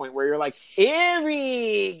standpoint where you're like,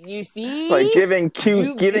 earrings, you see? Giving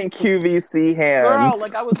QVC hands.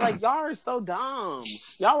 Girl, I was like, y'all are so dumb.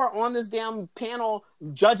 Y'all were on this damn panel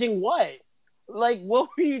judging what? What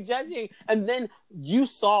were you judging? And then you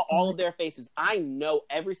saw all of their faces. I know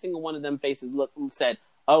every single one of them faces said,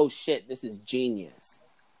 oh shit, this is genius.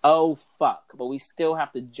 Oh fuck, but we still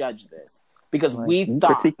have to judge this. Because we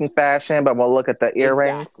thought critiquing fashion, but we'll look at the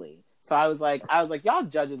earrings. Exactly. So I was like, y'all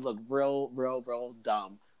judges look real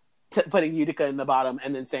dumb. Putting Utica in the bottom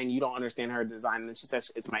and then saying you don't understand her design, and then she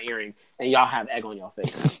says it's my earring, and y'all have egg on your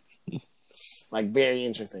face. Very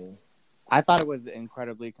interesting. I thought it was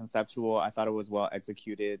incredibly conceptual. I thought it was well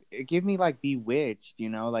executed. It gave me Bewitched,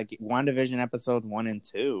 WandaVision episodes 1 and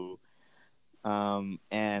 2.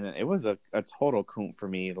 And it was a total coont for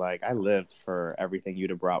me. I lived for everything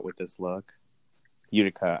Utica brought with this look.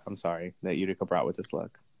 Utica brought with this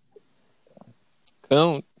look.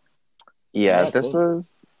 Coont. Yeah,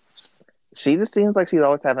 she just seems like she's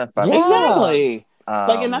always having fun. Yeah. Exactly.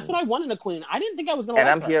 And that's what I wanted in a queen. I didn't think I was going to. And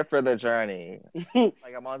I'm here for the journey.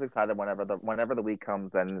 I'm always excited whenever the week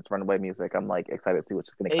comes and it's runaway music. I'm excited to see what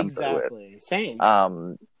she's going to come through with. Exactly. Same.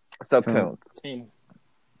 So coont. Same.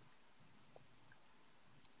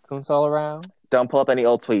 Counts all around. Don't pull up any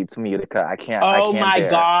old tweets from Utica. I can't. Oh I can't my dare.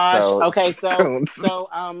 gosh. So, Okay,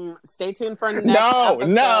 so stay tuned for next episode.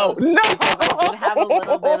 No. Because I did have a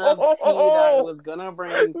little bit of tea that I was gonna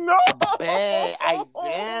bring. No. Babe, I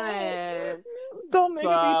didn't. Don't make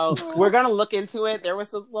So we're gonna look into it. There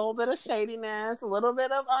was a little bit of shadiness, a little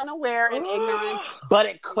bit of unaware and ignorance, but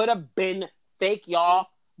it could have been fake, y'all.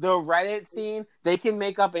 The Reddit scene, they can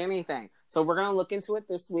make up anything. So we're gonna look into it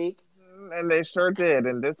this week. And they sure did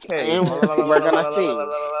in this case. And we're gonna see.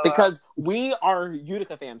 Because we are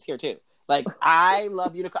Utica fans here too. Like, I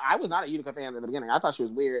love Utica. I was not a Utica fan in the beginning. I thought she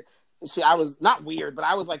was weird. I was not weird, but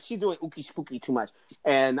I was like, she's doing ookie spooky too much.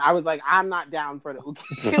 And I was like, I'm not down for the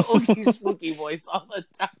ookie spooky voice all the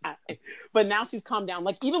time. But now she's calmed down.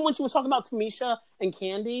 Like, even when she was talking about Tamisha and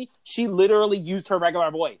Candy, she literally used her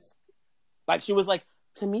regular voice. Like, she was like,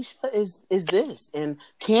 Tamisha is this, and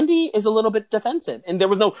Candy is a little bit defensive, and there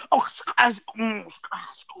was no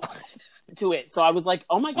to it. So I was like,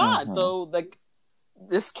 oh my god, so like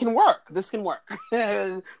this can work.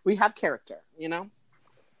 We have character, you know.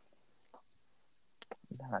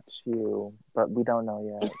 Not you, but we don't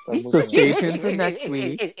know yet. So stay tuned for next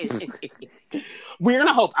week. We're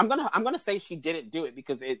gonna hope. I'm gonna say she didn't do it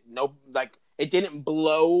because it didn't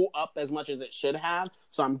blow up as much as it should have.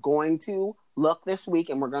 So I'm going to look this week,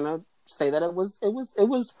 and we're gonna say that it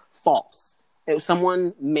was false.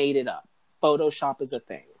 Someone made it up. Photoshop is a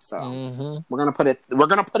thing, so we're gonna put it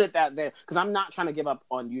that there because I'm not trying to give up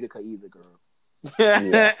on Utica either, girl.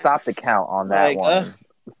 Yeah, stop the count on that one.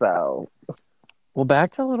 So. Well, back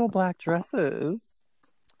to Little Black Dresses.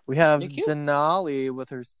 We have Denali with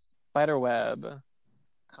her spiderweb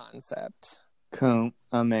concept. Cool.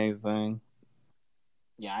 Amazing.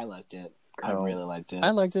 Yeah, I liked it. I really liked it.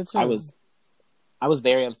 I liked it too. I was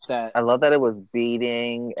very upset. I love that it was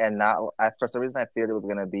beating and not. For some reason, I feared it was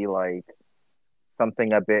gonna be like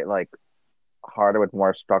something a bit like harder with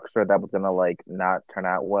more structure that was gonna like not turn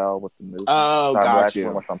out well with the movie. Oh, got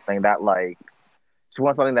you. Was something that like. She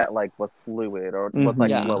wants something that like was fluid or was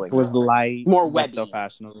like flowing. It was light, more webby, so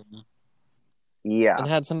fashionable. Yeah, and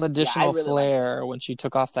had some additional flair when she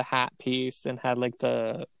took off the hat piece and had like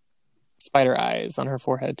the spider eyes on her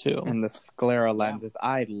forehead too, and the sclera lenses.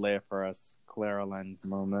 I'd live for a sclera lens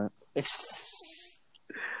moment. It's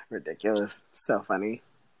ridiculous, so funny.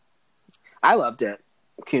 I loved it.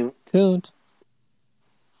 Cute.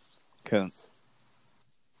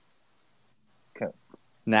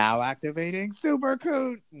 Now activating Super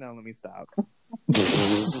Coot. No, let me stop.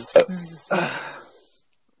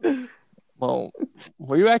 Well,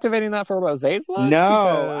 were you activating that for Rosé's look?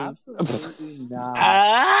 No, absolutely not.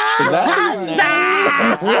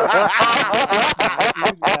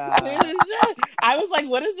 I was like,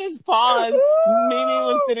 what is this pause? Mimi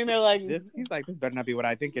was sitting there like... He's like, this better not be what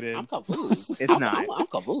I think it is. I'm confused. It's not. I'm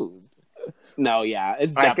confused. No, yeah,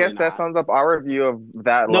 it's I definitely guess that sums up our review of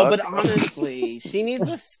that look. look. No, but honestly, she needs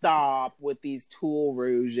to stop with these tool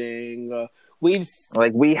rouging. We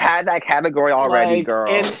had that category already, girl.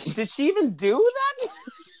 And did she even do that?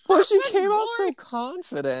 Well, she came out so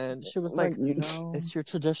confident. She was like, it's your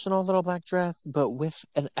traditional little black dress, but with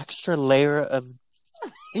an extra layer of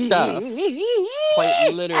stuff.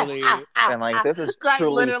 Quite literally. And like, this is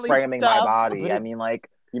truly framing my body. I mean, like,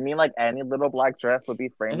 you mean like any little black dress would be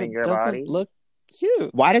framing your body? Look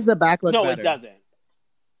cute. Why does the back look better? No, it doesn't.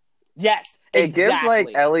 Yes, it gives like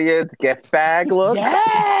Elliot's gift bag look.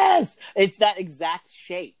 Yes, it's that exact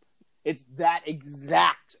shape. It's that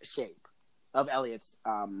exact shape of Elliot's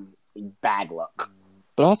bag look.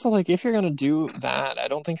 But also, like, if you're gonna do that, I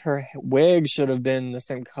don't think her wig should have been the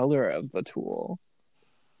same color of the tulle.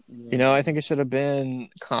 You know, I think it should have been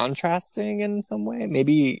contrasting in some way.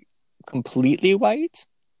 Maybe completely white.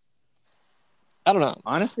 I don't know.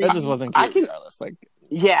 Honestly, that just wasn't cute. Regardless, like,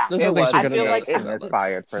 yeah, there's nothing she could have done. It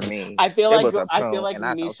inspired for me. I feel like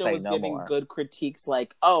Nisha was giving good critiques,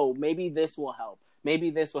 like, "Oh, maybe this will help. Maybe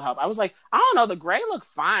this will help." I was like, I don't know. The gray looked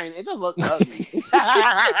fine. It just looked ugly.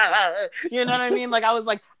 You know what I mean? Like, I was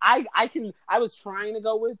like, I was trying to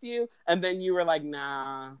go with you, and then you were like,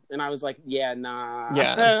 nah, and I was like, yeah, nah,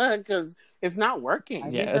 yeah, because it's not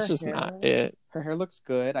working. Yeah, it's just not it. Her hair looks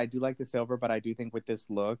good. I do like the silver, but I do think with this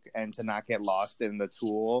look and to not get lost in the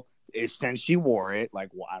tulle, since she wore it, like,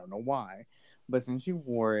 well, I don't know why, but since she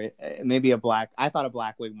wore it, maybe I thought a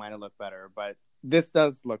black wig might have looked better, but this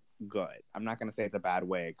does look good. I'm not going to say it's a bad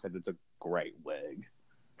wig because it's a great wig.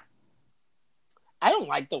 I don't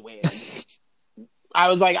like the wig. I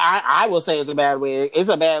was like, I will say it's a bad wig. It's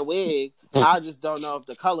a bad wig. I just don't know if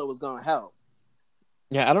the color was going to help.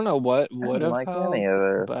 Yeah, I don't know what would have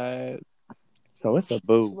helped, but... So it's a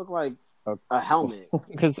boo. She looked like a helmet.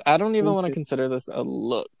 Because I don't even want to consider this a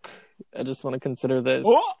look. I just want to consider this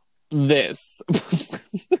this.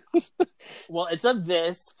 Well, it's a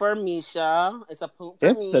this for Misha. It's a poop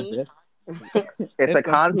for me. It's a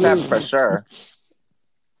concept for sure.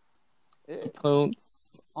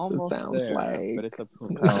 Poonts. Almost it sounds there, like, but it's a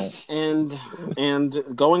poont.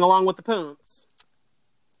 and going along with the poonts,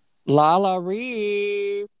 Lala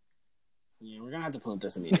Ree. Yeah, we're gonna have to poont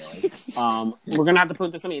this immediately. We're gonna have to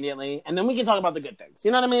poont this immediately, and then we can talk about the good things.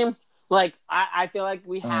 You know what I mean? Like, I feel like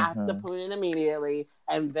we have to poont it immediately,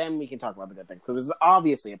 and then we can talk about the good things because it's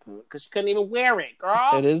obviously a poont because she couldn't even wear it,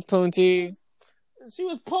 girl. It is poonty. She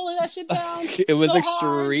was pulling that shit down. It was so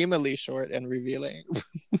extremely short and revealing.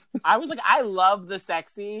 I was like, I love the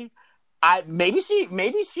sexy. Maybe she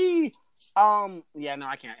yeah, no,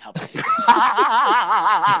 I can't help it.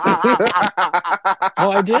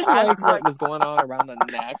 Well, I did like what was going on around the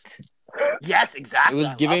neck. Yes, exactly. It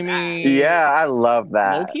was giving me I love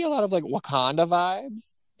that. low-key a lot of like Wakanda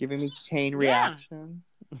vibes. Giving me chain reaction.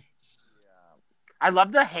 I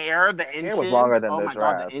love the hair, the inches. Hair was longer than oh the my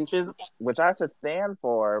dress, god, the inches. which I should stand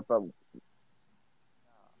for, but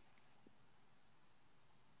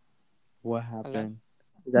What happened?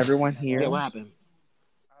 Is everyone here? Yeah, what happened?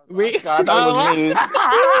 God, that was me.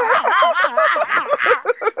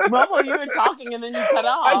 Momo, you were talking and then you cut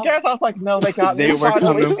off. I guess I was like, no, they got me. They were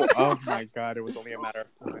coming. Oh my god, it was only a matter of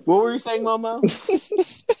time. What were you saying, Momo?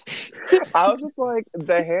 I was just like,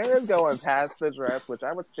 the hair is going past the dress, which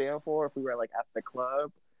I would stand for if we were like at the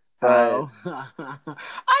club. But I don't know.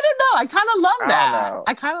 I kind of love that. know.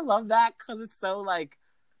 I kind of love that because it's so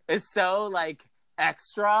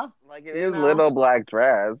extra. Like it is little black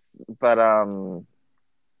dress, but I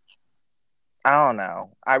don't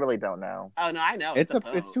know. I really don't know. Oh no, I know. It's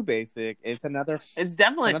too basic. It's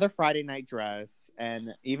definitely another Friday night dress,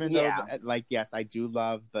 and even though yes, I do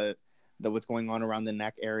love the what's going on around the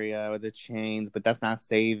neck area with the chains, but that's not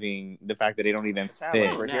saving the fact that they don't even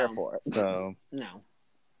fit. We're here for it. So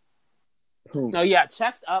no, yeah,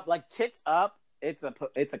 chest up, like tits up. It's a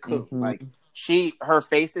coup. Mm-hmm. Like her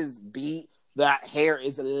face is beat. That hair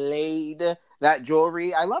is laid. That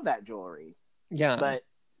jewelry, I love that jewelry. Yeah, but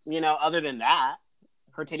other than that,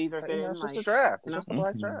 her titties are sitting just a dress. Just a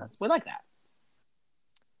black dress. We like that.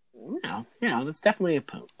 That's definitely a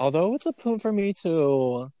poop. Although it's a poop for me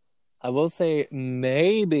too. I will say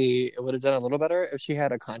maybe it would have done a little better if she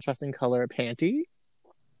had a contrasting color panty.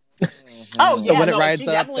 Oh, so yeah, when it rides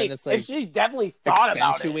up, then it's like if she definitely thought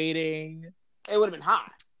about it, it would have been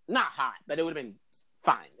hot. Not hot, but it would have been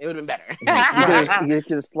fine. It would have been better. You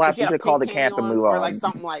could slap. You could call the camp and move on, or like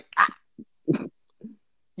something like.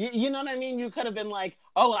 You know what I mean? You could have been like,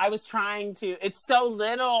 "Oh, I was trying to. It's so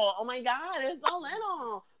little. Oh my god, it's so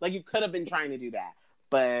little." Like you could have been trying to do that,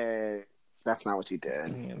 but that's not what you did.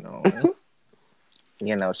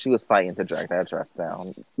 She was fighting to drag that dress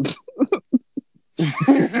down.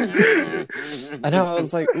 I know. I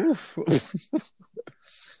was like, oof.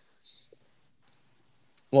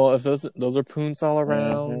 Well, if those are poons all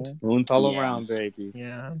around, poons all around, baby.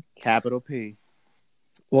 Yeah, capital P.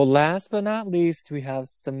 Well, last but not least, we have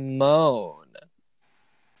Simone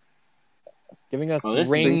giving us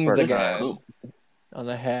rings again on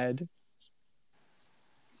the head.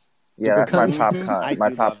 Yeah, that's my top cut.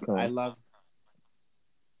 My top cut. I love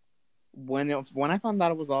when I found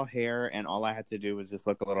out it was all hair and all I had to do was just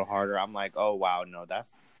look a little harder. I'm like, oh wow, no,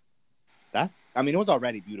 that's. I mean, it was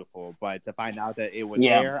already beautiful, but to find out that it was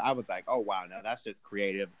hair, I was like, oh wow, no, that's just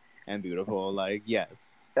creative and beautiful. Like, yes,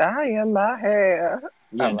 I am my hair.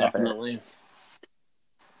 Yeah, definitely.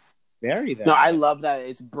 Very that. No, I love that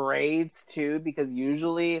it's braids too, because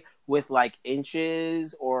usually with like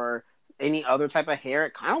inches or any other type of hair,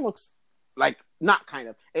 it kind of looks like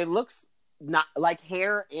it looks not like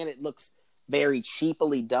hair, and it looks very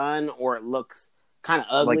cheaply done, or it looks kind of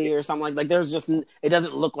ugly or something like there's just it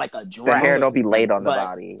doesn't look like a dress. The hair don't be laid on the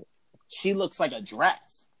body. She looks like a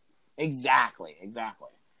dress. Exactly.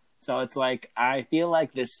 So it's like, I feel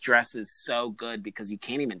like this dress is so good because you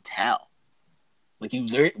can't even tell. Like,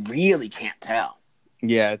 you really can't tell.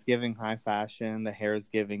 Yeah, it's giving high fashion. The hair is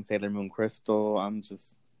giving Sailor Moon Crystal. I'm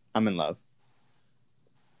in love.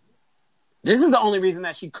 This is the only reason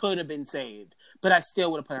that she could have been saved. But I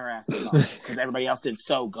still would have put her ass in love because everybody else did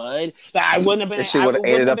so good that I wouldn't have been. She would have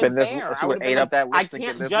ate it up in this. She would have ate up that. I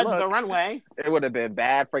can't judge the runway. It would have been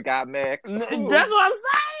bad for Gottmik. That's what I'm saying.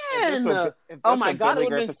 Oh my god, it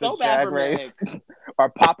would have been so bad for Mick. Or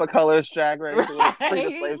Papa Colors Drag Race,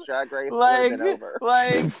 Drag Race, like,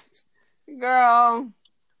 girl,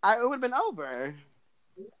 it would have been over.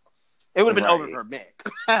 It would have been over for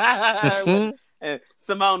Mick.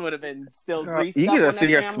 Simone would have been still greased You up. could on have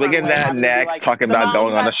seen her damn swinging runway, that having to be neck, like, talking about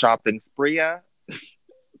 "Simone, going on a shopping spree.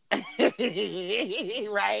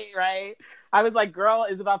 right. I was like, girl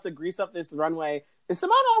is about to grease up this runway. Is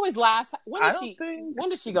Simone always last? When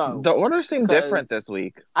does she go? The order seemed different this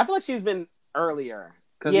week. I feel like she's been earlier.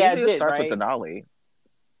 Yeah, it did, starts right? with Denali.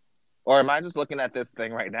 Or am I just looking at this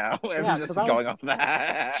thing right now and just going off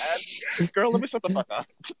that? Girl, let me shut the fuck up.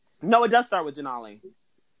 No, it does start with Denali.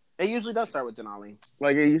 It usually does start with Denali.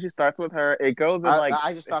 Like, it usually starts with her. It goes in, like,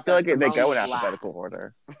 I just thought feel like that they go in Simone alphabetical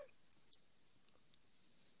order.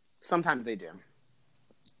 Sometimes they do.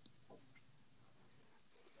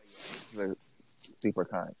 They're super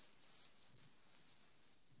kind.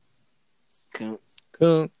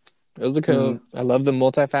 Cool. It was a cool. I love the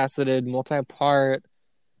multifaceted, multi-part,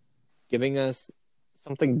 giving us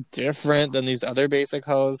something different than these other basic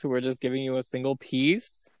hoes who were just giving you a single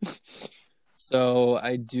piece. So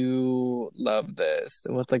I do love this.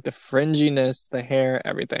 And with like the fringiness, the hair,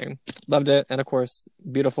 everything. Loved it. And of course,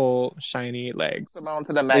 beautiful, shiny legs. Simone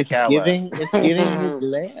to the Met Gala. It's giving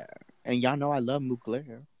Mugler. And y'all know I love Mugler.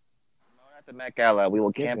 Simone at the Met Gala. We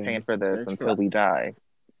will campaign for this until we die.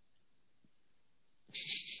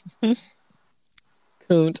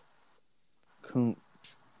 Coont.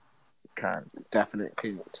 Definite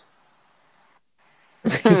coont.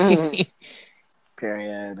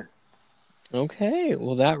 Period. Okay,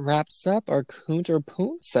 well that wraps up our Coont or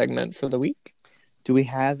Poont segment for the week. Do we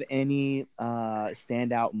have any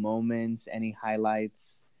standout moments, any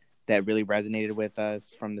highlights that really resonated with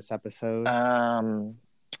us from this episode?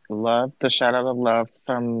 Love the shout out of love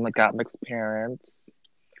from Gottmik's parents.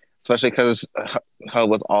 Especially because Ho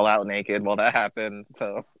was all out naked while that happened.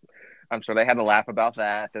 So I'm sure they had to laugh about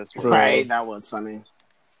that this week. Right, that was funny.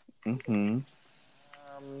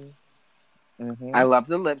 I love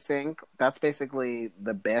the lip sync. That's basically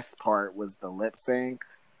the best part was the lip sync.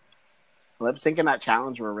 Lip sync and that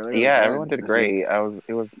challenge were really good. Everyone did great.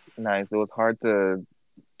 It was nice. It was hard to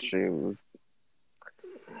choose.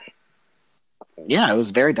 Yeah, it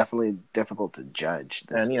was very definitely difficult to judge.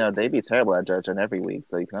 And they'd be terrible at judging every week,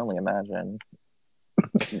 so you can only imagine.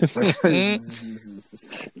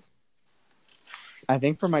 I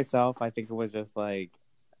think for myself, I think it was just like,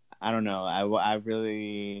 I don't know. I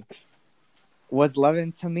really was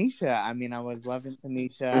loving Tamisha. I mean, I was loving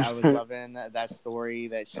Tamisha. I was loving that story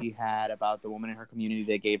that she had about the woman in her community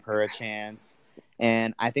that gave her a chance.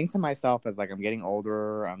 And I think to myself, as like I'm getting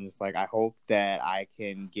older, I'm just like, I hope that I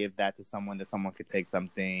can give that to someone, that someone could take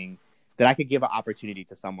something, that I could give an opportunity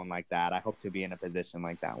to someone like that. I hope to be in a position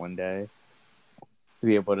like that one day, to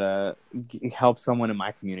be able to help someone in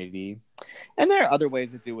my community. And there are other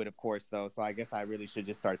ways to do it, of course, though. So I guess I really should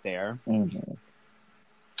just start there. Mm-hmm.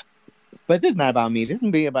 But this is not about me. This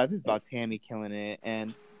is about Tammy killing it.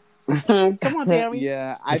 And come on, Tammy.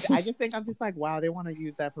 Yeah, I just think I'm just like, wow, they want to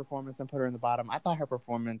use that performance and put her in the bottom. I thought her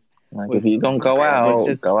performance, if you're gonna go out,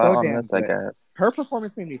 go out on this, I guess. Her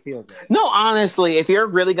performance made me feel good. No, honestly, if you're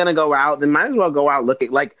really gonna go out, then might as well go out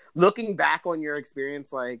looking back on your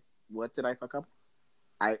experience. Like, what did I fuck up?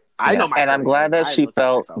 I know my. And I'm glad that she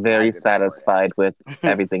felt very satisfied with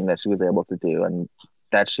everything that she was able to do, and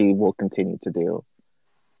that she will continue to do.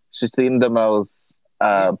 She seemed the most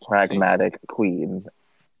pragmatic queen.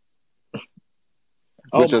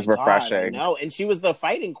 Which is refreshing. No, and she was the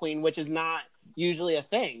fighting queen, which is not usually a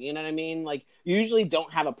thing. You know what I mean? Like, you usually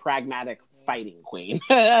don't have a pragmatic fighting queen.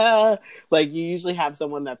 Like, you usually have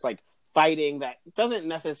someone that's like fighting that doesn't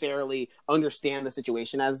necessarily understand the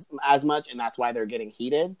situation as much, and that's why they're getting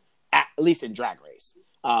heated, at least in Drag Race.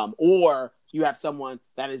 Or you have someone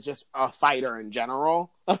that is just a fighter in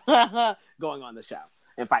general going on the show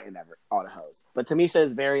and fighting all the hoes. But Tamisha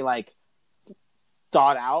is very like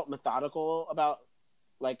thought out, methodical about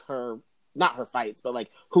like not her fights, but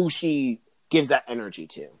like who she gives that energy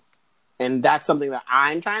to. And that's something that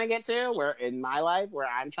I'm trying to get to, where in my life, where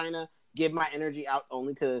I'm trying to give my energy out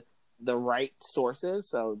only to the right sources.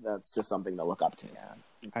 So that's just something to look up to. Yeah.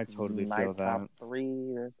 I totally my feel that. My top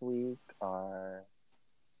 3 this week are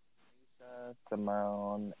Lisa,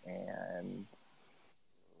 Simone, and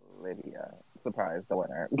Lydia. Surprise, the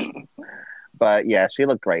winner. But yeah, she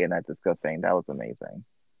looked great in that disco thing. That was amazing.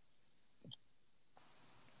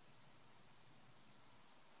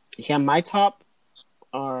 Yeah, my top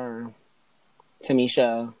are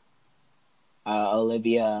Tamisha,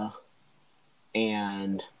 Olivia,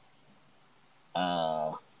 and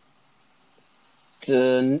De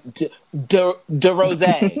Rose.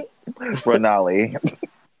 Renali.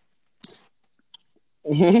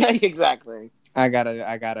 Exactly. I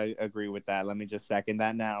gotta agree with that. Let me just second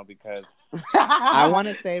that now, because I want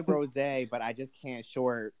to say Rose, but I just can't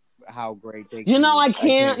short how great they. You know, I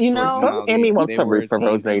can't. You know, Amy wants to root for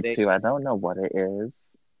Rose too. I don't know what it is.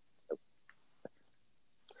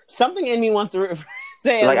 Something in me wants to root for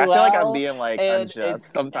Rose like as I well, feel like I'm being like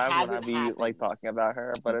unjust sometimes when I be like talking about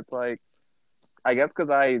her, but it's like I guess because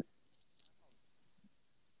I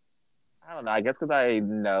don't know. I guess because I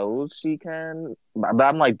know she can, but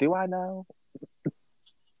I'm like, do I know?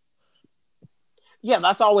 Yeah,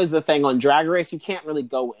 that's always the thing on Drag Race. You can't really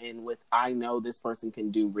go in with, I know this person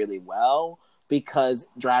can do really well, because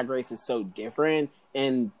Drag Race is so different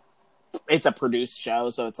and it's a produced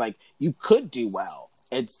show. So it's like, you could do well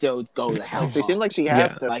and still go the hell. She seems like she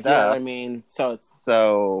has the like, stuff. you know what I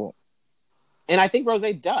mean? And I think Rose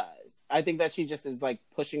does. I think that she just is like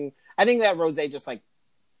pushing. I think that Rose just like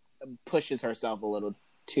pushes herself a little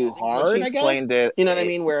too hard, I guess. You know what I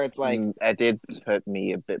mean? Where it's like, it did put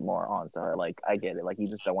me a bit more onto her. Like, I get it. Like, you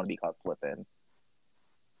just don't want to be caught slipping.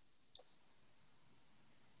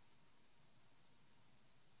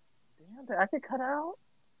 Damn, did I get cut out?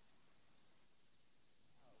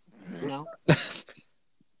 No.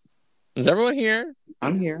 Is everyone here?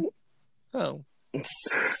 I'm here. Oh.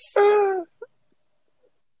 You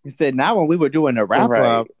said now when we were doing the wrap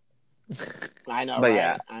up. I know, but right?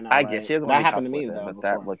 yeah, I know, I right? guess she doesn't that want to happened to me though. But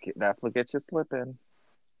that's what gets you slipping.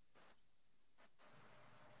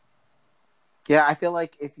 Yeah, I feel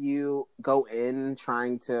like if you go in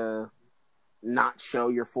trying to not show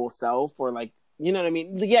your full self, or like, you know what I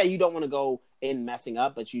mean? Yeah, you don't want to go in messing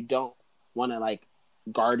up, but you don't want to like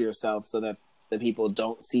guard yourself so that the people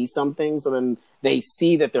don't see something, so then they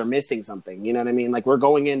see that they're missing something. You know what I mean? Like, we're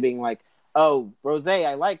going in being like, oh, Rose,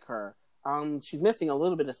 I like her. She's missing a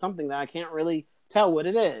little bit of something that I can't really tell what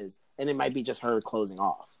it is. And it might be just her closing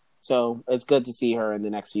off. So it's good to see her in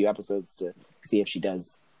the next few episodes to see if she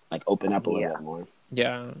does like open up a little bit more.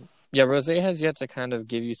 Yeah. Yeah, Rose has yet to kind of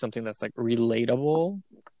give you something that's like relatable.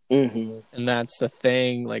 Mm-hmm. And that's the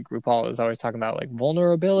thing, like RuPaul is always talking about, like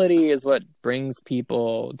vulnerability is what brings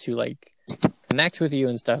people to like connect with you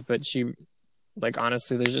and stuff. But she, like,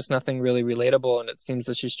 honestly, there's just nothing really relatable. And it seems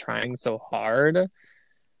that she's trying so hard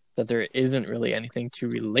that there isn't really anything to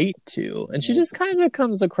relate to. And she just kind of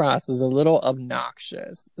comes across as a little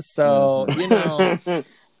obnoxious. So, you know,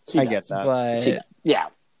 I get that. But yeah.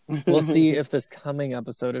 We'll see if this coming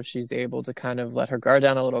episode, if she's able to kind of let her guard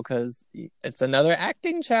down a little, because it's another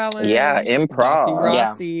acting challenge. Yeah, improv.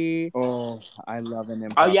 Rossi. Oh, I love an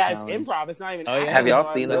improv. Oh yeah, challenge. it's improv. It's not even. Oh yeah, have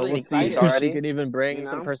y'all seen so the we'll see if she can even bring You know?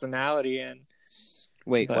 some personality in.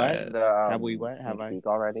 Wait, But- what? Have we what? Have I?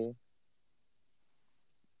 already?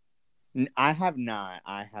 I have not.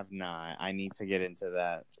 I need to get into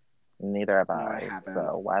that. Neither have No, I. I haven't.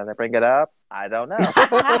 So why did I bring it up? I don't know.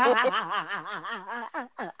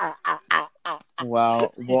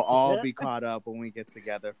 Well, we'll all be caught up when we get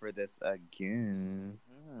together for this again.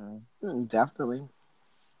 Definitely.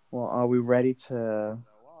 Well, are we ready to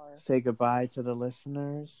say goodbye to the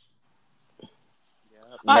listeners?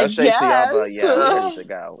 No shade to y'all, but yeah, we're ready to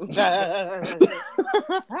go.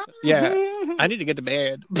 Yeah, I need to get to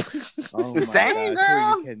bed. Oh my Same, God, who are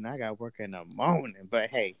girl. you kidding? I got work in the morning, but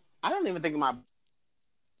hey, I don't even think my.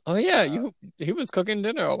 Oh yeah, he was cooking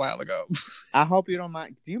dinner a while ago. I hope you don't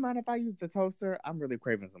mind. Do you mind if I use the toaster? I'm really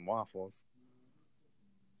craving some waffles.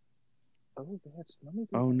 Oh, bitch, let me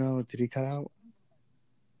Oh no, did he cut out?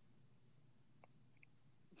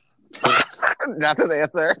 That's his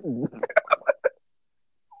answer.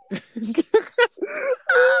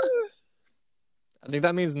 I think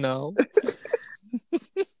that means no.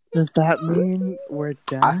 Does that mean we're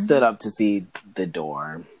done? I stood up to see the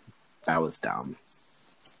door. That was dumb.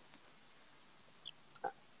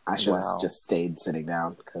 I should have just stayed sitting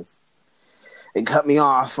down because it cut me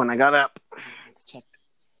off when I got up. Let's check.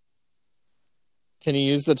 Can you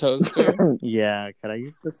use the toaster? Yeah, could I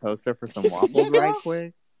use the toaster for some waffles right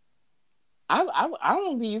quick? I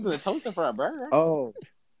don't be using the toaster for a burger. Oh.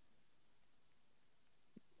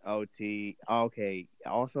 OT. Okay.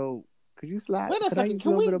 Also, could you slide? Wait a could I second. use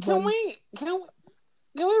Can a little bit of we butter?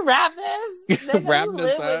 wrap this? Nigga, Wrap you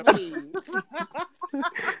this live up. with me.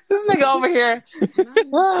 This nigga over here.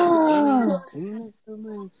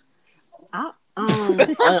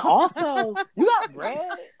 And also, you got bread?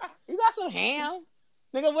 You got some ham?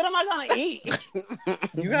 Nigga, what am I gonna eat?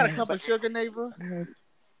 You got a cup of sugar, neighbor?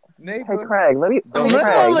 Hey, Craig, let me.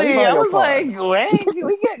 Literally, I was like, wait,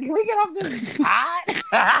 can we get off this pot?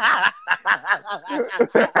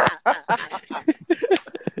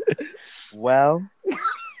 Well,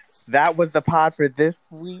 that was the pod for this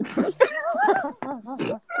week.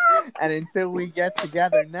 And until we get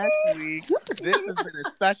together next week, this has been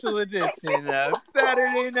a special edition of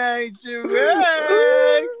Saturday Night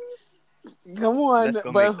Drag. Come on, Let's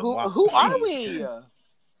go but make them walk who the are plank. we?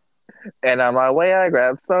 And on my way, I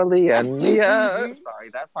grabbed Sully and Mia. Sorry,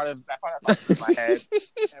 that part of that's in my head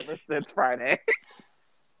ever since Friday.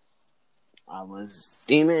 I was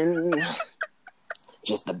demon,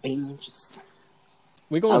 just the binges.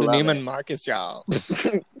 We going to Neiman Marcus, y'all.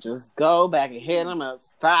 Just go back and hit him up,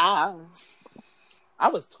 style. I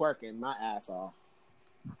was twerking my ass off.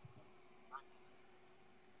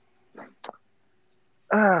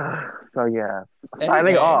 So yeah, Anyway.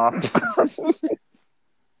 signing off.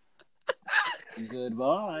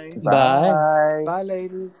 Goodbye. Bye. Bye,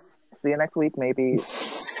 ladies. See you next week, maybe.